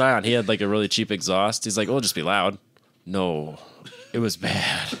that with the Scion. He had like a really cheap exhaust. He's like, "It'll just be loud." No, it was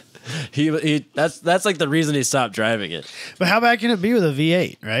bad. He that's like the reason he stopped driving it. But how bad can it be with a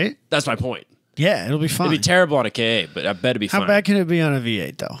V8, right? That's my point. Yeah, it'll be fine. It'd be terrible on a KA, but I bet it'd be How fine. bad can it be on a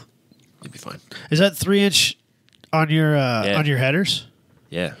V8 though? It'd be fine. Is that 3-inch on your headers?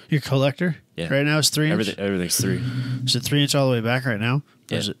 Yeah. Your collector? Yeah. Right now it's 3-inch. Everything's 3. Is it 3-inch all the way back right now? Or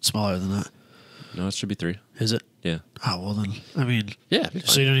Yeah. is it smaller than that? No, it should be 3. Is it? Yeah. Oh well then. I mean, Yeah. it'd be so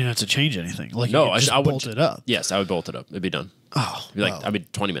fine. you don't even have to change anything. Like No, you could just I would bolt it up. Yes, I would bolt it up. It'd be done. Oh, It'd be like well,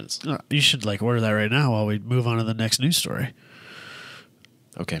 20 minutes. you should like order that right now while we move on to the next news story.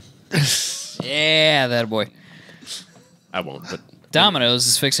 Okay. Yeah, that boy. I won't, but Domino's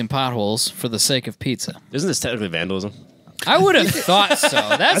is fixing potholes for the sake of pizza. isn't this technically vandalism? I would have thought so.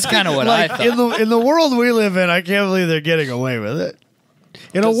 That's kind of what I Like thought. in the world we live in, I can't believe they're getting away with it.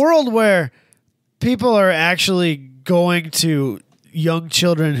 In a world where people are actually going to young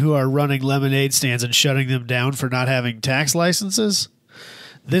children who are running lemonade stands and shutting them down for not having tax licenses,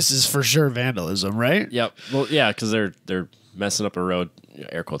 this is for sure vandalism, right? Yep. Well, yeah, because they're messing up a road,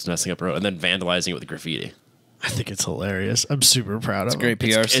 air quotes, messing up a road, and then vandalizing it with graffiti. I think it's hilarious. I'm super proud of Great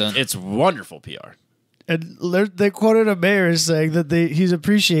them. PR stunt. It's wonderful PR. And they quoted a mayor as saying that he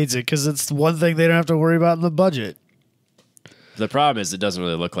appreciates it because it's one thing they don't have to worry about in the budget. The problem is it doesn't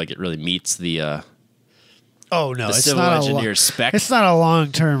really look like it really meets the Oh no, The it's civil not engineer spec. It's not a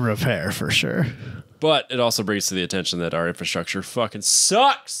long-term repair for sure. but it also brings to the attention that our infrastructure fucking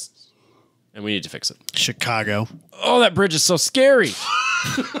sucks, and we need to fix it. Chicago. Oh, that bridge is so scary.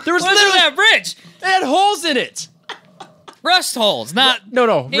 There was What's literally that bridge? it had holes in it. Rust holes, not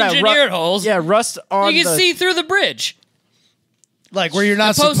No, yeah, engineered holes. Yeah, rust on. You can the, see through the bridge. Like where you're not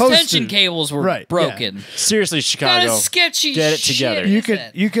The supposed to. post-tension cables were Right, broken. Seriously, Kind Chicago. of sketchy. Get it shit together. is You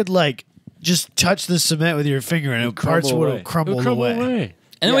that? could like just touch the cement with your finger and parts would have crumbled away.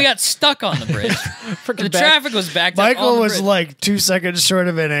 And then we got stuck on the bridge. The traffic was backed up on Michael the was bridge. like 2 seconds short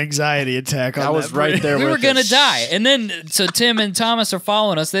of an anxiety attack on I was that right bridge. there. we with were going to it. die. And then, so Tim and Thomas are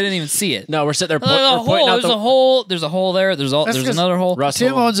following us. They didn't even see it. No, we're sitting there. There's a we're pointing hole. out There's a hole. There's a hole there. There's 'cause another hole. Russell.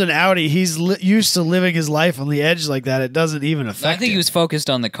 Tim owns an Audi. He's used to living his life on the edge like that. It doesn't even affect I think him. he was focused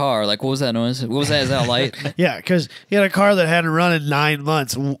on the car. Like, what was that noise? What was that? Is that a light? Yeah, because he had a car that hadn't run in 9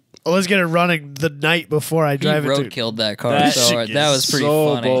 months. Let's get it running the night before I He drive it road to. killed that car. That so shit that is was pretty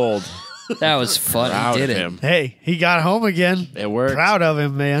so funny. bold. That was fun. Proud He did of it. him. Hey, he got home again. It worked. Proud of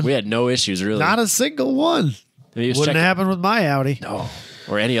him, man. We had no issues really. Not a single one. He was Wouldn't checking- happen with my Audi. No,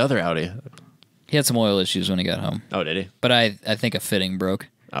 or any other Audi. He had some oil issues when he got home. Oh, did he? But I think a fitting broke.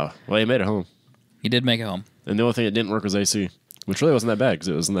 Oh, well, he made it home. He did make it home. And the only thing that didn't work was AC, which really wasn't that bad because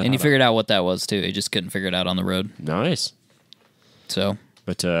it wasn't that. And he hot figured out what that was, too. He just couldn't figure it out on the road. out. Nice. So,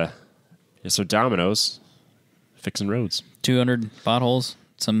 But yeah, so Domino's fixing roads. 200 potholes,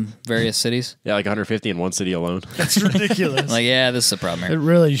 some various cities. Yeah, like 150 in one city alone. That's ridiculous. Like, yeah, this is a problem It here.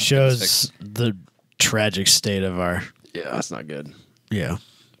 really shows the tragic state of our. Yeah, that's not good. Yeah.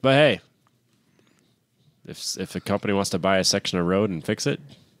 But hey, if a company wants to buy a section of road and fix it,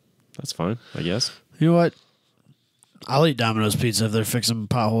 that's fine, I guess. You know what? I'll eat Domino's pizza if they're fixing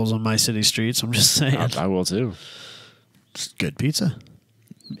potholes on my city streets. I'm just saying. I will too. It's good pizza.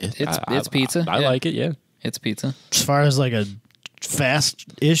 It's pizza. I Yeah. like it. Yeah, It's pizza. As far as like a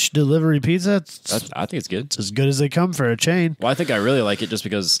fast-ish delivery pizza, it's I think it's good. it's as good as they come for a chain, Well, I think I really like it just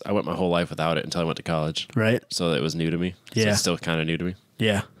because I went my whole life without it until I went to college. right? So it was new to me. So Yeah. it's still kind of new to me.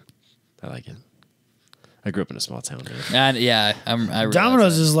 Yeah. I like it. I grew up in a small town. Man. And yeah, I realize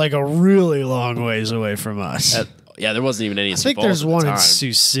Domino's that. is like a really long ways away from us. Yeah, there wasn't even any. I think there's one in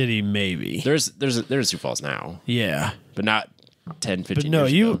Sioux City, maybe. There's Sioux Falls now, Yeah. but not 10, 15 But no,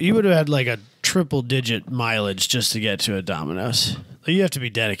 years you ago. you would have had like a triple digit mileage just to get to a Domino's. You have to be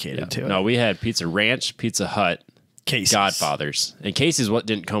dedicated to it. No, we had Pizza Ranch, Pizza Hut, Casey's. Godfather's. And Casey's what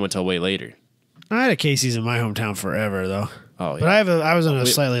didn't come until way later. I had a Casey's in my hometown forever though. Oh, yeah. But I was in a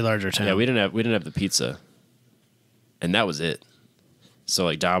slightly larger town. Yeah, we didn't have the pizza. And that was it. So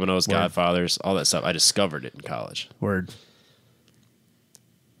like Domino's, Word. Godfather's, all that stuff. I discovered it in college. Word.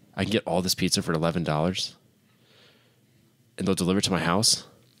 I can get all this pizza for $11 and they'll deliver it to my house.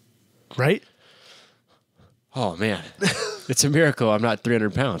 Right? Oh man. It's a miracle I'm not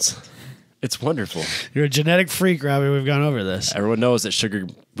 300 pounds. It's wonderful. You're a genetic freak, Robbie. We've gone over this. Everyone knows that sugar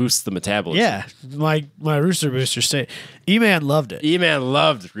boosts the metabolism. Yeah. My Rooster Booster state. E-Man loved it. E-Man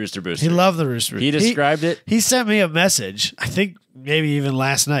loved Rooster Booster. He loved the Rooster Booster. He described it. He sent me a message, I think maybe even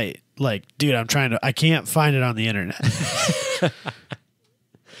last night. Like, dude, I can't find it on the internet.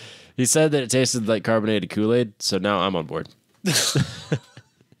 He said that it tasted like carbonated Kool-Aid, so now I'm on board.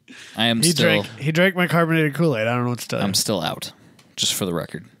 I am He still. drank my carbonated Kool-Aid. I don't know what to tell you. I'm still out, just for the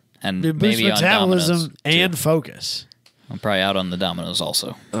record. And It boosts maybe on metabolism Domino's. and focus. I'm probably out on the Domino's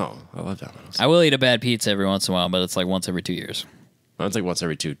also. Oh, I love Domino's. I will eat a bad pizza every once in a while, but it's like once every 2 years. Mine's like once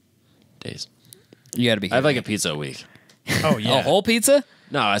every 2 days. You got to be. I have like a kidding pizza a week. Oh me. yeah. A whole pizza?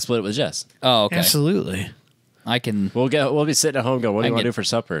 No, I split it with Jess. Oh, okay. Absolutely. I can. We'll be sitting at home going, what do I you want to get- do for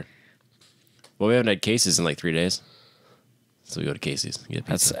supper? Well, we haven't had Casey's in like 3 days. So we go to Casey's. Get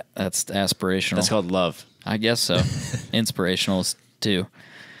pizza. That's aspirational. That's called love. I guess so. Inspirational too.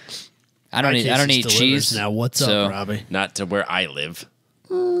 I don't My eat. I don't Casey's eat delivers cheese. Now what's so- up, Robbie? Not to where I live.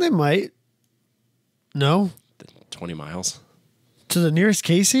 They might. No, 20 miles. to the nearest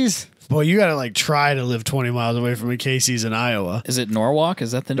Casey's. Boy, you gotta like try to live 20 miles away from a Casey's in Iowa. Is it Norwalk?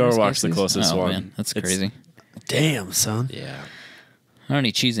 Is that the nearest Norwalk's the Casey's? closest oh, one. Man, that's It's- crazy. Damn, son. Yeah. I don't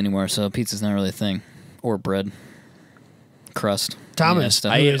eat cheese anymore, so pizza's not really a thing. Or bread, crust. Thomas,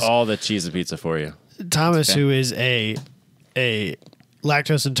 stuff. I Who eat is- all the cheese and pizza for you. Thomas, Okay. who is a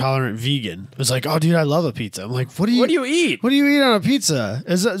lactose intolerant vegan, was like, "Oh, dude, I love a pizza." I'm like, "What do you eat? What do you eat on a pizza?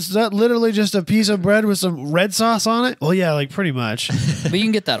 Is that literally just a piece of bread with some red sauce on it?" Well, yeah, like pretty much. But you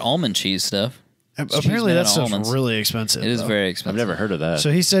can get that almond cheese stuff. Apparently, made that out of stuff's almonds. really expensive. It is though. very expensive. I've never heard of that. So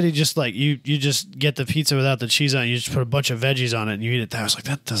he said he just like you just get the pizza without the cheese on it. You just put a bunch of veggies on it and you eat it. I was like,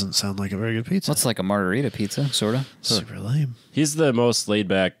 that doesn't sound like a very good pizza. What's like a margarita pizza, sort of? Super lame. He's the most laid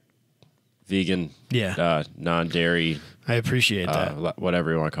back vegan, Yeah, non-dairy, I appreciate that.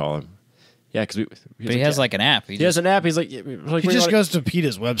 whatever you want to call him. Yeah, because But he has like an app. he has an app. He's like, He where just goes to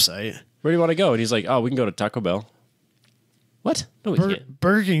PETA's website. do you want to go? And he's like, oh, we can go to Taco Bell. What? No, we can't.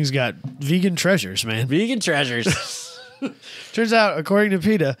 Burger King's got vegan treasures, man. Vegan treasures. Turns out, according to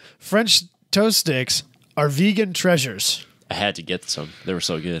PETA, French toast sticks are vegan treasures. I had to get some. They were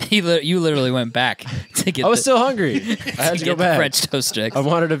so good. You literally went back to get. I was still hungry. I had to go get the back. French toast sticks. I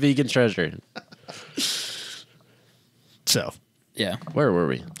wanted a vegan treasure. So, Yeah. Where were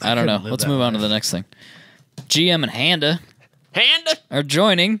we? I don't know. couldn't live Let's that move on to life. the next thing. GM and Honda Hand. are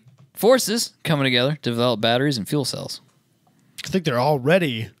joining forces, coming together to develop batteries and fuel cells. I think they're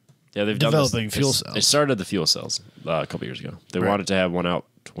already Yeah, they've developing done this. fuel They cells. started the fuel cells a couple years ago. They Right. wanted to have one out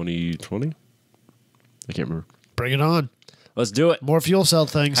 2020. I can't remember. bring it on. Let's do it. More fuel cell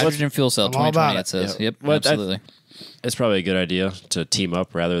things. Hydrogen fuel cell I'm all about 2020, it it. says. Yeah. Yep, Well, absolutely. It's probably a good idea to team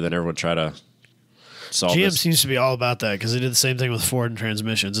up rather than everyone try to solve GM this. seems to be all about that because they did the same thing with Ford and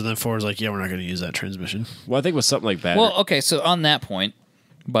transmissions, and then Ford's like, "Yeah, we're not going to use that transmission." Well, I think with something like battery. Well, okay, so on that point,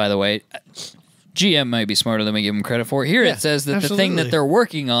 by the way, GM might be smarter than we give them credit for. Here Yeah, it says that the thing absolutely. that they're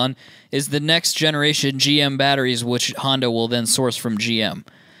working on is the next generation GM batteries, which Honda will then source from GM.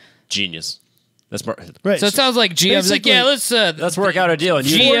 genius. That's part. Right. So it sounds like GM's like, basically- yeah, Let's work out a deal, and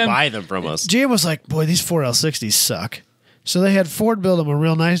you GM buy them from us. GM was like, "Boy, these 4L60s suck." So they had Ford build them a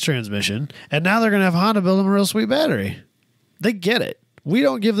real nice transmission, and now they're going to have Honda build them a real sweet battery. They get it. We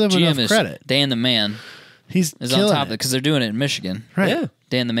don't give them GM enough is credit. Dan the man He's is on killing top of it it. because they're doing it in Michigan. Right. Yeah.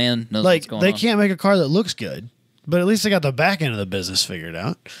 Dan the man knows Like what's going they on. can't make a car that looks good, but at least they got the back end of the business figured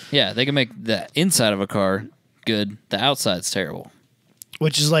out, Yeah, they can make the inside of a car good. The outside's terrible.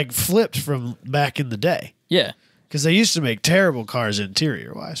 which is like flipped from back in the day. Yeah. Because they used to make terrible cars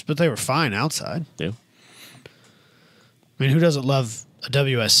interior wise, but they were fine outside. Yeah. I mean, who doesn't love a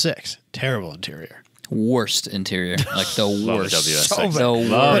WS6? Terrible interior. Worst interior. Like the Love a worst. WS6. So bad. The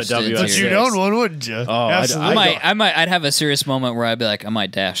Love a worst WS6. But interior. you'd own one, wouldn't you? Oh, Absolutely. I'd have a serious moment where I'd be like, I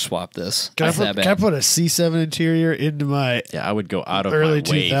might dash swap this. Can I, It's that put, can I bad. put a C7 interior into my Yeah, I would go out of early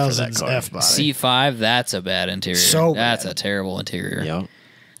my way for that 2000s car. F body? C5, that's a bad interior. So that's bad. a terrible interior. Yeah.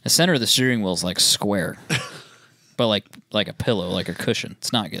 The center of the steering wheel is like square, but like a pillow, like a cushion.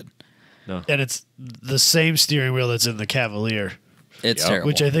 It's not good. No. And it's the same steering wheel that's in the Cavalier, It's terrible.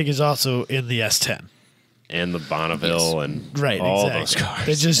 which I think is also in the S10. And the Bonneville and Right, all exactly. those cars.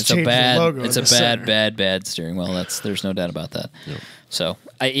 They just It's a changed bad, the logo. it's in a the center. bad steering wheel. There's no doubt about that. So,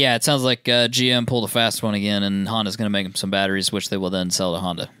 yeah, it sounds like GM pulled a fast one again, and Honda's going to make them some batteries, which they will then sell to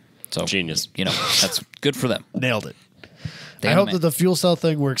Honda. So, Genius. That's good for them. Nailed it. Damn I hope it. that the fuel cell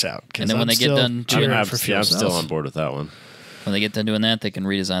thing works out. 'Cause And then when I'm they get still done doing- cheering I'm for fuel still cells. on board with that one. When they get done doing that, they can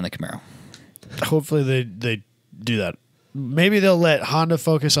redesign the Camaro. Hopefully they do that. Maybe they'll let Honda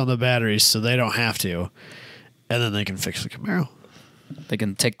focus on the batteries so they don't have to, and then they can fix the Camaro. They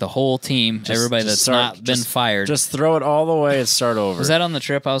can take the whole team, everybody that's not been fired. Just throw it all the way and start over. Was that on the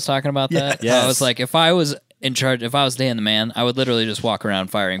trip I was talking about that? Yes. I was like, if I was in charge, if I was Dan the man, I would literally just walk around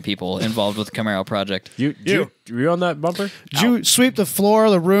firing people involved with the Camaro project. You were on that bumper? Did you sweep the floor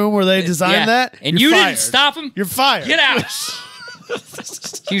of the room where they designed Yeah. that? And You're you fired. didn't stop him? You're fired. Get out!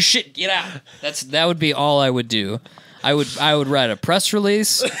 You shit, get out. That would be all I would do. I would write a press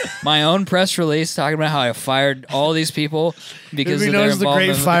release, my own press release, talking about how I fired all these people because If he of their knows the involvement great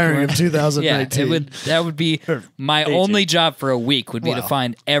with the firing of Camaro. 2019. That would be my 18. only job for a week would be to Wow.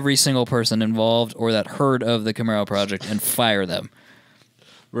 find every single person involved or that heard of the Camaro project and fire them.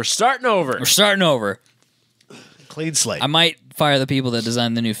 We're starting over. We're starting over. Clean slate. I might fire the people that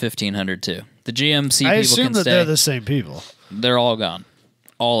designed the new 1500 too. The GMC I people assume can that stay. they're the same people. They're all gone.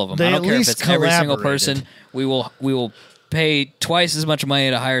 All of them. They I don't at care if least it's every single collaborated. person. We will pay twice as much money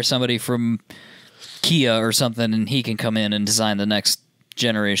to hire somebody from Kia or something, and he can come in and design the next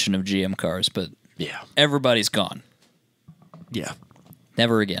generation of GM cars. But Yeah. everybody's gone. Yeah.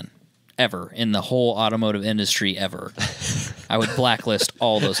 Never again. Ever in the whole automotive industry ever. I would blacklist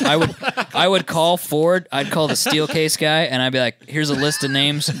all those. I would call Ford. I'd call the Steelcase guy, and I'd be like, "Here's a list of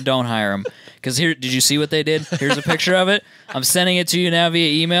names. Don't hire them." Because here, did you see what they did? Here's a picture of it. I'm sending it to you now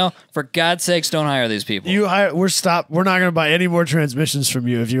via email. For God's sakes, don't hire these people. You hire. We're not going to buy any more transmissions from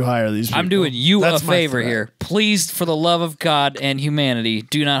you if you hire these people. I'm doing you That's a my favor threat. here. Please, for the love of God and humanity,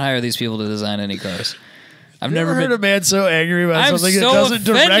 do not hire these people to design any cars. I've Never never heard been. a man so angry about I'm something that so doesn't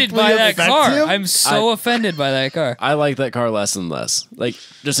offended directly by that affect car. him. I'm so offended by that car. I like that car less and less. Like,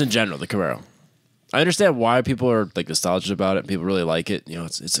 just in general, the Camaro. I understand why people are like nostalgic about it. People really like it. You know,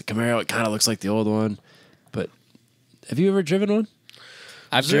 it's a Camaro. It kind of looks like the old one. But have you ever driven one?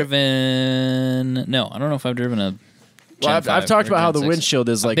 I've driven. No, I don't know if I've driven a. Well, Gen I've 5 talked or about how Gen the 6. windshield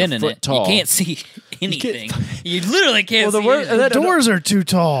is like Been a in foot it. tall. You can't see anything. You literally can't Well, see the anything. and then Doors are too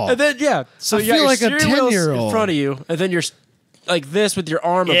tall. And then so I you got feel your like a steering wheel's 10-year-old. in front of you, and then you're like this with your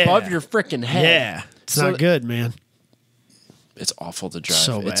arm Yeah. above your freaking head. Yeah, it's So not good, man. It's awful to drive.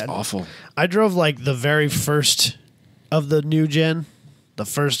 So It's bad. awful. I drove like the very first of the new gen, the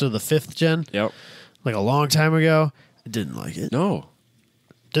first of the 5th gen, Yep. like a long time ago. I didn't like it. No.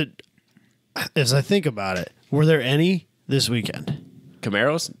 As I think about it, were there any this weekend?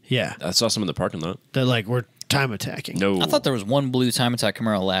 Camaros? Yeah, I saw some in the parking lot. that like were time attacking. No. I thought there was one blue time attack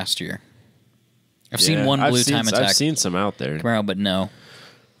Camaro last year. I've seen Yeah, one blue I've seen- time attack I've seen some out there. Camaro, but no.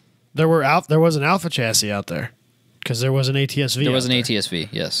 There was an Alpha chassis out there because there was an ATSV. There was an out there. ATSV,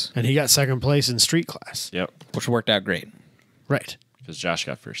 yes, and he got second place in street class. Yep. which worked out great. Right. Because Josh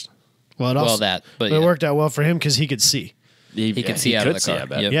got first. Well, it also, But but yeah. it worked out well for him because he could see. He could see out of the car. I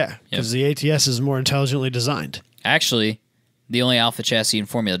bet. Yep. Yeah, because the ATS is more intelligently designed. Actually, the only Alpha chassis in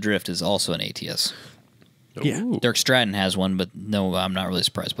Formula Drift is also an ATS. Yeah. Ooh. Dirk Stratton has one, but no, I'm not really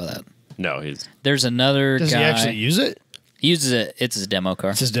surprised by that. No, he's There's another Does guy. he actually use it? He uses it. It's his demo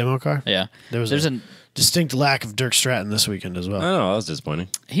car. It's his demo car. Yeah. There was There's a distinct lack of Dirk Stratton this weekend as I well. don't know. That was disappointing.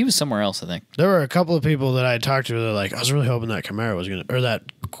 He was somewhere else, I think. There were a couple of people that I had talked to that are like, I was really hoping that Camaro was going to, or that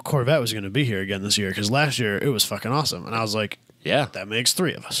Corvette was going to be here again this year because last year it was fucking awesome. And I was like, Yeah. that makes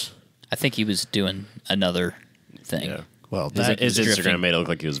 3 of us. I think he was doing another thing. Yeah. Well, His, that his is Instagram drifting. made it look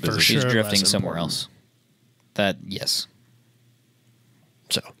like he was busy. For He's sure drifting less somewhere important. else. That, yes.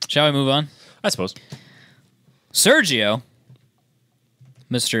 so Shall we move on? I suppose. Sergio,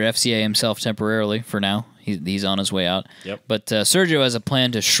 Mr. FCA himself temporarily for now. He's on his way out. Yep. But Sergio has a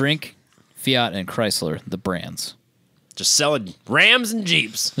plan to shrink Fiat and Chrysler, the brands. Just selling Rams and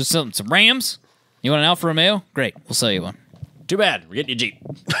Jeeps. There's some Rams. You want an Alfa Romeo? Great, we'll sell you one. Too bad. We're getting you a Jeep.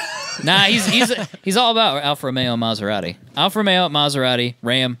 Nah, he's all about Alfa Romeo and Maserati. Alfa Romeo, Maserati,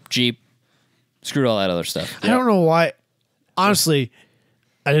 Ram, Jeep. Screwed all that other stuff. I don't know why. Honestly,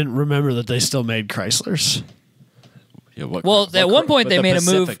 I didn't remember that they still made Chryslers. Yeah, what, Well, at one point they made a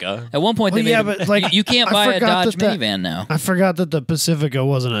move. Pacifica. At one point Well, they yeah, made. but, like, you can't I buy a forgot Dodge that minivan now. I forgot that the Pacifica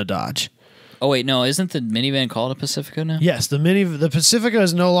wasn't a Dodge. Oh wait, no, isn't the minivan called a Pacifica now? Yes, the Pacifica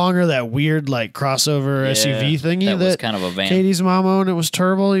is no longer that weird like crossover SUV thingy that was kind of a van. Katie's mom owned. It was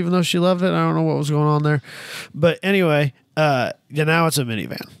terrible, even though she loved it. I don't know what was going on there, but anyway, now it's a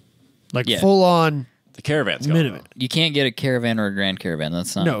minivan, like full on. The Caravan's gone. Minivan. You can't get a Caravan or a Grand Caravan.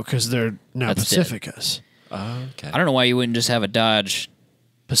 That's not. No, because they're now That's Pacificas. Okay. I don't know why you wouldn't just have a Dodge.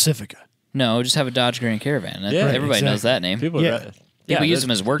 Pacifica. No, just have a Dodge Grand Caravan. Yeah, everybody knows that name. People, People use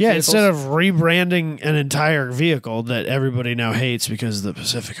them as work Yeah, vehicles. instead of rebranding an entire vehicle that everybody now hates because the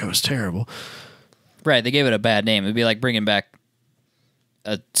Pacifica was terrible. Right, they gave it a bad name. It'd be like bringing back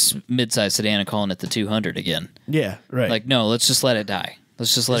a mid-sized sedan and calling it the 200 again. Yeah, right. Like, no, let's just let it die.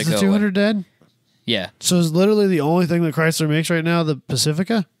 Let's just let Is it go. the 200 dead? Yeah. So is literally the only thing that Chrysler makes right now the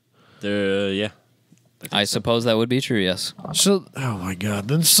Pacifica? Yeah. I suppose that would be true, yes. So, oh my God.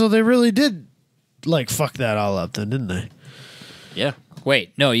 Then so they really did like fuck that all up then, didn't they? Yeah.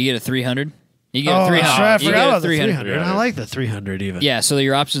 Wait, no, you get a 300? You get Oh, a 300. that's right. I You forgot get a about the 300. I 300. like the 300 even. Yeah, so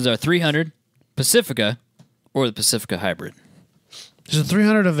your options are 300, Pacifica, or the Pacifica Hybrid. Is the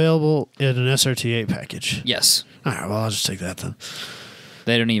 300 available in an SRT8 package? Yes. All right, well, I'll just take that then.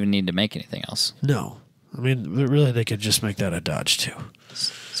 They don't even need to make anything else. No. I mean, really, they could just make that a Dodge, too.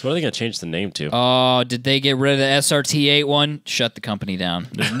 So what are they going to change the name to? Oh, did they get rid of the SRT8 one? Shut the company down.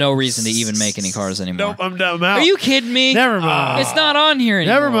 There's no reason to even make any cars anymore. Nope, I'm out. Are you kidding me? Never mind. It's not on here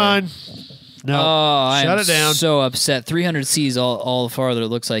anymore. Never mind. No. Oh, Shut I'm it down. so upset. 300C's all the farther it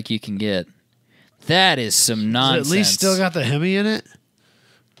looks like you can get. That is some nonsense. At least still got the Hemi in it?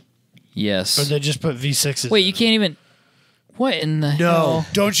 Yes. Or they just put V6s Wait, in you it? can't even... What in the No. hell?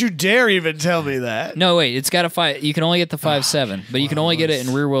 Don't you dare even tell me that. No, wait. It's got a 5... You can only get the 5.7, but you can only get it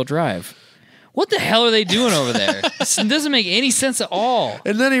in rear-wheel drive. What the hell are they doing over there? This doesn't make any sense at all.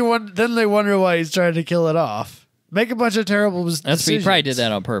 And then then they wonder why he's trying to kill it off. Make a bunch of terrible decisions. He probably did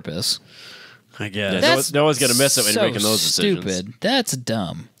that on purpose. I guess. Yeah, That's no one's going to miss it when so you're making those decisions. Stupid. That's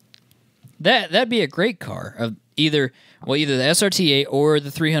dumb. That'd be a great car of either the SRT8 or the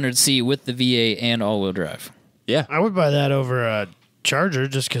 300C with the V8 and all-wheel drive. Yeah. I would buy that over a Charger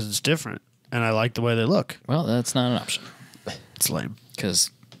just because it's different. And I like the way they look. Well, that's not an option It's lame.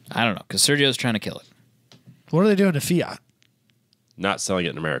 because I don't know because Sergio's trying to kill it. What are they doing to Fiat? Not selling it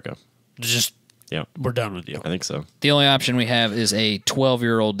in America. Just, Yeah. we're done with you. I think so. The only option we have is a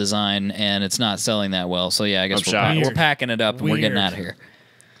 12-year-old design, and it's not selling that well. So yeah, I guess I'm shocked. we're packing it up and we're getting Weird. out of here.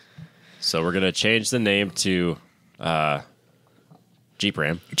 So we're going to change the name to Jeep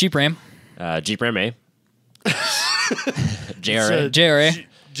Ram. Jeep Ram, Jeep Ram A. So- JRA. JRA.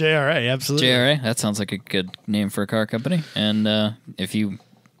 JRA, absolutely. JRA. That sounds like a good name for a car company. And if you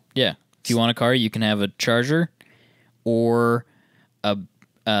want a car, you can have a Charger or a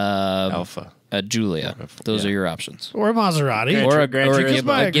Alpha. Julia. Those Yeah. are your options. Or a Maserati. Or a Gran or a Turismo. Ghib-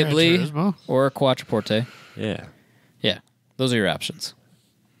 Buy a a Gran Ghibli Turismo. or a Quattroporte. Yeah. Yeah, those are your options.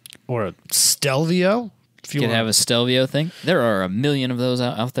 Or a Stelvio. If You can have a Stelvio thing. There are a million of those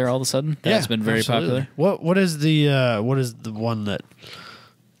out there all of a sudden. That's been very absolutely. popular. What is the one that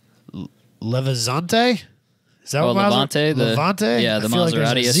Levizante? Is that Oh, what Levante, Levante? yeah, the I feel like there's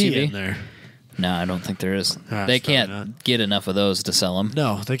Maserati a Z SUV. in there. No, I don't think there is. Ah, They it's probably can't not. get enough of those to sell them.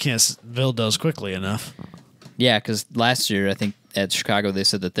 No, they can't build those quickly enough. Yeah, because last year I think at Chicago they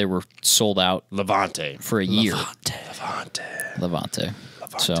said that they were sold out Levante. for a year. Levante.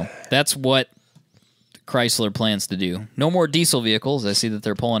 So that's what Chrysler plans to do. No more diesel vehicles. I see that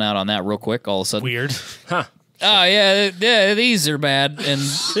they're pulling out on that real quick all of a sudden. Weird. Huh. Oh yeah, these are bad, and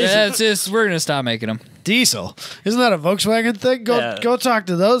that's just we're gonna stop making them. Diesel. Isn't that a Volkswagen thing? Yeah. Go talk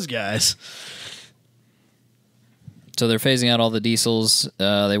to those guys. So they're phasing out all the diesels.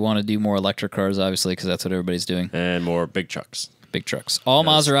 They want to do more electric cars, obviously, because that's what everybody's doing. And more big trucks. Big trucks. All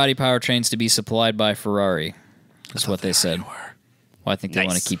Maserati powertrains to be supplied by Ferrari. That's what they said. Well, I think they Nice.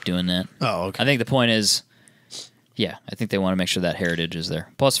 want to keep doing that. Oh, okay. I think the point is, yeah, I think they want to make sure that heritage is there.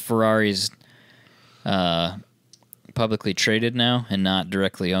 Plus, Ferrari's publicly traded now and not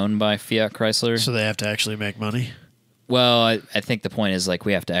directly owned by Fiat Chrysler. So they have to actually make money. Well, I think the point is, like,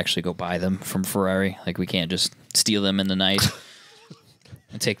 we have to actually go buy them from Ferrari. Like, we can't just steal them in the night.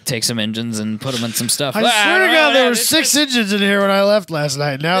 And take some engines and put them in some stuff. I swear to God, there were 6 engines in here when I left last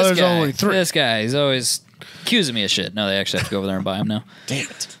night. Now there's only 3. This guy, he's always accusing me of shit. No, they actually have to go over there and buy them now. Damn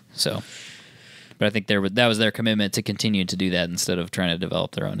it. So, but I think that was their commitment to continue to do that instead of trying to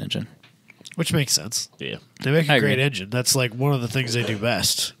develop their own engine. Which makes sense. Yeah. They make I a agree. great engine. That's like one of the things they do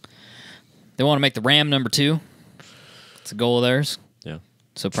best. They want to make the Ram number 2. It's a goal of theirs. Yeah.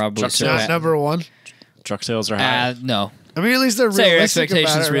 So probably Truck Not number 1. Truck sales are high. no. I mean, at least they're Set your realistic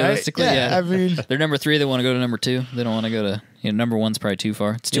expectations about it, right? realistically. Yeah, I mean, they're number 3. They want to go to number 2. They don't want to go to number 1's probably too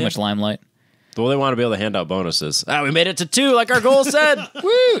far. It's too Yeah. much limelight. Well, they want to be able to hand out bonuses. We made it to 2, like our goal said.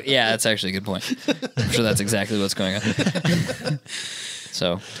 Woo! Yeah, that's actually a good point. I'm sure that's exactly what's going on.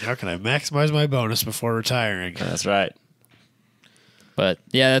 So, How can I maximize my bonus before retiring? That's right. but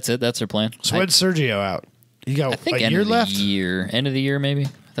yeah, that's it. That's their plan. So when's Sergio out? You got I think a end year of the left? year. End of the year, maybe.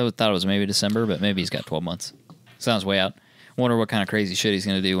 I thought it was maybe December, but maybe he's got 12 months. Sounds way out. Wonder what kind of crazy shit he's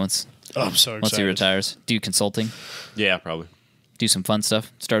going to do once Oh, I'm so excited. he retires. Do consulting. Yeah, probably. Do some fun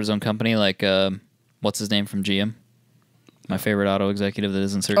stuff. Start his own company like, what's his name from GM? My favorite auto executive that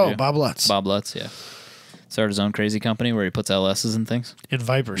isn't Sergio. Oh, Bob Lutz. Bob Lutz, yeah. Start his own crazy company where he puts LSs and things. In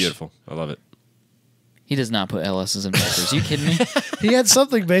Vipers. Beautiful. I love it. He does not put LSs in Vipers. You kidding me? He had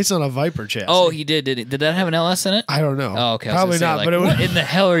something based on a Viper chassis. Oh, he did. Did that have an LS in it? I don't know. Oh, okay. I was Probably gonna say, not, like, but it what would, in the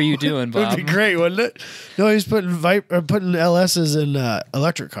hell are you doing, it would Bob? be great, wouldn't it? No, he's putting putting LSs in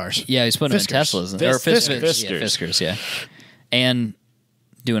electric cars. Yeah, he's putting Fiskars. them in Teslas. Or Fiskars. Yeah, Fiskars, yeah. And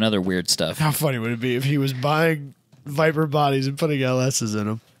doing other weird stuff. How funny would it be if he was buying Viper bodies and putting LSs in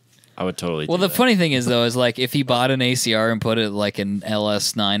them? I would totally Well, do the that. funny thing is, though, is like if he bought an ACR and put it like an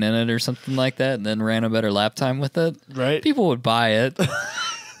LS9 in it or something like that and then ran a better lap time with it, Right? people would buy it.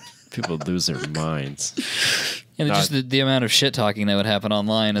 People lose their minds. And No, just the amount of shit talking that would happen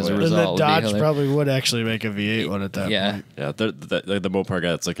online as a And result then would be Dodge hilarious. probably would actually make a V8 one at that Yeah. point. Yeah, the Mopar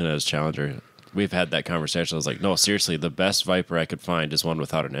guy that's looking at his Challenger, we've had that conversation. I was like, no, seriously, the best Viper I could find is one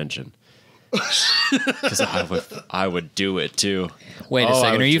without an engine. Because I would do it too. Wait a Oh, I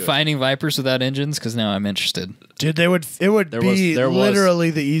second. would Are you do it. finding Vipers without engines? Because now I'm interested. Dude, it would be there was- literally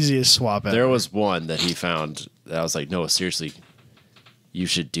the easiest swap ever. There was one that he found that I was like, no, seriously, you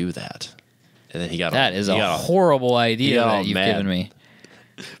should do that. And then he got That is he a got horrible he idea got all that you've mad. given me.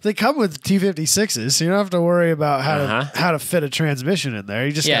 They come with T56s, so you don't have to worry about Uh-huh. how to fit a transmission in there.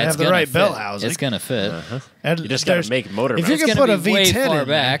 You just Yeah, gotta it's have the gonna right fit. belt housing. It's gonna fit. And You just got there's- to make motor If you mounts. can It's put gonna a be way V10 far in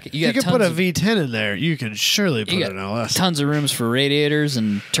back. there, You you got can put a tons of- V10 in there. You can surely put You an LS. Tons of rooms for radiators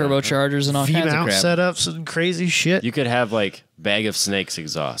and turbochargers and all kinds of V-mount crap. setups and crazy shit. You could have like bag of snakes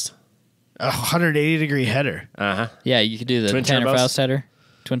exhaust. A 180-degree header. Yeah, you could do the Twin Tanner turbos? Faust header.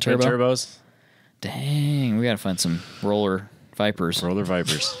 Twin Twin turbo. turbos, Dang, we gotta find some roller Vipers. roller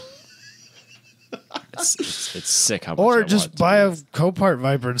Vipers. It's sick how much Or I just want to buy do a this. Copart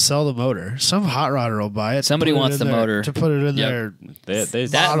Viper and sell the motor. Some hot rodder will buy it. Somebody put it wants in the there- motor. to put it in Yep. their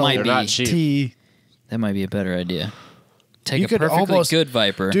That model might They're be- not cheap. T. That might be a better idea. Take You a could perfectly almost- good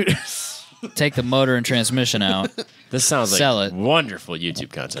Viper, Dude, take the motor and transmission out. This sounds like Sell it. wonderful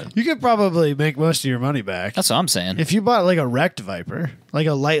YouTube content. you could probably make most of your money back. That's what I'm saying. If you bought like a wrecked Viper, like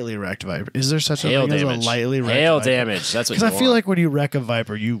a lightly wrecked Viper, is there such a Hail thing damage. as a lightly wrecked Hail Viper? damage. That's what Because you I feel want. like when you wreck a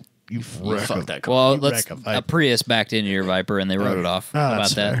Viper, you wreck fuck a- that car. Well, you let's wreck a a Viper. Prius backed into your Viper and they wrote it off. Oh, How about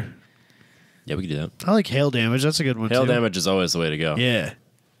that's that? fair. Yeah, we can do that. I like hail damage. That's a good one Hail too. damage is always the way to go. Yeah.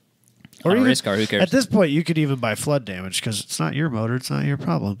 On a even- race car, who cares? At this point, you could even buy flood damage because it's not your motor. It's not your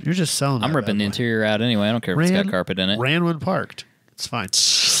problem. You're just selling. I'm that ripping the bad boy. interior out anyway. I don't care if it's got carpet in it. Ran when parked. It's fine.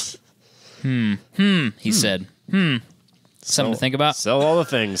 He said. Something to think about. Sell all the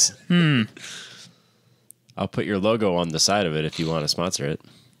things. I'll put your logo on the side of it if you want to sponsor it.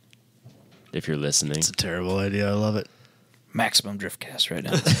 If you're listening. It's a terrible idea. I love it. Maximum Driftcast right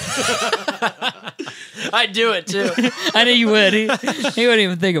now. I'd do it too. I knew you would. He wouldn't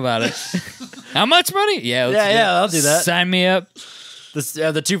even think about it. How much money? Yeah, let's do it. I'll do that. Sign me up. The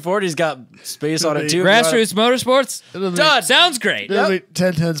 240's got space on it too. Grassroots Motorsports. It'll be- Done. Sounds great. It'll be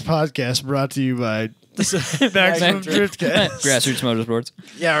 1010's podcast brought to you by Maximum Driftcast. Grassroots Motorsports.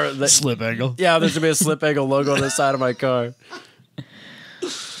 Yeah, or Slip angle. yeah. There's gonna be a slip angle logo on the side of my car.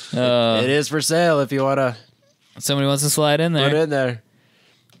 It is for sale if you wanna Somebody wants to slide in put it there. in there.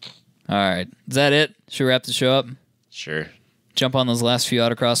 All right. Is that it? Should we wrap the show up? Sure. Jump on those last few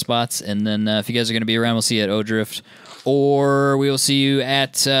autocross spots, and then if you guys are going to be around, we'll see you at O'Drift, or we will see you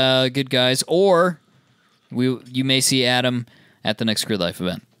at Good Guys, or you may see Adam at the next Gridlife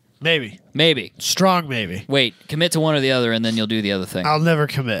event. Maybe. Maybe. Strong maybe. Wait, commit to one or the other, and then you'll do the other thing. I'll never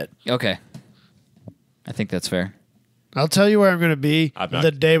commit. Okay. I think that's fair. I'll tell you where I'm going to be I'm not-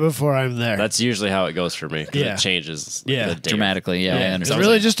 the day before I'm there. That's usually how it goes for me. 'Cause Yeah. It changes. Yeah. the day. Dramatically, yeah, I It understand.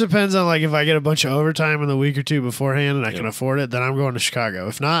 really just depends on like if I get a bunch of overtime in the week or two beforehand and I can afford it, then I'm going to Chicago.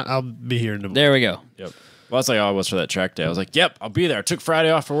 If not, I'll be here in the There we go. Yep. Well, that's like how I was for that track day. I was like, "Yep, I'll be there." I took Friday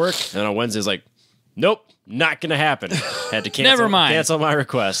off for work, and on Wednesday, I was like, "Nope, not gonna happen." Had to cancel. Never mind. Cancel my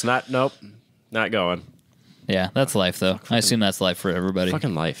request. Not going. Yeah, that's life, though. I assume that's life for everybody.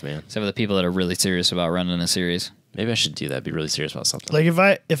 Fucking life, man. Except for the people that are really serious about running a series. Maybe I should do that. Be really serious about something. Like if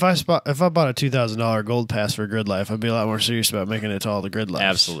I bought a $2,000 gold pass for Gridlife, I'd be a lot more serious about making it to all the Gridlife.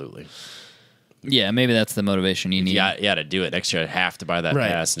 Absolutely. Yeah, maybe that's the motivation you need. You got to do it next year. I have to buy that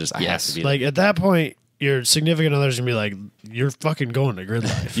pass, and I have to be like at that point. Your significant other's gonna be like, you're fucking going to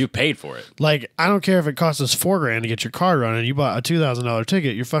Gridlife. You paid for it. Like, I don't care if it costs us $4,000 to get your car running. You bought a $2,000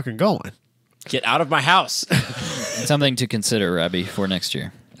 ticket. You're fucking going. Get out of my house. Something to consider, Robbie, for next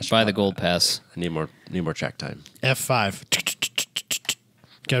year. Buy the gold pass. I need more track time. F5.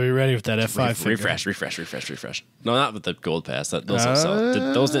 Gotta be ready with that F5. Refresh. No, not with the gold pass. Those don't sell.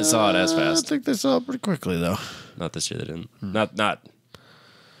 Those didn't sell it as fast. I think they saw it pretty quickly though. Not this year. They didn't. Not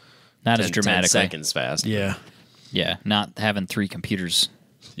 10, as dramatically. 10 seconds fast. Yeah. Yeah, not having 3 computers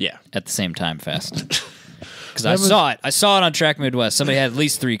at the same time fast. Because I saw it. I saw it on Track Midwest. Somebody had at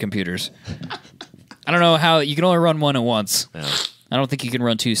least 3 computers. I don't know how. You can only run one at once. Yeah. I don't think you can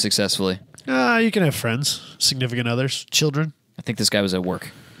run 2 successfully. You can have friends, significant others, children. I think this guy was at work.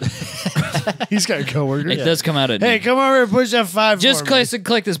 He's got a coworker. It does come out at Hey, come over and push F5 Just for me.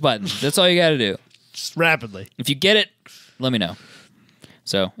 click this button. That's all you got to do. Just rapidly. If you get it, let me know.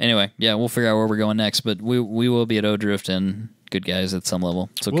 So anyway, yeah, we'll figure out where we're going next, but we will be at O'Drift and Good Guys at some level.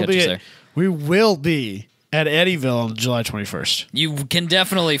 So catch us there. We will be at Eddyville on July 21st. You can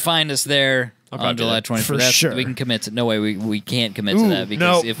definitely find us there on July 21st. For sure. We can commit to. No way, we can't commit to that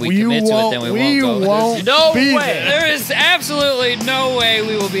because if we you commit to it, then we won't go. Won't no be way. there. There is absolutely no way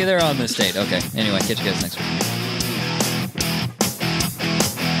we will be there on this date. Okay. Anyway, catch you guys next week.